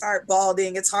people start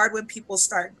balding. It's hard when people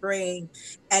start graying,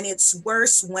 and it's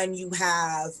worse when you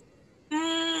have,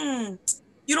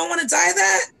 you don't want to dye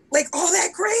that? Like, all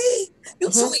that gray?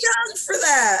 You're too young for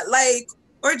that. Like,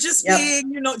 or just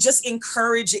being, you know, just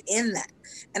encourage in that.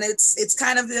 And it's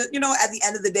kind of, you know, at the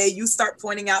end of the day, you start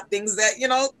pointing out things that, you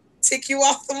know, tick you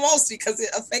off the most because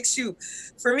it affects you.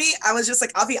 For me, I was just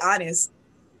like, I'll be honest.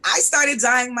 I started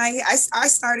dyeing my hair. I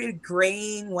started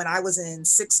graying when I was in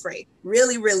 6th grade,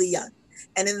 really, really young.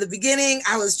 And in the beginning,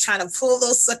 I was trying to pull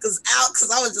those suckers out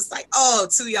because I was just like, oh,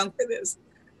 too young for this.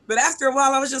 But after a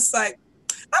while, I was just like,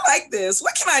 I like this.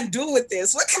 What can I do with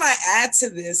this? What can I add to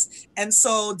this? And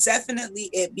so definitely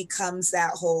it becomes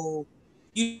that whole,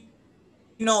 you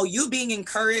know, you being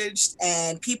encouraged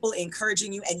and people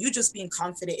encouraging you and you just being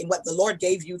confident in what the Lord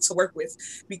gave you to work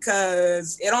with.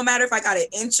 Because it don't matter if I got an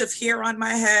inch of hair on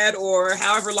my head or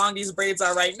however long these braids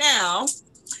are right now.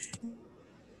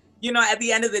 You know, at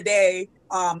the end of the day,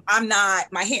 I'm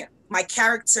not my hair. My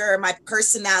character, my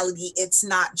personality, it's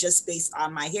not just based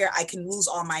on my hair. I can lose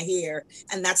all my hair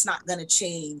and that's not going to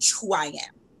change who I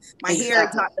am. My hair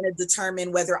is not going to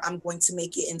determine whether I'm going to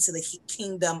make it into the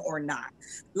kingdom or not.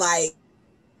 Like,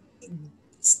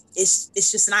 it's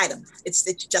just an item. It's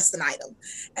just an item.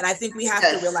 And I think we have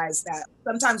to realize that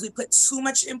sometimes we put too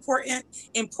much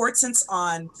importance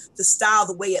on the style,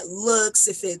 the way it looks,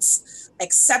 if it's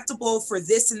acceptable for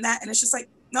this and that. And it's just like,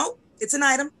 no, it's an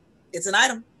item. It's an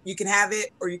item. You can have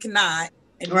it or you cannot.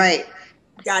 And right.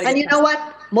 And you know what?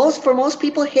 For most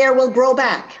people, hair will grow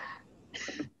back.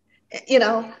 You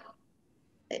know,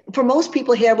 for most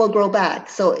people, hair will grow back.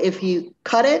 So if you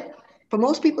cut it, for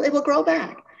most people, it will grow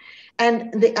back.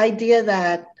 And the idea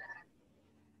that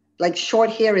like short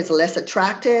hair is less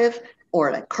attractive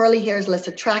or like curly hair is less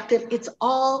attractive, it's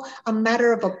all a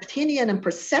matter of opinion and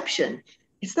perception.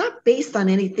 It's not based on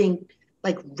anything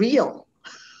like real,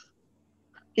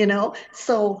 you know?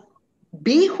 So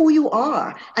be who you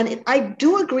are. And I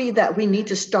do agree that we need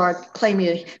to start claiming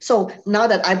it. So now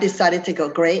that I've decided to go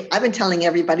gray, I've been telling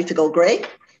everybody to go gray.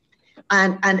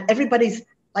 And everybody's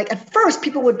like, at first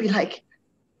people would be like,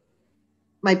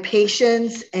 my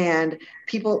patients and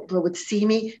people that would see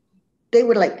me, they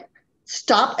would like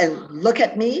stop and look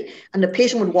at me. And the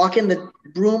patient would walk in the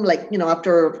room, like, you know,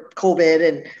 after COVID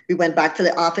and we went back to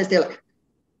the office, they're like,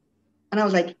 and I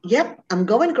was like, yep, I'm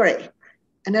going gray.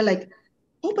 And they're like,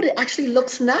 oh, but it actually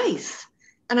looks nice.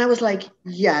 And I was like,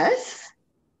 yes,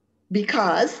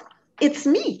 because it's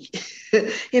me,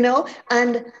 you know,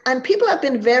 and people have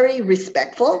been very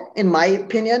respectful, in my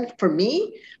opinion, for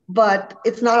me, but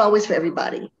it's not always for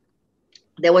everybody.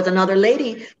 There was another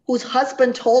lady whose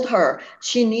husband told her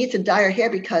she needs to dye her hair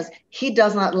because he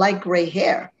does not like gray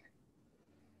hair.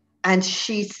 And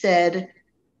she said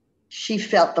she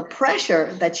felt the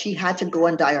pressure that she had to go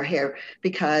and dye her hair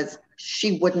because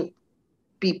she wouldn't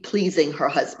be pleasing her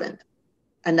husband.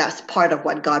 And that's part of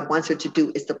what God wants her to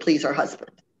do, is to please her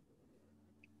husband.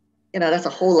 You know, that's a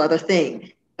whole other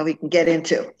thing that we can get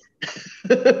into.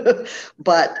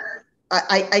 But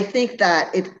I think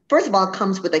that it, first of all,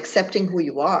 comes with accepting who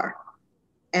you are.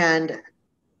 And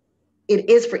it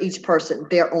is for each person,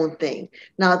 their own thing.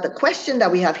 Now, the question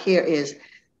that we have here is,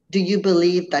 do you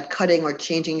believe that cutting or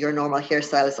changing your normal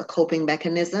hairstyle is a coping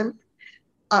mechanism?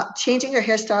 Changing your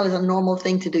hairstyle is a normal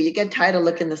thing to do. You get tired of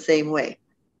looking the same way.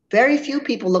 Very few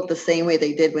people look the same way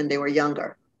they did when they were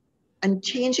younger. And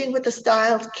changing with the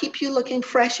styles keep you looking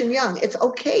fresh and young. It's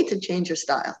okay to change your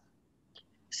style.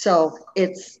 So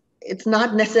it's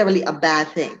not necessarily a bad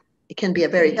thing. It can be a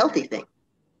very healthy thing.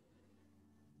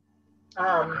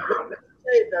 Let's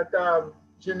say that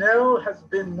Janelle has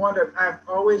been one that I've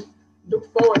always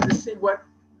looked forward to see what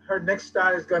her next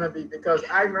style is going to be, because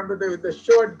I remember the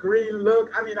short green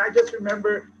look. I mean, I just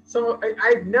remember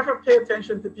I never pay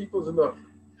attention to people's look,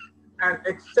 and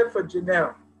except for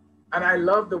Janelle. And I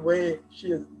love the way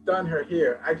she has done her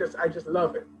hair. I just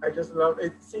love it. I just love it.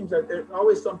 It seems that there's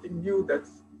always something new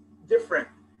that's different.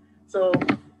 So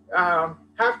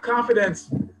have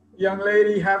confidence, young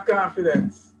lady, have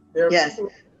confidence. Yes.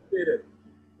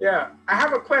 Yeah, I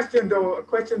have a question though, a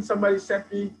question somebody sent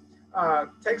me,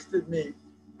 texted me,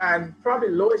 and probably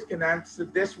Lois can answer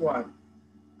this one.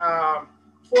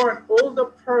 For an older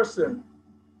person,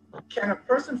 can a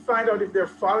person find out if their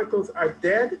follicles are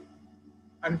dead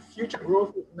and future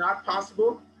growth is not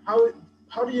possible?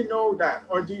 How do you know that?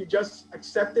 Or do you just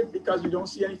accept it because you don't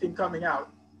see anything coming out?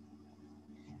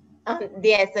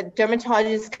 Yes, a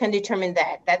dermatologist can determine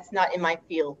that. That's not in my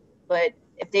field. But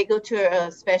if they go to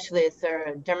a specialist or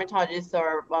a dermatologist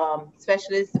or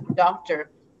specialist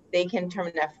doctor, they can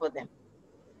determine that for them.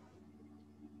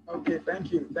 Okay,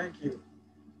 thank you, thank you.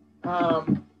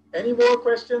 Any more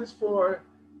questions for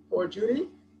Judy?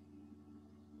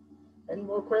 Any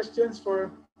more questions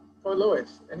for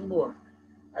Lois? Any more?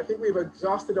 I think we've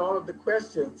exhausted all of the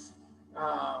questions.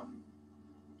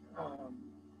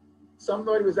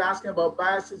 Somebody was asking about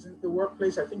biases in the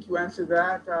workplace. I think you answered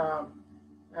that.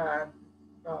 I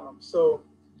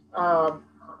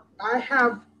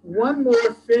have one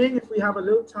more thing, if we have a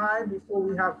little time before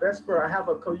we have Vesper. I have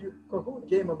a Kahoot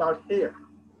game about hair.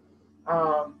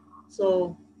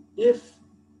 So if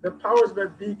the powers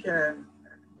that be can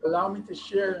allow me to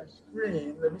share a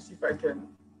screen. Let me see if I can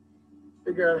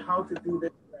figure out how to do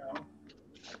this now.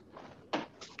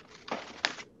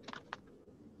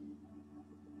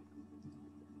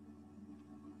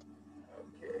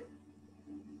 Okay.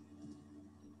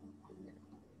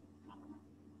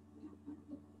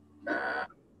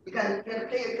 You gotta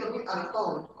play it on the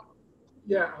phone.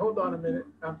 Yeah, hold on a minute.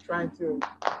 I'm trying to.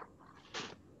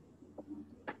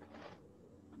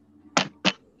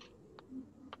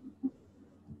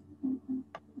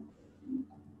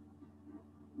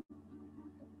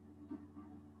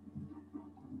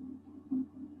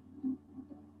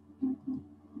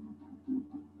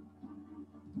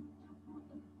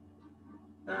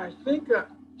 I think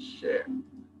share.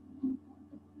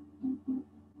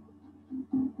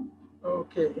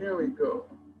 Okay, here we go.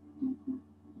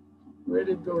 Where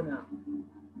did it go now?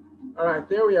 All right,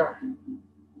 there we are.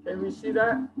 Can we see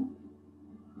that?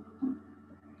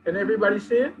 Can everybody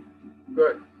see it?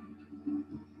 Good.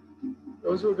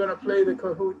 Those who are going to play the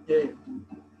Kahoot game.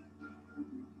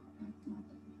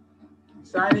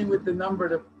 Sign in with the number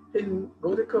to pin.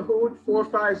 Go to Kahoot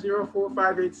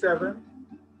 450-4587.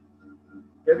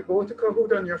 Go to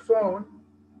Kahoot on your phone.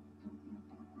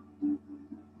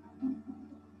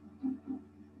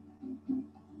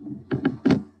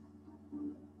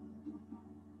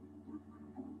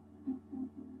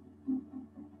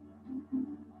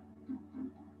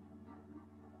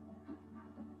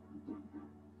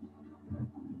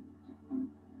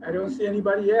 I don't see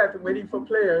anybody yet. I'm waiting for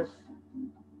players.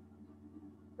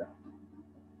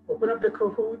 Open up the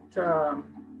Kahoot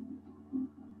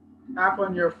app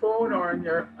on your phone or on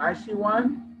your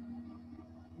IC1.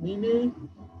 Mimi,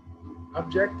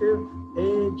 Objective,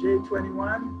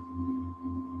 AJ21.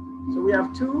 So we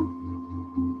have 2.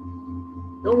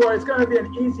 Don't worry, it's going to be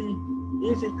an easy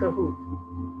Kahoot.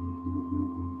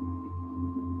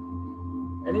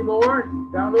 Any more?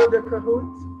 Download the Kahoot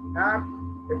app.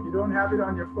 If you don't have it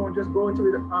on your phone, just go to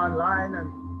it online and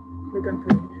click on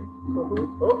Kahoot.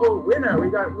 Oh, winner. We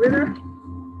got winner.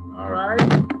 All right.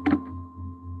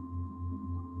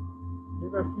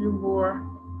 Give a few more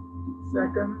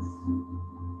seconds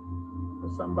for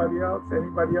somebody else.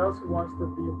 Anybody else who wants to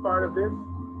be a part of this?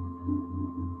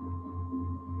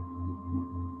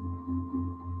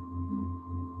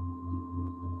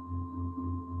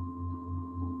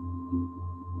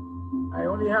 I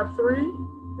only have 3.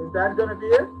 Is that going to be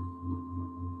it?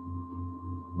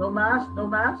 No mass? No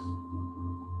mass?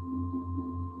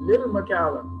 Little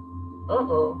McCallum.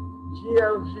 Uh-oh.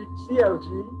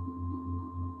 CLG.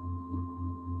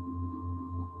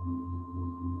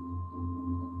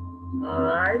 All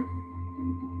right.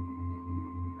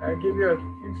 I'll give you a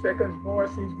few seconds more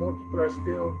since more people are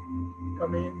still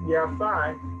coming. We have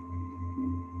 5.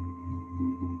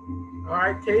 All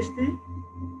right, Tasty.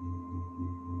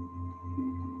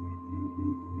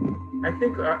 I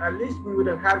think at least we would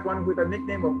have had one with a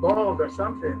nickname of Bald or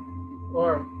something,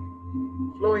 or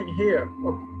Flowing Hair,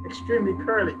 or Extremely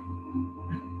Curly.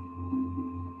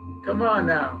 Come on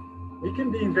now. We can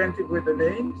be inventive with the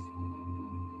names.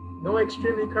 No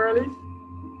Extremely Curlies?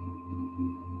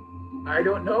 I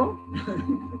don't know.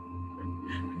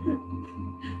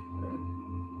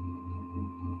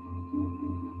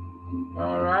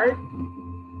 All right.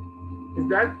 Is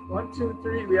that 1, 2,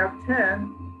 3? We have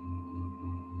 10.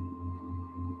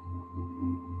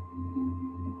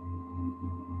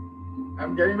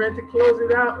 I'm getting ready to close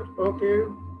it out. Okay.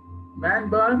 Man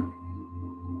bun.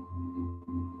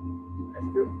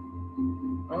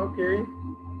 Okay.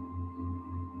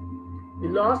 We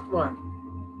lost one.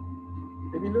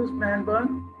 Did we lose man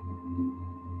bun?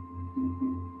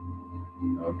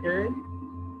 Okay.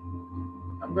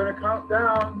 I'm going to count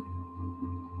down.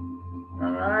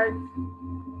 All right.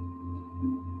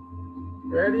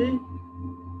 Ready?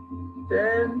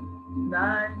 10,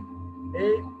 9,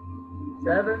 8,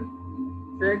 7,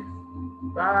 6,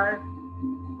 5,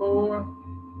 4,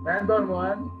 man bun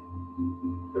 1,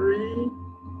 3,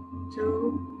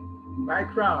 2, my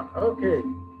crown. Okay.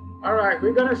 All right,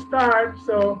 we're gonna start.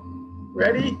 So,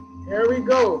 ready? Here we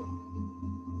go.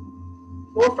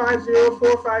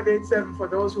 450-4587 for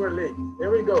those who are late.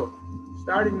 Here we go.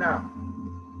 Starting now.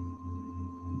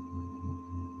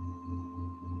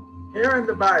 Here in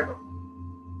the Bible.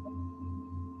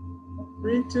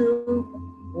 3, 2,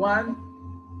 1.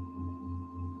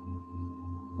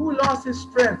 Who lost his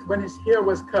strength when his hair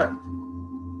was cut?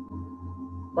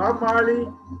 Bob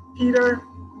Marley, Peter,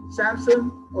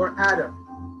 Samson, or Adam?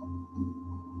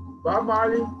 Bob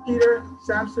Marley, Peter,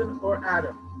 Samson, or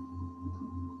Adam?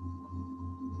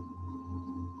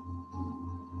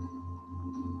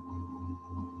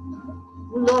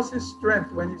 Who Who lost his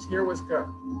strength when his hair was cut?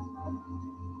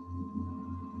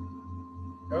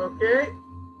 Okay,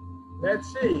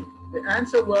 let's see. The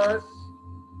answer was,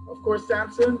 of course,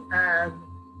 Samson, and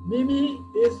Mimi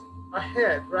is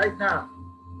ahead right now.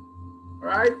 All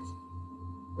right,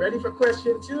 ready for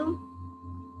question 2?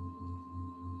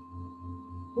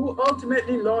 Who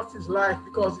ultimately lost his life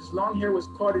because his long hair was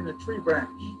caught in a tree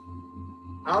branch?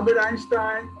 Albert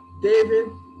Einstein,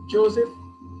 David, Joseph,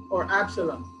 or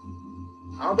Absalom?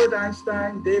 Albert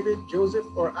Einstein, David, Joseph,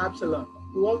 or Absalom?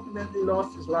 Who ultimately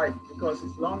lost his life because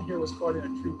his long hair was caught in a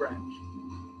tree branch?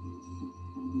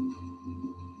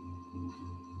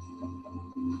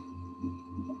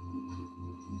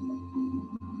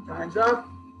 Time's up.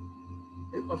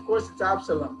 Of course, it's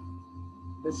Absalom,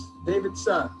 this David's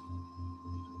son.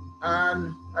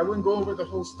 And I wouldn't go over the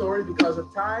whole story because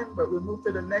of time, but we'll move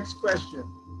to the next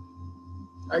question.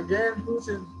 Again, who's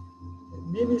in?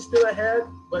 Mimi's still ahead,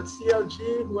 but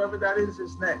CLG, whoever that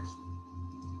is next.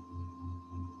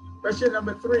 Question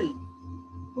number 3.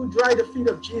 Who dried the feet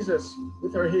of Jesus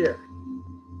with her hair?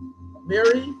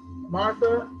 Mary,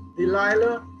 Martha,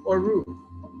 Delilah, or Ruth?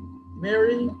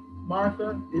 Mary,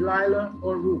 Martha, Delilah,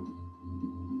 or Ruth?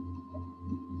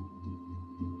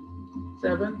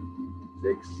 7,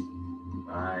 6,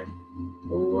 5,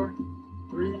 4,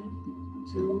 3,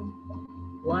 2,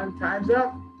 1. Time's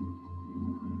up.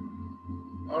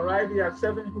 All right, we have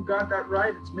 7 who got that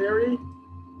right. It's Mary.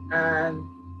 And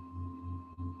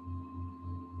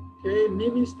okay,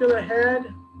 Mimi's still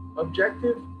ahead.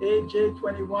 Objective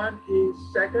AJ21 is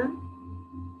second.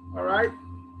 All right,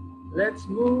 let's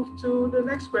move to the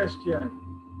next question.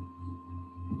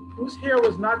 Whose hair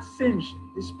was not singed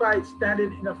despite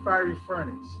standing in a fiery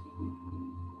furnace?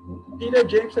 Peter,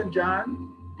 James, and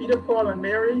John, Peter, Paul, and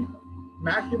Mary,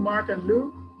 Matthew, Mark, and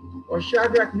Luke, or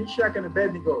Shadrach, Meshach, and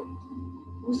Abednego?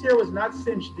 Whose hair was not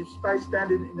singed despite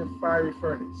standing in a fiery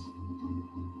furnace?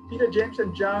 Peter, James,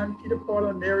 and John, Peter, Paul,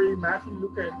 and Mary, Matthew,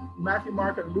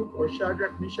 Mark, and Luke, or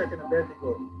Shadrach, Meshach, and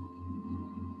Abednego?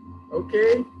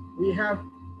 Okay, we have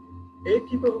 8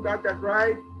 people who got that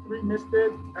right, 3 missed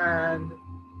it, and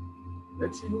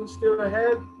let's see who's still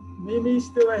ahead. Mimi's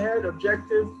still ahead.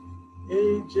 Objective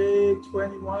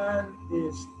AJ21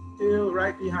 is still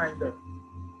right behind her.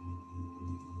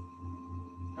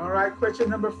 All right, question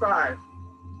number 5.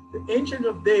 The Ancient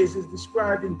of Days is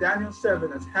described in Daniel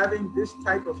 7 as having this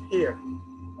type of hair.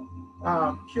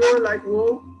 Pure like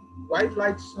wool, white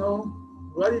like snow,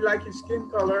 ruddy like his skin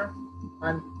color,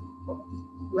 and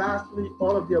lastly,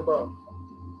 all of the above.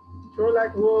 Pure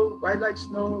like wool, white like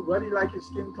snow, ruddy like his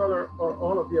skin color, or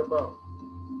all of the above.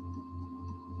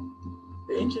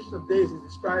 The Ancient of Days is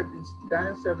described in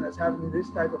Daniel 7 as having this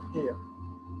type of hair.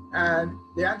 And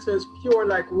the answer is pure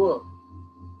like wool.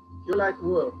 Pure like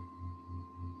wool.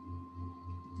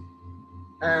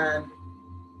 And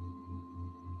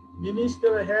Mimi's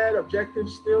still ahead, Objective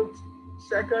still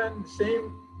second,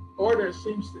 same order, it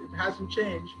hasn't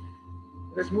changed.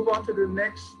 Let's move on to the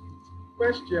next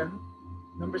question.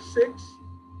 Number 6,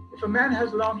 if a man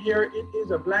has long hair, it is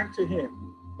a blank to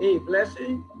him. A,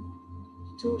 blessing,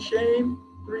 2, shame,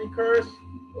 3, curse,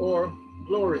 or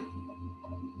glory.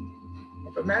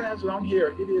 If a man has long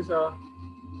hair, it is a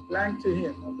blank to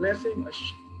him, a blessing, a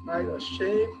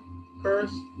shame,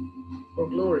 curse, or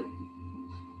glory.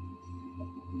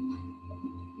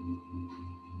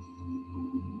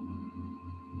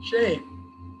 Shame.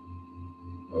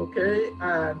 Okay,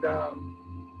 and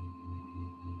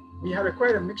we had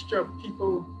quite a mixture of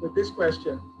people with this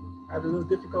question. I had a little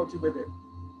difficulty with it.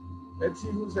 Let's see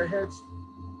who's ahead.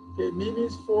 Okay,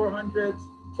 Mimi's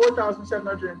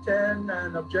 4,710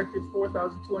 and Objective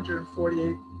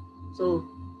 4,248. So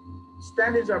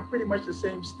standards are pretty much the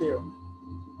same still.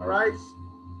 All right,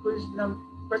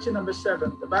 question number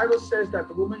 7. The Bible says that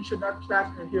the woman should not plait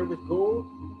her hair with gold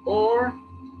or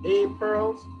A,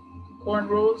 pearls,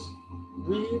 cornrows,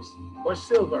 weaves, or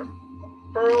silver.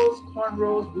 Pearls,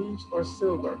 cornrows, weaves, or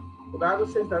silver. The Bible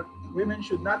says that women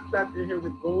should not plait their hair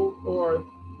with gold or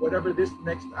whatever this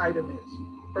next item is.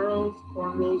 Pearls,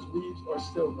 cornrows, weaves, or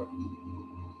silver.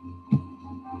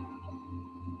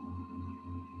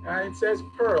 And it says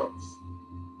pearls.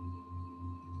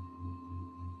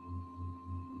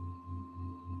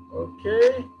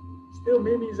 Okay, still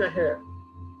Mimi's ahead.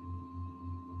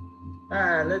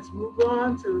 And let's move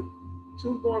on to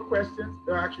 2 more questions.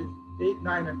 There are actually 8,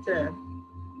 9, and 10.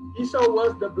 Esau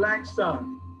was the blank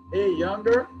son. A,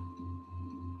 younger,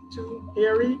 2,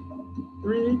 hairy,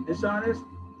 3, dishonest,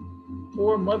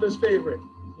 4, mother's favorite.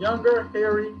 Younger,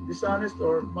 hairy, dishonest,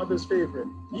 or mother's favorite.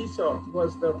 Esau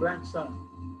was the blank son.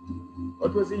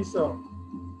 What was Esau?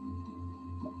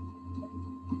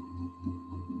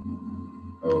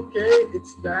 Okay,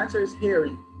 the answer is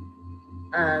hairy.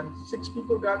 And 6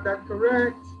 people got that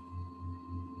correct.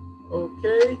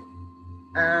 Okay,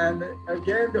 and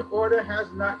again, the order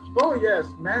has not, oh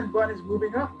yes, man bun is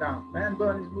moving up now. Man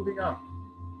bun is moving up.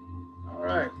 All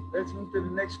right, let's move to the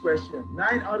next question.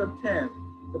 9 out of 10.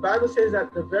 The Bible says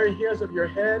that the very hairs of your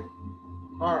head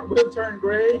will turn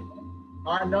gray,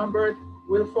 are numbered,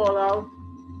 will fall out,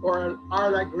 or are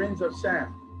like grains of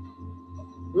sand.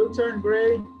 Will turn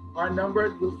gray, are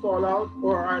numbered, will fall out,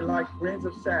 or are like grains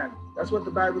of sand. That's what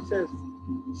the Bible says.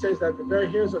 It says that the very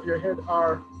hairs of your head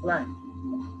are blank.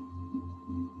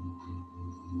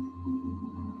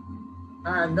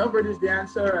 And numbered is the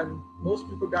answer, and most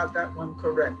people got that one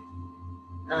correct.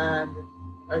 And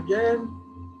again,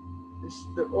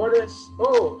 the order is,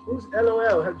 oh, who's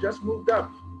LOL have just moved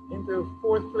up into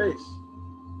 4th place.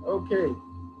 Okay,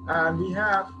 and we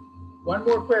have one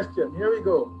more question. Here we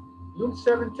go. Luke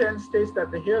 7:10 states that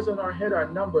the hairs on our head are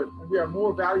numbered and we are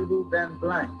more valuable than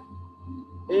blank.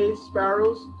 A,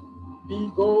 sparrows, B,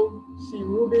 gold, C,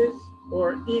 rubies,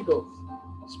 or eagles.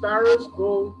 Sparrows,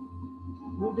 gold,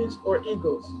 rubies, or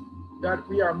eagles. That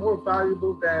we are more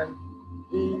valuable than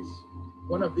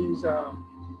one of these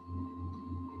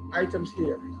items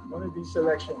here, one of these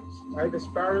selections, either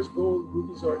sparrows, gold,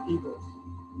 rubies, or eagles.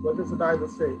 What does the Bible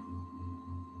say?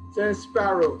 It says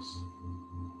sparrows.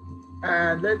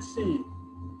 And let's see,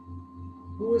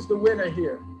 who is the winner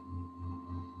here?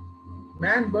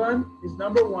 Man bun is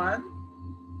number 1.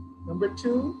 Number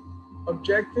 2,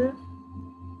 objective.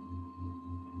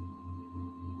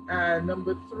 And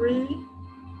number 3,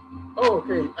 oh,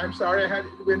 okay, I'm sorry, it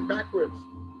went backwards.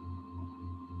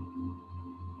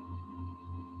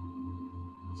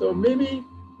 So Mimi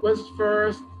was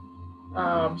first,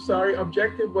 sorry,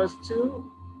 objective was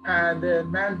 2, and then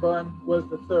man bun was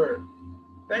the 3rd.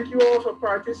 Thank you all for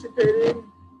participating.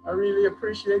 I really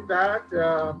appreciate that.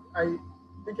 I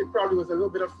think it probably was a little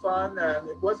bit of fun, and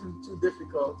it wasn't too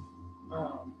difficult.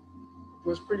 It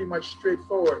was pretty much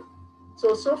straightforward.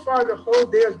 So far the whole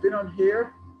day has been on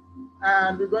here,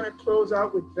 and we're going to close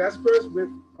out with Vespers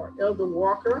with our Elder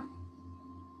Walker,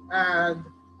 and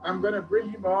I'm going to bring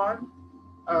him on,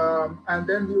 and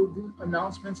then we'll do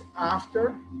announcements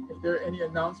after, if there are any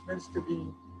announcements to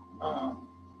be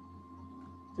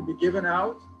given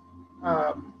out.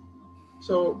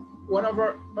 So one of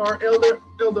our Elder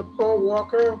Paul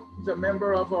Walker, he's a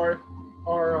member of our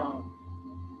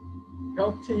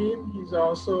health team. He's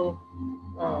also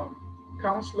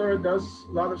counselor, does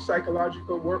a lot of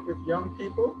psychological work with young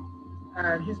people,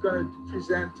 and he's going to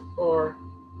present our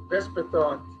Vesper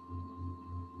thought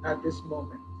at this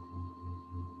moment.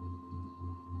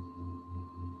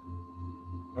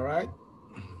 All right.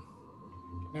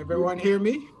 Can everyone hear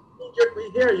me? We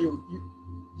hear you.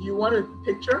 Do you want a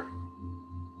picture?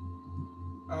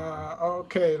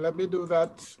 Okay, let me do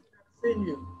that. Seeing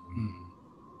you.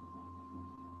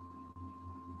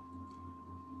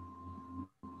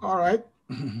 All right.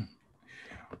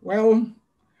 Well,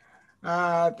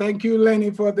 thank you,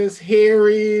 Lenny, for this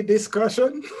hairy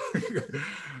discussion.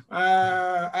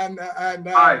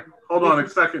 Hi, hold on a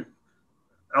second.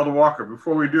 Elder Walker,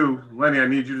 before we do, Lenny, I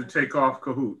need you to take off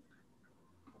Kahoot.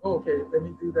 Okay, let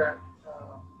me do that.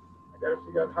 I gotta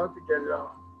figure out how to get it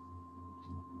off.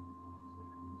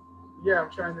 Yeah,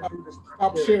 I'm trying to do this.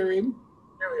 Stop sharing.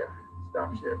 Here we are.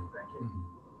 Stop sharing. Thank you.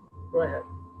 Go ahead.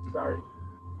 Sorry.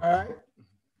 All right.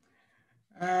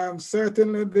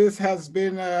 Certainly, this has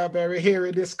been a very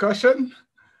hairy discussion,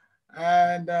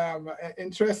 and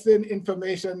interesting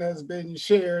information has been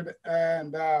shared,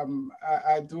 and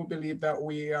I do believe that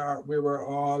we were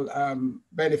all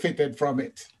benefited from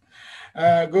it.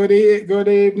 Good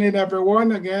evening,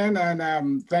 everyone, again,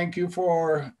 and thank you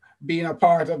for being a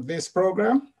part of this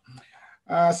program.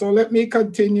 So let me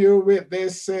continue with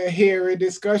this hairy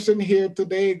discussion here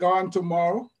today, gone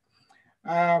tomorrow.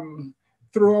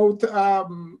 Throughout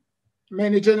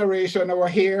many generations, our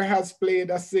hair has played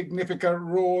a significant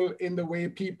role in the way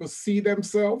people see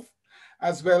themselves,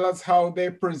 as well as how they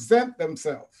present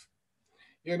themselves.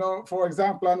 You know, for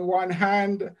example, on one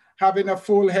hand, having a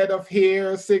full head of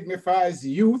hair signifies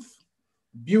youth,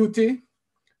 beauty,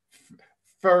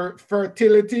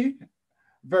 fertility,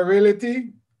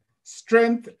 virility,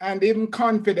 strength, and even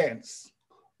confidence.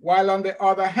 While on the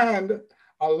other hand,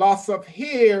 a loss of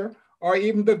hair or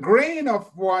even the grain of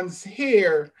one's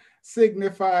hair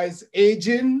signifies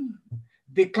aging,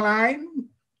 decline,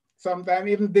 sometimes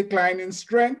even decline in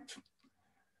strength,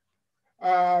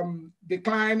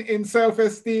 decline in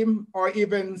self-esteem, or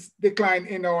even decline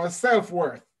in our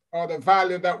self-worth or the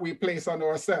value that we place on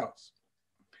ourselves.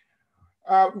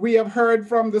 We have heard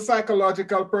from the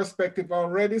psychological perspective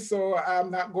already, so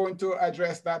I'm not going to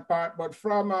address that part, but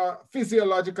from a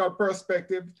physiological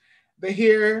perspective, the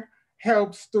hair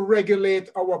helps to regulate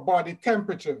our body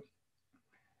temperature.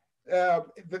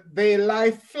 They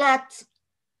lie flat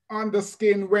on the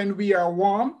skin when we are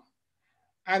warm,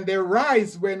 and they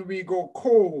rise when we go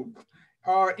cold,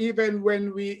 or even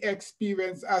when we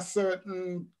experience a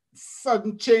certain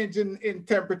sudden change in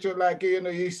temperature, like, you know,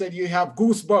 you said you have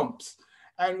goosebumps.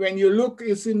 And when you look,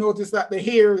 you notice that the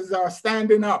hairs are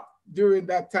standing up during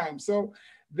that time. So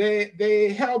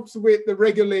they helps with the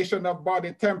regulation of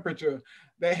body temperature.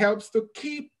 They helps to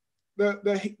keep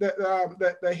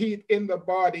the heat in the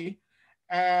body,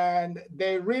 and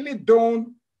they really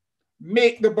don't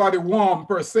make the body warm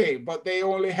per se, but they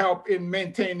only help in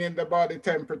maintaining the body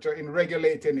temperature, in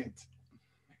regulating it.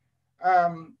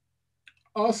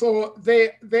 Also,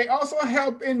 they also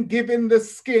help in giving the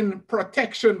skin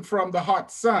protection from the hot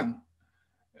sun.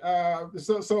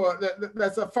 So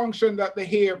that's a function that the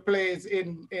hair plays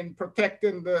in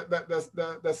protecting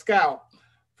the scalp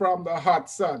from the hot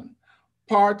sun.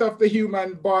 Part of the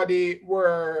human body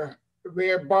where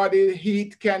body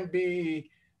heat can be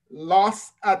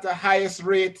lost at the highest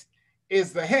rate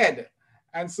is the head.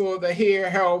 And so the hair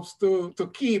helps to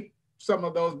keep some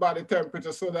of those body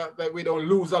temperatures so that we don't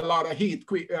lose a lot of heat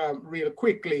real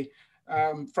quickly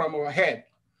from our head.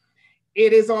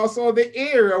 It is also the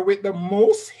area with the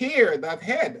most hair, that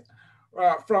head,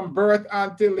 from birth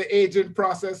until the aging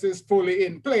process is fully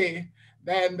in play.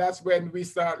 Then that's when we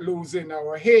start losing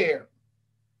our hair.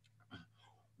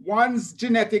 One's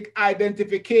genetic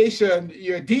identification,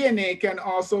 your DNA, can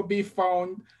also be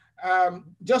found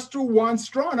just through one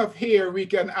strand of hair. We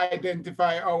can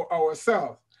identify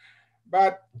ourselves.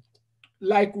 But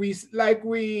like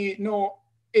we know,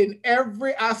 in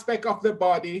every aspect of the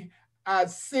body,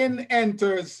 as sin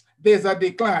enters, there's a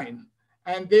decline.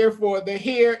 And therefore, the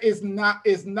hair is not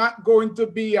going to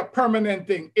be a permanent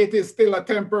thing. It is still a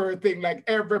temporary thing, like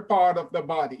every part of the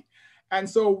body. And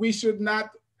so we should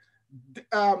not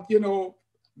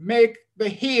make the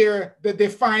hair the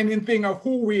defining thing of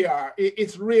who we are.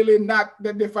 It's really not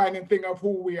the defining thing of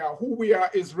who we are. Who we are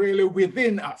is really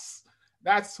within us.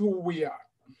 That's who we are.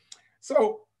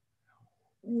 So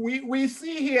we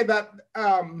see here that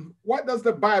what does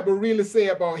the Bible really say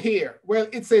about hair? Well,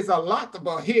 it says a lot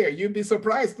about hair. You'd be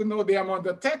surprised to know the amount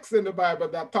of text in the Bible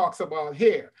that talks about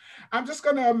hair. I'm just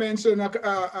going to mention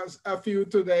a few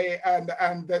today and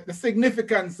the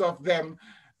significance of them.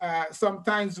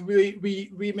 Sometimes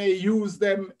we may use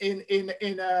them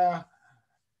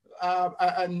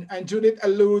and Judith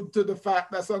alluded to the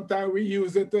fact that sometimes we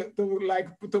use it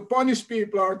to punish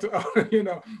people or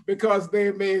to, because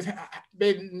they may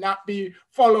not be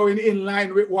following in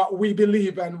line with what we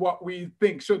believe and what we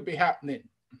think should be happening.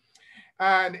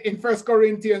 And in 1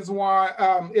 Corinthians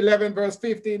 11, verse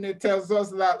 15, it tells us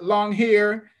that long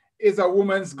hair is a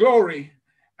woman's glory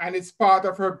and it's part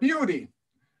of her beauty.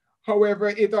 However,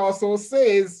 it also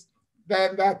says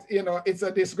that it's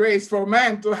a disgrace for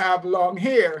man to have long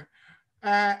hair.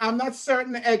 I'm not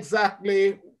certain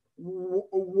exactly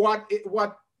what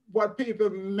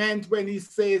people meant when he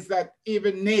says that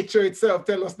even nature itself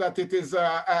tells us that it is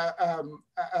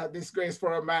a disgrace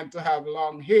for a man to have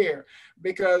long hair,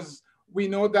 because we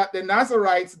know that the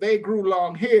Nazarites, they grew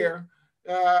long hair.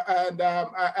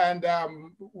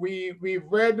 We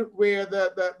read where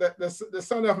the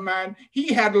Son of Man,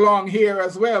 he had long hair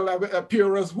as well,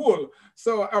 pure as wool.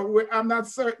 So I'm not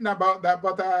certain about that,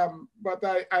 but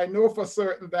I know for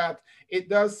certain that it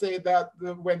does say that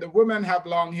when the women have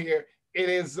long hair, it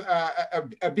is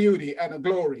a beauty and a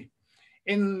glory.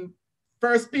 In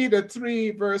 1 Peter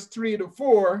 3, verse 3 to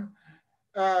 4,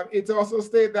 it also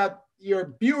states that your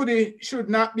beauty should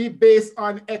not be based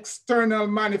on external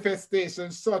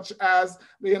manifestations, such as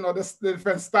the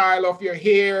different style of your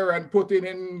hair and putting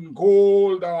in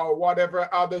gold or whatever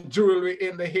other jewelry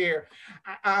in the hair,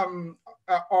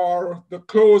 or the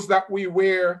clothes that we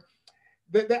wear.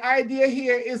 The idea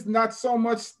here is not so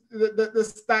much the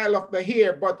style of the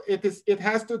hair, but it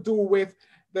has to do with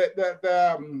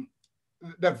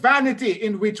the vanity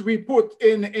in which we put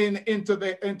into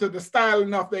the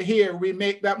styling of the hair. We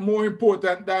make that more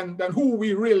important than who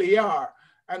we really are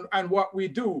and what we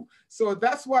do. So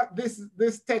that's what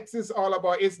this text is all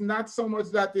about. It's not so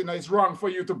much that it's wrong for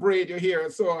you to braid your hair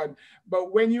and so on,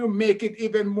 but when you make it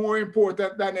even more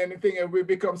important than anything, and we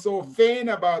become so vain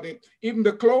about it, even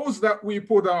the clothes that we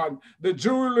put on, the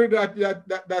jewelry that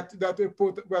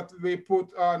we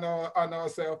put on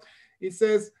ourselves, it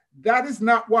says that is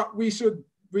not what we should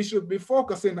be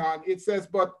focusing on. It says,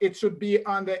 but it should be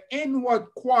on the inward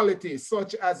qualities,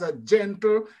 such as a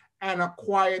gentle and a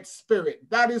quiet spirit.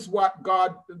 That is what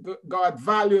God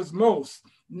values most,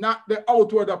 not the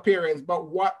outward appearance, but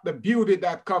what the beauty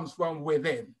that comes from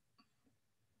within.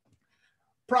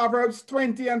 Proverbs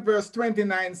 20 and verse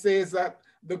 29 says that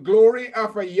the glory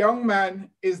of a young man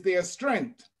is their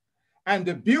strength, and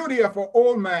the beauty of an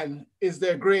old man is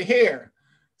their gray hair.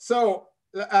 So,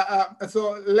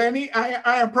 Lenny,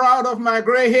 I am proud of my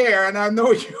gray hair, and I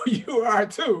know you are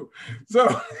too.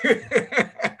 So,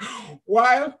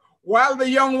 while the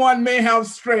young one may have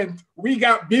strength, we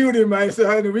got beauty, my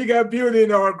son. We got beauty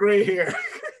in our gray hair.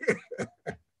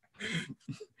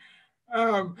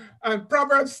 And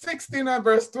Proverbs 16 and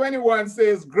verse 21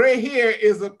 says, gray hair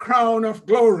is a crown of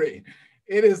glory.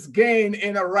 It is gain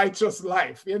in a righteous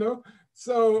life, you know.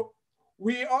 So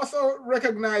we also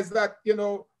recognize that, you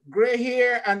know, gray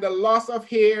hair and the loss of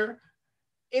hair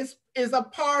is a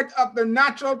part of the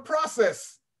natural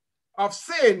process of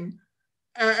sin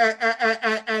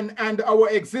and our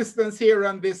existence here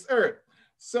on this earth.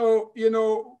 So, you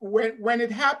know, when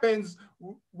it happens,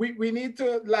 we need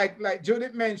to, like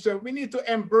Judith mentioned, we need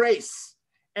to embrace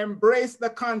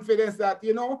the confidence that,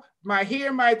 you know, my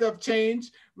hair might have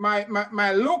changed, my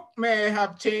look may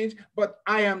have changed, but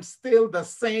I am still the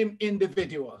same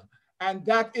individual. And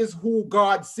that is who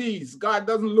God sees. God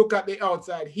doesn't look at the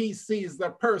outside, he sees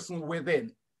the person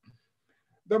within.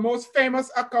 The most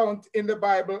famous account in the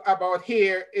Bible about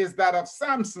hair is that of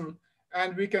Samson,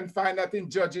 and we can find that in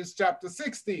Judges chapter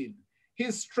 16.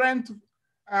 His strength,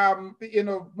 you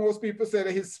know, most people say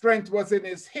that his strength was in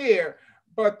his hair,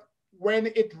 but when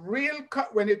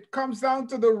it comes down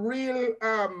to the real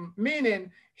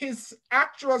meaning, his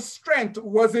actual strength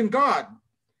was in God.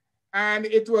 And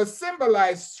it was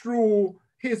symbolized through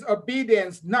his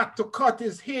obedience not to cut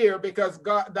his hair, because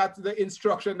God, that's the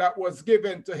instruction that was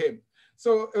given to him.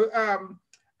 So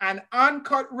an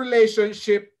uncut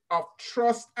relationship of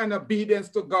trust and obedience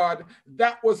to God,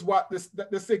 that was what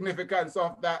the significance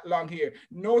of that long hair.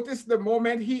 Notice the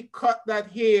moment he cut that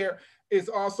hair is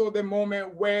also the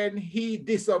moment when he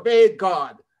disobeyed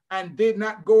God and did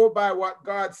not go by what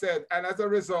God said. And as a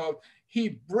result,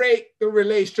 he break the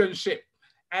relationship.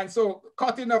 And so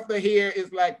cutting off the hair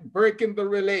is like breaking the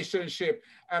relationship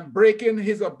and breaking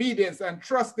his obedience and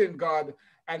trust in God.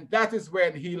 And that is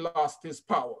when he lost his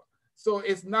power. So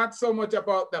it's not so much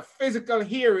about the physical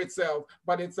hair itself,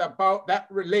 but it's about that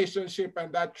relationship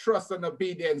and that trust and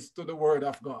obedience to the word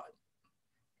of God.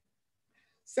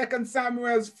 2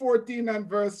 Samuel 14 and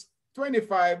verse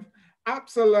 25,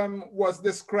 Absalom was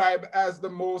described as the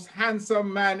most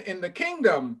handsome man in the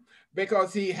kingdom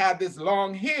because he had this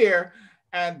long hair.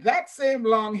 And that same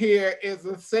long hair is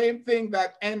the same thing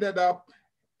that ended up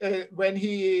when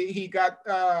he got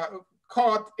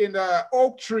caught in an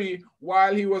oak tree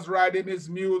while he was riding his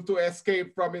mule to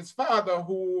escape from his father,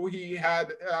 who he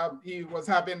was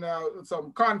having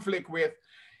some conflict with.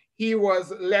 He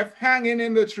was left hanging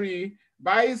in the tree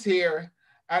by his hair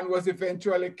and was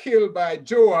eventually killed by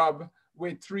Joab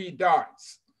with 3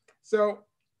 darts. So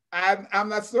I'm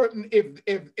not certain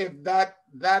if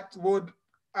that would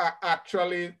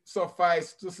actually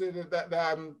suffice to say that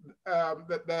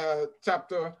the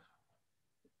chapter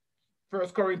 1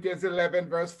 Corinthians 11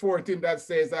 verse 14 that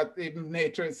says that even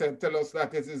nature itself tells us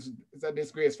that it's a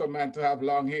disgrace for man to have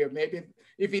long hair. Maybe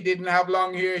if he didn't have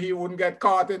long hair, he wouldn't get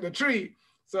caught in the tree.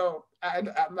 So I'm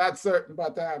not certain,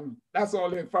 but that's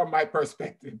only from my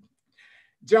perspective.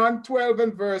 John 12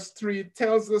 and verse 3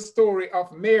 tells the story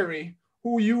of Mary,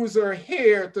 who used her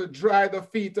hair to dry the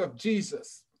feet of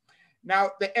Jesus.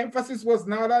 Now, the emphasis was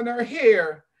not on her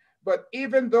hair, but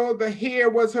even though the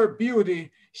hair was her beauty,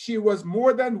 she was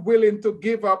more than willing to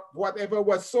give up whatever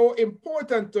was so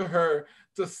important to her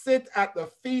to sit at the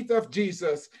feet of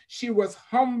Jesus. She was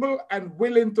humble and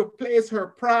willing to place her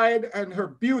pride and her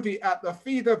beauty at the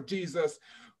feet of Jesus,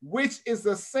 which is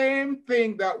the same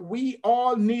thing that we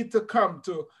all need to come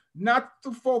to, not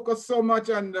to focus so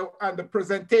much on the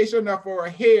presentation of our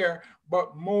hair,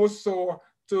 but more so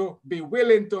to be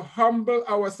willing to humble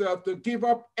ourselves, to give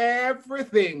up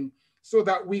everything so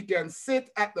that we can sit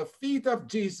at the feet of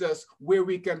Jesus where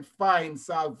we can find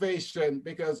salvation,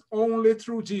 because only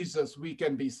through Jesus we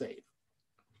can be saved.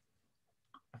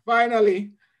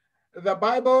 Finally, the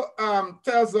Bible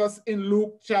tells us in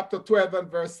Luke chapter 12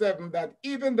 and verse 7 that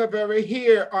even the very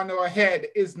hair on our head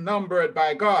is numbered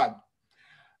by God.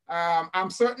 I'm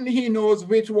certain he knows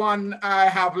which one I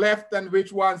have left and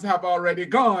which ones have already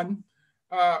gone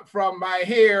from my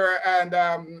hair and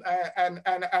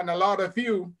a lot of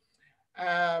you.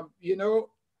 You know,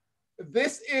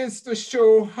 this is to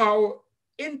show how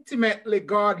intimately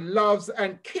God loves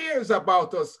and cares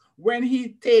about us when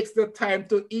he takes the time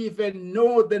to even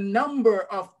know the number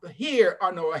of the hair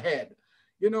on our head.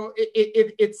 You know,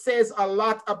 it says a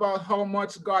lot about how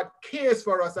much God cares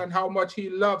for us and how much he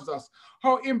loves us,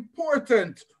 how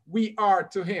important we are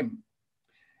to him.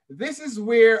 This is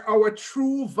where our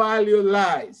true value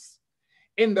lies,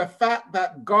 in the fact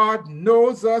that God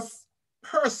knows us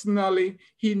personally,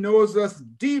 he knows us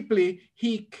deeply,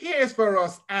 he cares for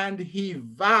us, and he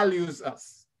values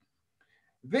us.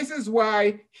 This is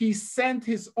why he sent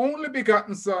his only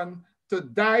begotten son to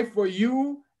die for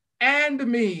you and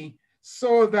me,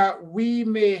 so that we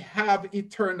may have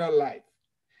eternal life.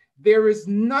 There is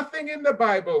nothing in the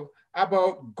Bible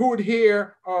about good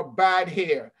hair or bad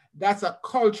hair. That's a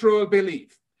cultural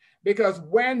belief. Because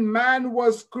when man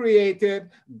was created,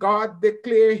 God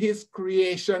declared his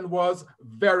creation was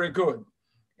very good.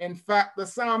 In fact, the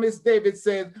psalmist David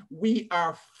said, we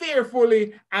are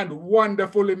fearfully and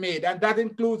wonderfully made. And that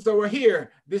includes our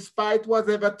hair. Despite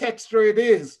whatever texture it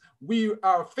is, we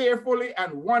are fearfully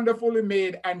and wonderfully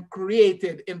made and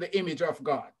created in the image of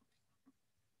God.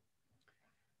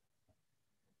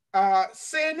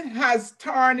 Sin has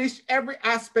tarnished every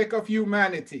aspect of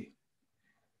humanity.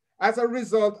 As a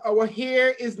result, our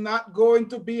hair is not going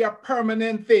to be a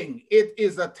permanent thing. It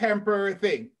is a temporary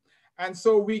thing. And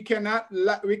so we cannot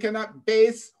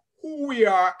base who we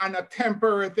are on a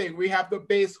temporary thing. We have to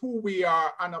base who we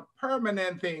are on a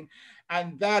permanent thing.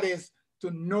 And that is to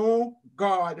know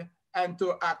God and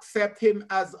to accept him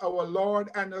as our Lord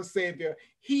and our Savior.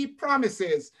 He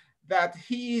promises that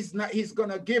he's going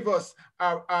to give us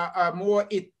a more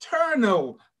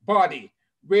eternal body,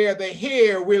 where the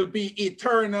hair will be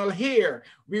eternal hair.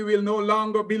 We will no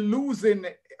longer be losing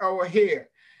our hair.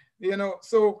 You know,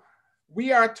 so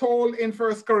we are told in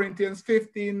 1 Corinthians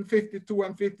 15, 52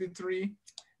 and 53,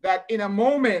 that in a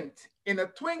moment, in a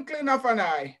twinkling of an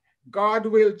eye, God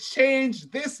will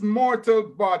change this mortal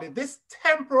body, this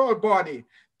temporal body,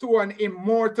 to an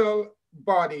immortal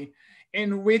body,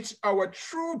 in which our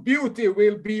true beauty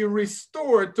will be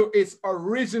restored to its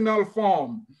original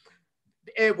form.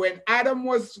 When Adam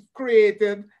was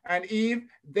created and Eve,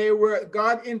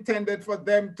 God intended for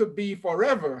them to be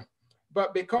forever.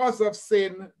 But because of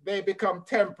sin, they become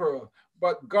temporal.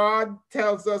 But God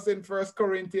tells us in 1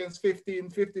 Corinthians 15,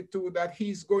 52 that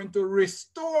he's going to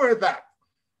restore that.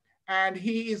 And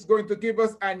he is going to give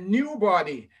us a new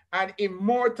body, an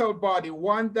immortal body,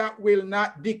 one that will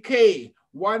not decay,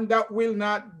 one that will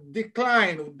not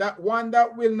decline, one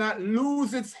that will not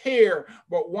lose its hair,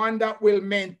 but one that will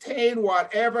maintain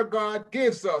whatever God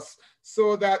gives us,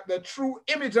 so that the true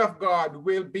image of God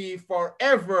will be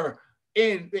forever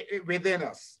within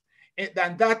us.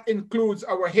 And that includes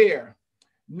our hair.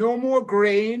 No more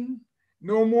graying,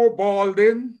 no more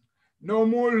balding, no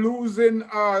more losing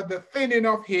the thinning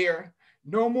of hair,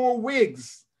 no more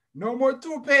wigs, no more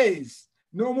toupees,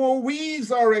 no more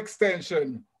weaves or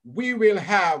extension. We will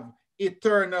have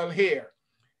eternal hair.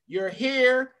 Your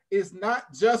hair is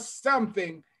not just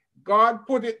something. God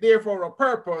put it there for a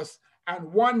purpose,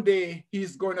 and one day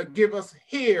he's going to give us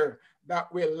hair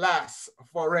that will last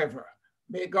forever.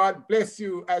 May God bless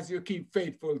you as you keep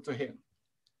faithful to him.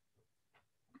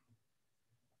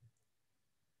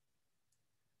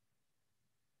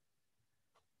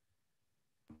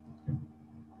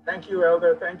 Thank you,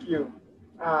 Elder. Thank you.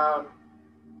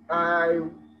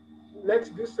 Let's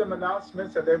do some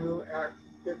announcements, and then we'll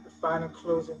get the final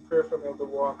closing prayer from Elder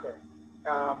Walker.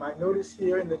 I noticed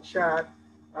here in the chat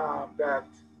that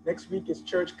next week is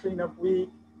church cleanup week,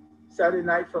 Saturday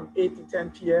night from 8 to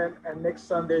 10 p.m. and next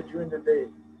Sunday during the day.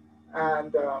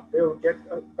 And they'll get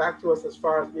back to us as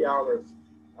far as the hours.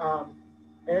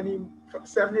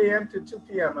 7 a.m. to 2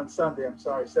 p.m. on Sunday,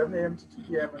 7 a.m. to 2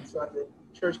 p.m. on Sunday,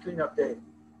 church cleanup day.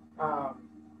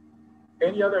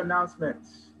 Any other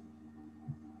announcements?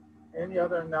 Any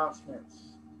other announcements?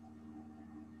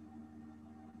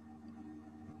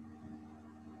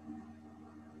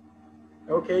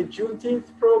 Okay,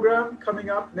 Juneteenth program coming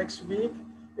up next week.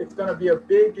 It's going to be a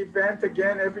big event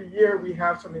again. Every year we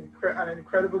have an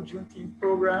incredible Juneteenth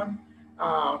program.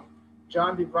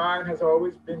 John Devine has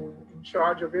always been in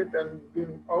charge of it, and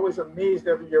been always amazed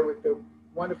every year with the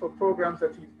wonderful programs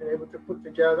that he's been able to put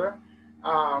together.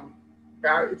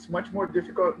 It's much more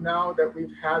difficult now that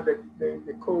we've had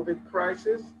the COVID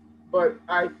crisis, but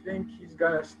I think he's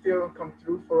gonna still come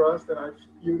through for us, and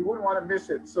you wouldn't want to miss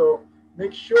it. So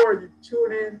make sure you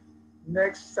tune in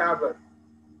next Sabbath.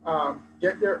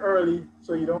 Get there early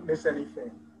so you don't miss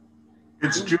anything.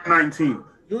 It's June 19th.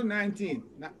 June 19th.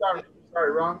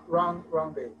 Sorry,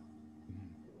 wrong day.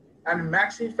 And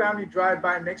Maxi family drive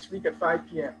by next week at 5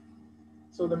 p.m.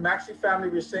 So the Maxi family,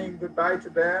 we're saying goodbye to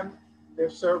them.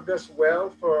 they've served us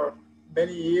well for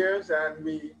many years, and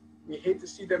we hate to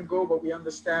see them go, but we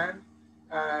understand.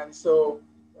 And so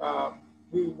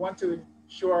we want to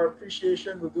show our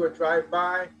appreciation. We'll do a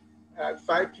drive-by at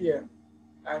 5 p.m.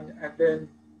 And then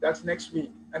that's next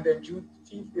week. And then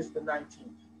Juneteenth is the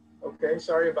 19th. Okay,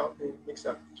 sorry about the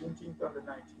mix-up. Juneteenth on the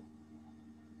 19th.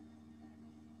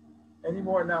 Any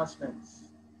more announcements?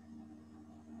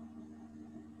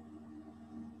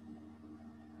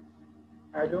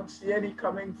 I don't see any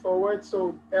coming forward.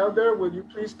 So Elder, will you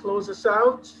please close us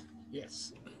out?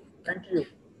 Yes. Thank you.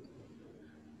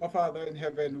 Our Father in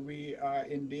heaven, we are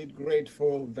indeed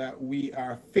grateful that we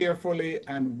are fearfully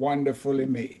and wonderfully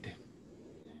made.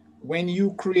 When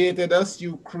you created us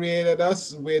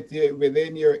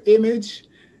within your image,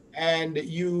 and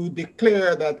you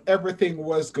declare that everything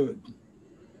was good.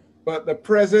 But the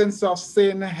presence of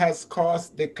sin has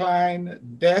caused decline,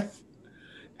 death,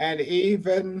 and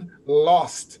even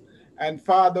loss. And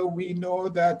Father, we know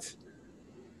that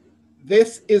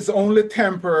this is only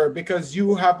temporary because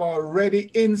you have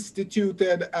already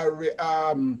instituted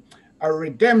a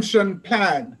redemption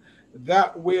plan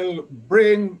that will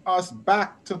bring us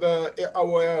back to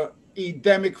our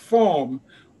Edemic form,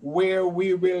 where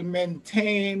we will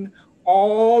maintain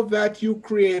all that you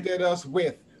created us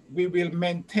with. We will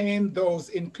maintain those,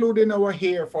 including our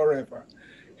hair, forever.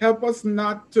 Help us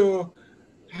not to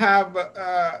have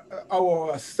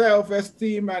our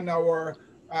self-esteem and our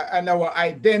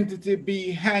identity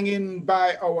be hanging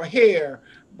by our hair,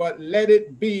 but let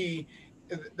it be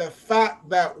the fact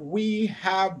that we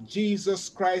have Jesus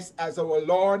Christ as our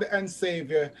Lord and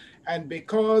Savior. And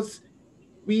because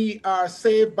we are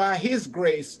saved by his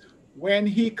grace, when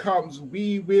he comes,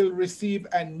 we will receive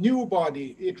a new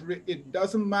body. It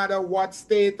doesn't matter what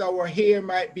state our hair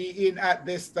might be in at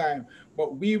this time,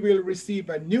 but we will receive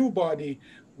a new body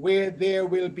where there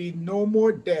will be no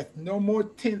more death, no more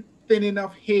thinning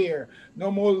of hair, no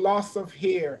more loss of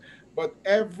hair, but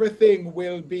everything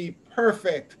will be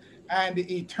perfect and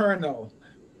eternal.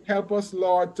 Help us,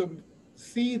 Lord, to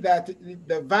see that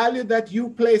the value that you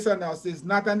place on us is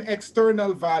not an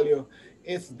external value.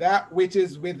 It's that which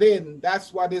is within.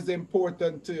 That's what is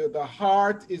important to you. The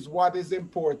heart is what is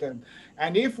important.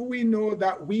 And if we know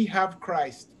that we have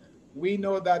Christ, we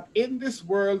know that in this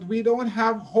world, we don't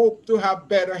have hope to have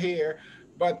better hair,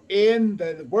 but in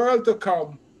the world to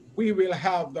come, we will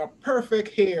have the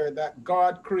perfect hair that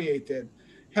God created.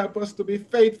 Help us to be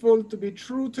faithful, to be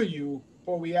true to you,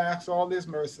 for we ask all these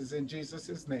mercies in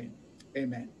Jesus' name.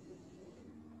 Amen.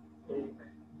 Amen.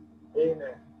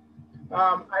 Amen.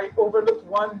 I overlooked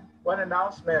one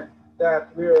announcement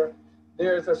that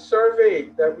there's a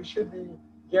survey that we should be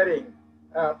getting.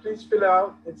 Please fill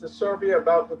out. It's a survey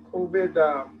about the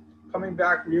COVID coming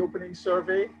back reopening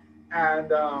survey, and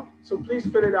so please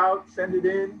fill it out, send it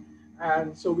in,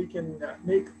 and so we can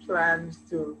make plans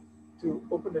to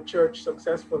open the church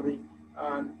successfully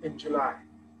in July.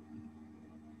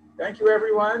 Thank you,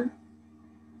 everyone.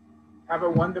 Have a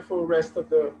wonderful rest of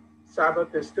the Sabbath.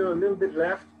 There's still a little bit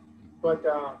left, but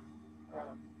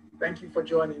thank you for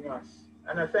joining us.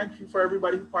 And I thank you for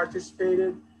everybody who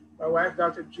participated. My wife,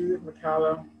 Dr. Judith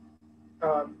McCallum,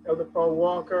 Elder Paul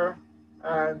Walker,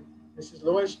 and Mrs.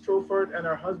 Lois Troford, and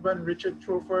her husband, Richard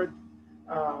Troford.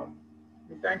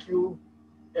 We thank you,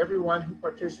 everyone who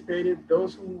participated,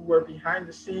 those who were behind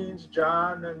the scenes,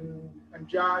 John and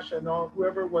Josh and all,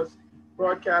 whoever was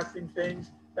broadcasting things.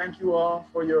 Thank you all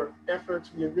for your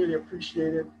efforts. We really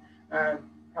appreciate it, and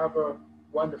have a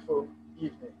wonderful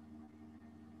evening.